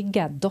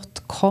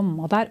visjonnorge.com,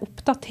 og der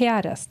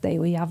oppdateres det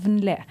jo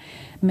jevnlig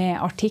med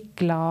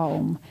artikler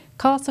om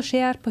hva som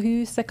skjer på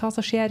huset, hva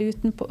som skjer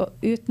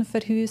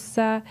utenfor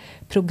huset,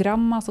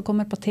 programmer som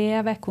kommer på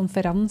TV,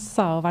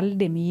 konferanser og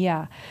veldig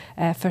mye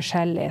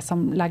forskjellig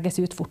som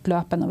legges ut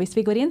fortløpende. Og hvis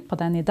vi går inn på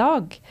den i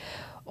dag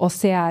og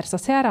ser, så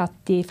ser jeg at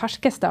de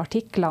ferskeste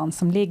artiklene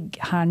som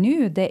ligger her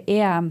nå,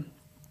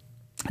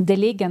 det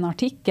ligger en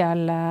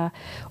artikkel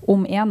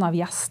om en av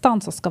gjestene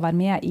som skal være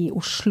med i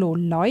Oslo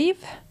Live.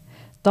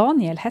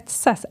 Daniel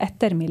hetses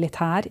etter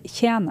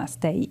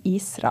militærtjeneste i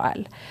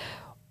Israel.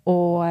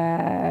 Og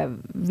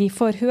vi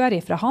får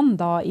høre fra han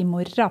da i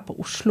morgen på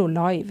Oslo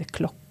Live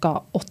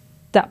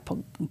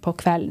 8:00 på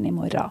kvelden i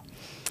morgen.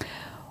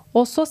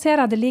 Og så ser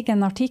jeg det ligger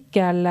en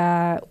artikkel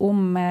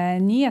om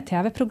nye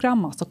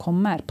TV-programmer som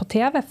kommer på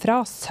TV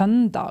fra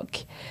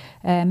søndag.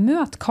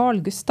 Møt Carl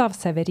Gustav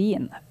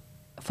Severin.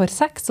 For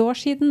 6 år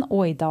siden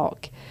og i dag.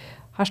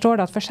 Her står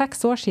det at for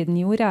 6 år siden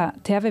gjorde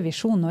TV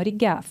Visjon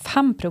Norge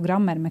 5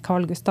 programmer med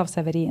Carl Gustav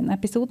Severin.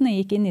 Episodene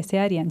gikk inn i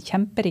serien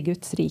Kjemper i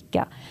Guds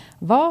rike.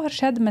 Hva har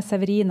skjedd med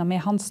Severin og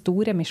med hans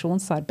store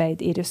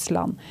misjonsarbeid i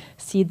Russland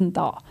siden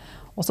da?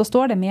 Og så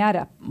står det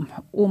mer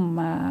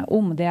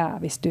om det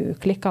hvis du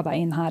klikker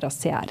deg inn her og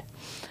ser.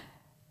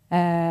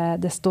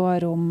 Det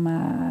står om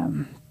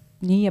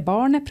nye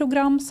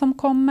barneprogram som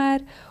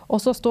kommer,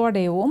 og så står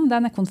det jo om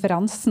denne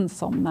konferansen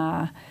som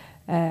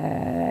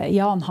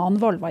Jan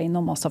Hanvold var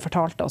innom oss og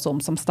fortalte oss om,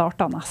 som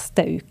startet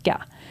neste uke.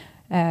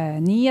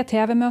 Nye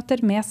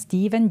TV-møter med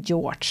Steven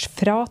George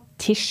fra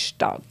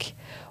tirsdag.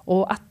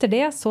 Og etter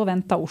det så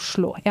venter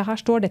Oslo. Ja, her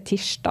står det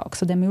tirsdag,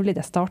 så det er mulig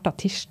det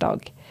startet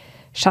tirsdag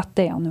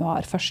 6.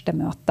 januar, første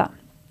møte.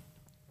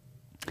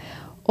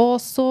 Og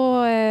så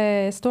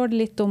står det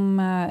litt om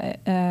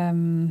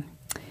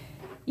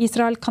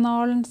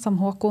Israel-kanalen, som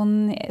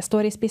Håkon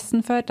står i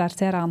spissen for. Der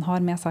ser jeg han har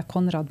med seg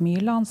Konrad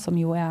Myrland, som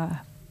jo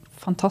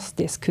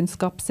fantastisk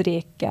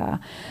kunnskapsrik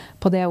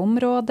på det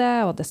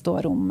området, og det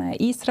står om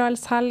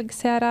Israels helg,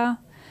 ser jeg,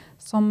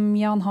 som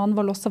Jan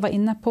Hanvold også var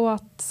inne på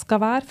at skal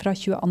være fra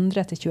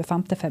 22. til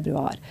 25.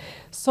 februar.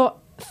 Så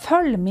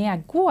følg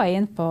med, gå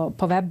inn på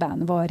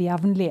webben vår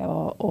jevnlig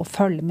og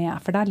følg med,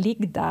 for der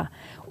ligger det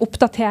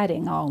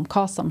oppdateringer om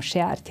hva som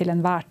skjer til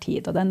enhver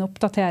tid, og den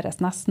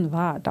oppdateres nesten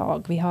hver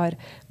dag. Vi har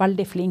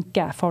veldig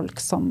flinke folk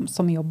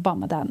som jobber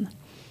med den.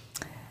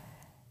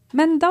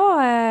 Men da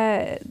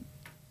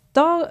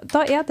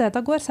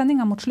går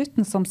sendingen mot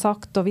slutten, som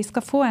sagt, og vi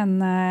skal få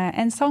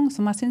en sang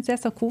som jeg synes er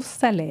så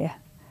koselig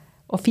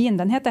og fin.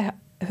 Den heter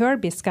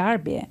Herbie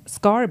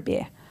Scarby,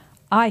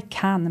 I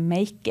Can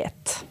Make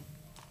It.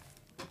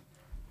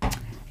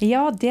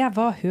 Ja, det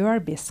var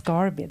Herbie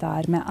Scarby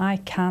der med I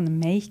Can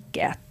Make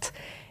It.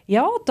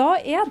 Ja, da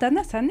er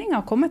denne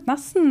sendingen kommet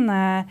nesten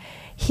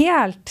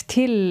helt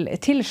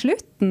til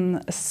slutten,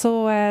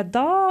 så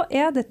da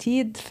er det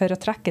tid for å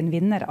trekke en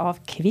vinner av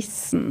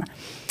quizen.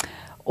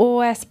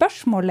 Og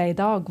spørsmålet i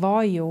dag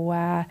var jo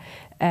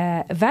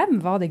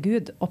hvem var det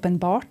Gud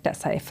åpenbarte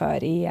seg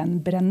for i en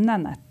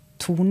brennende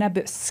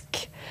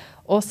tornebusk?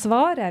 Og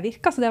svaret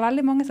virker, så det er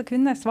veldig mange som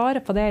kunne svare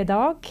på det i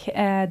dag.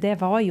 Det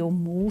var jo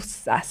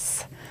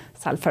Moses,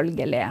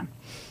 selvfølgelig.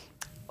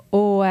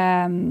 Og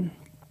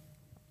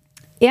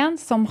en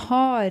som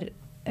har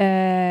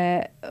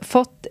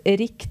fått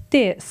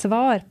riktig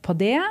svar på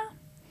det,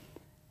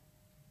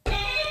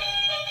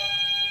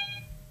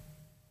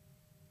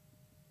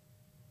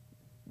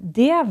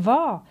 det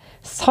var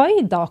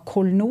Saida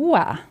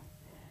Kolnoe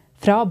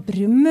fra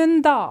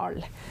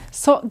Brumunddal.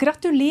 Så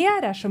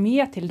gratulerer så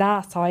mye til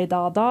deg,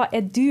 Saida. Da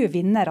er du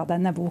vinner av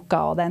denne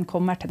boka, og den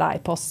kommer til deg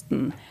i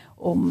posten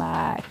om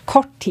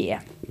kort tid.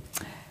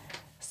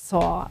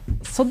 Så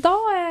da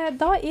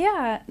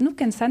er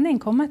nok en sending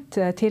kommet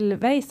til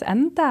veis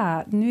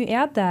ende. Nå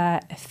er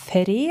det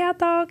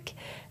fredag,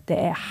 det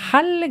er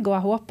helg, og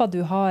jeg håper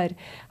du har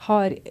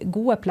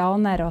gode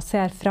planer og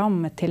ser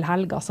frem til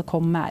helga som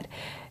kommer.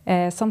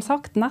 Som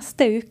sagt,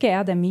 neste uke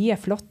det mye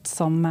flott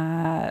som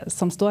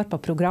står på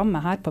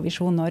programmet her på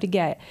Visjon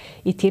Norge,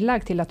 i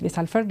tillegg til at vi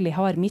selvfølgelig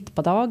har Midt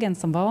på dagen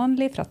som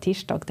vanlig, fra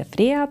tirsdag til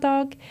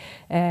fredag.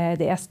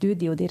 Det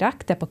studio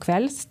direkte på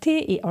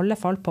kveldstid, i alle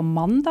fall på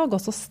mandag,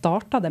 og så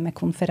startet det med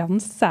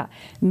konferanse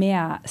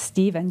med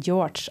Stephen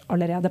George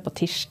allerede på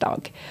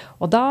tirsdag.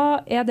 Og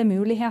da det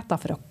muligheter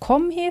for å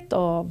komme hit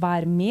og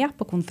være med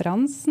på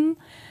konferansen,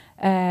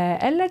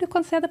 eller du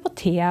kan se det på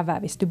TV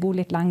hvis du bor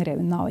litt lengre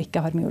unna og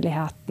ikke har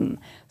muligheten.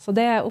 Så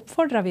det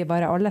oppfordrer vi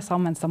bare alle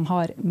sammen som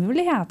har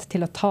mulighet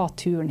til å ta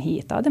turen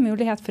hit. Da det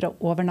mulighet for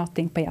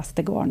overnatting på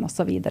gjestegården og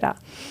så videre.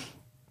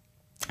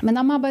 Men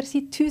da må jeg bare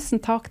si tusen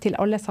takk til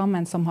alle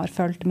sammen som har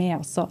fulgt med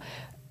oss, og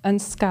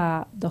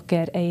ønsker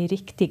dere en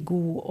riktig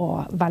god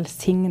og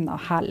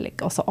velsignet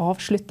helg. Og så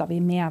avslutter vi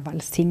med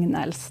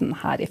velsignelsen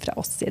her ifra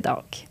oss i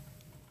dag.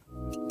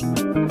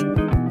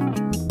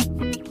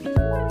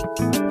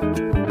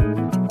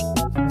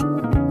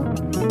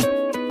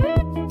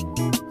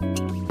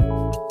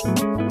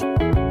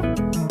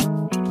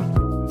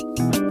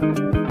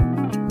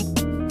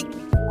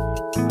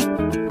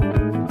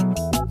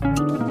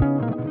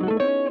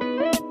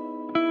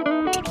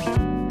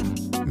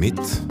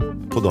 Midt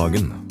på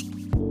dagen.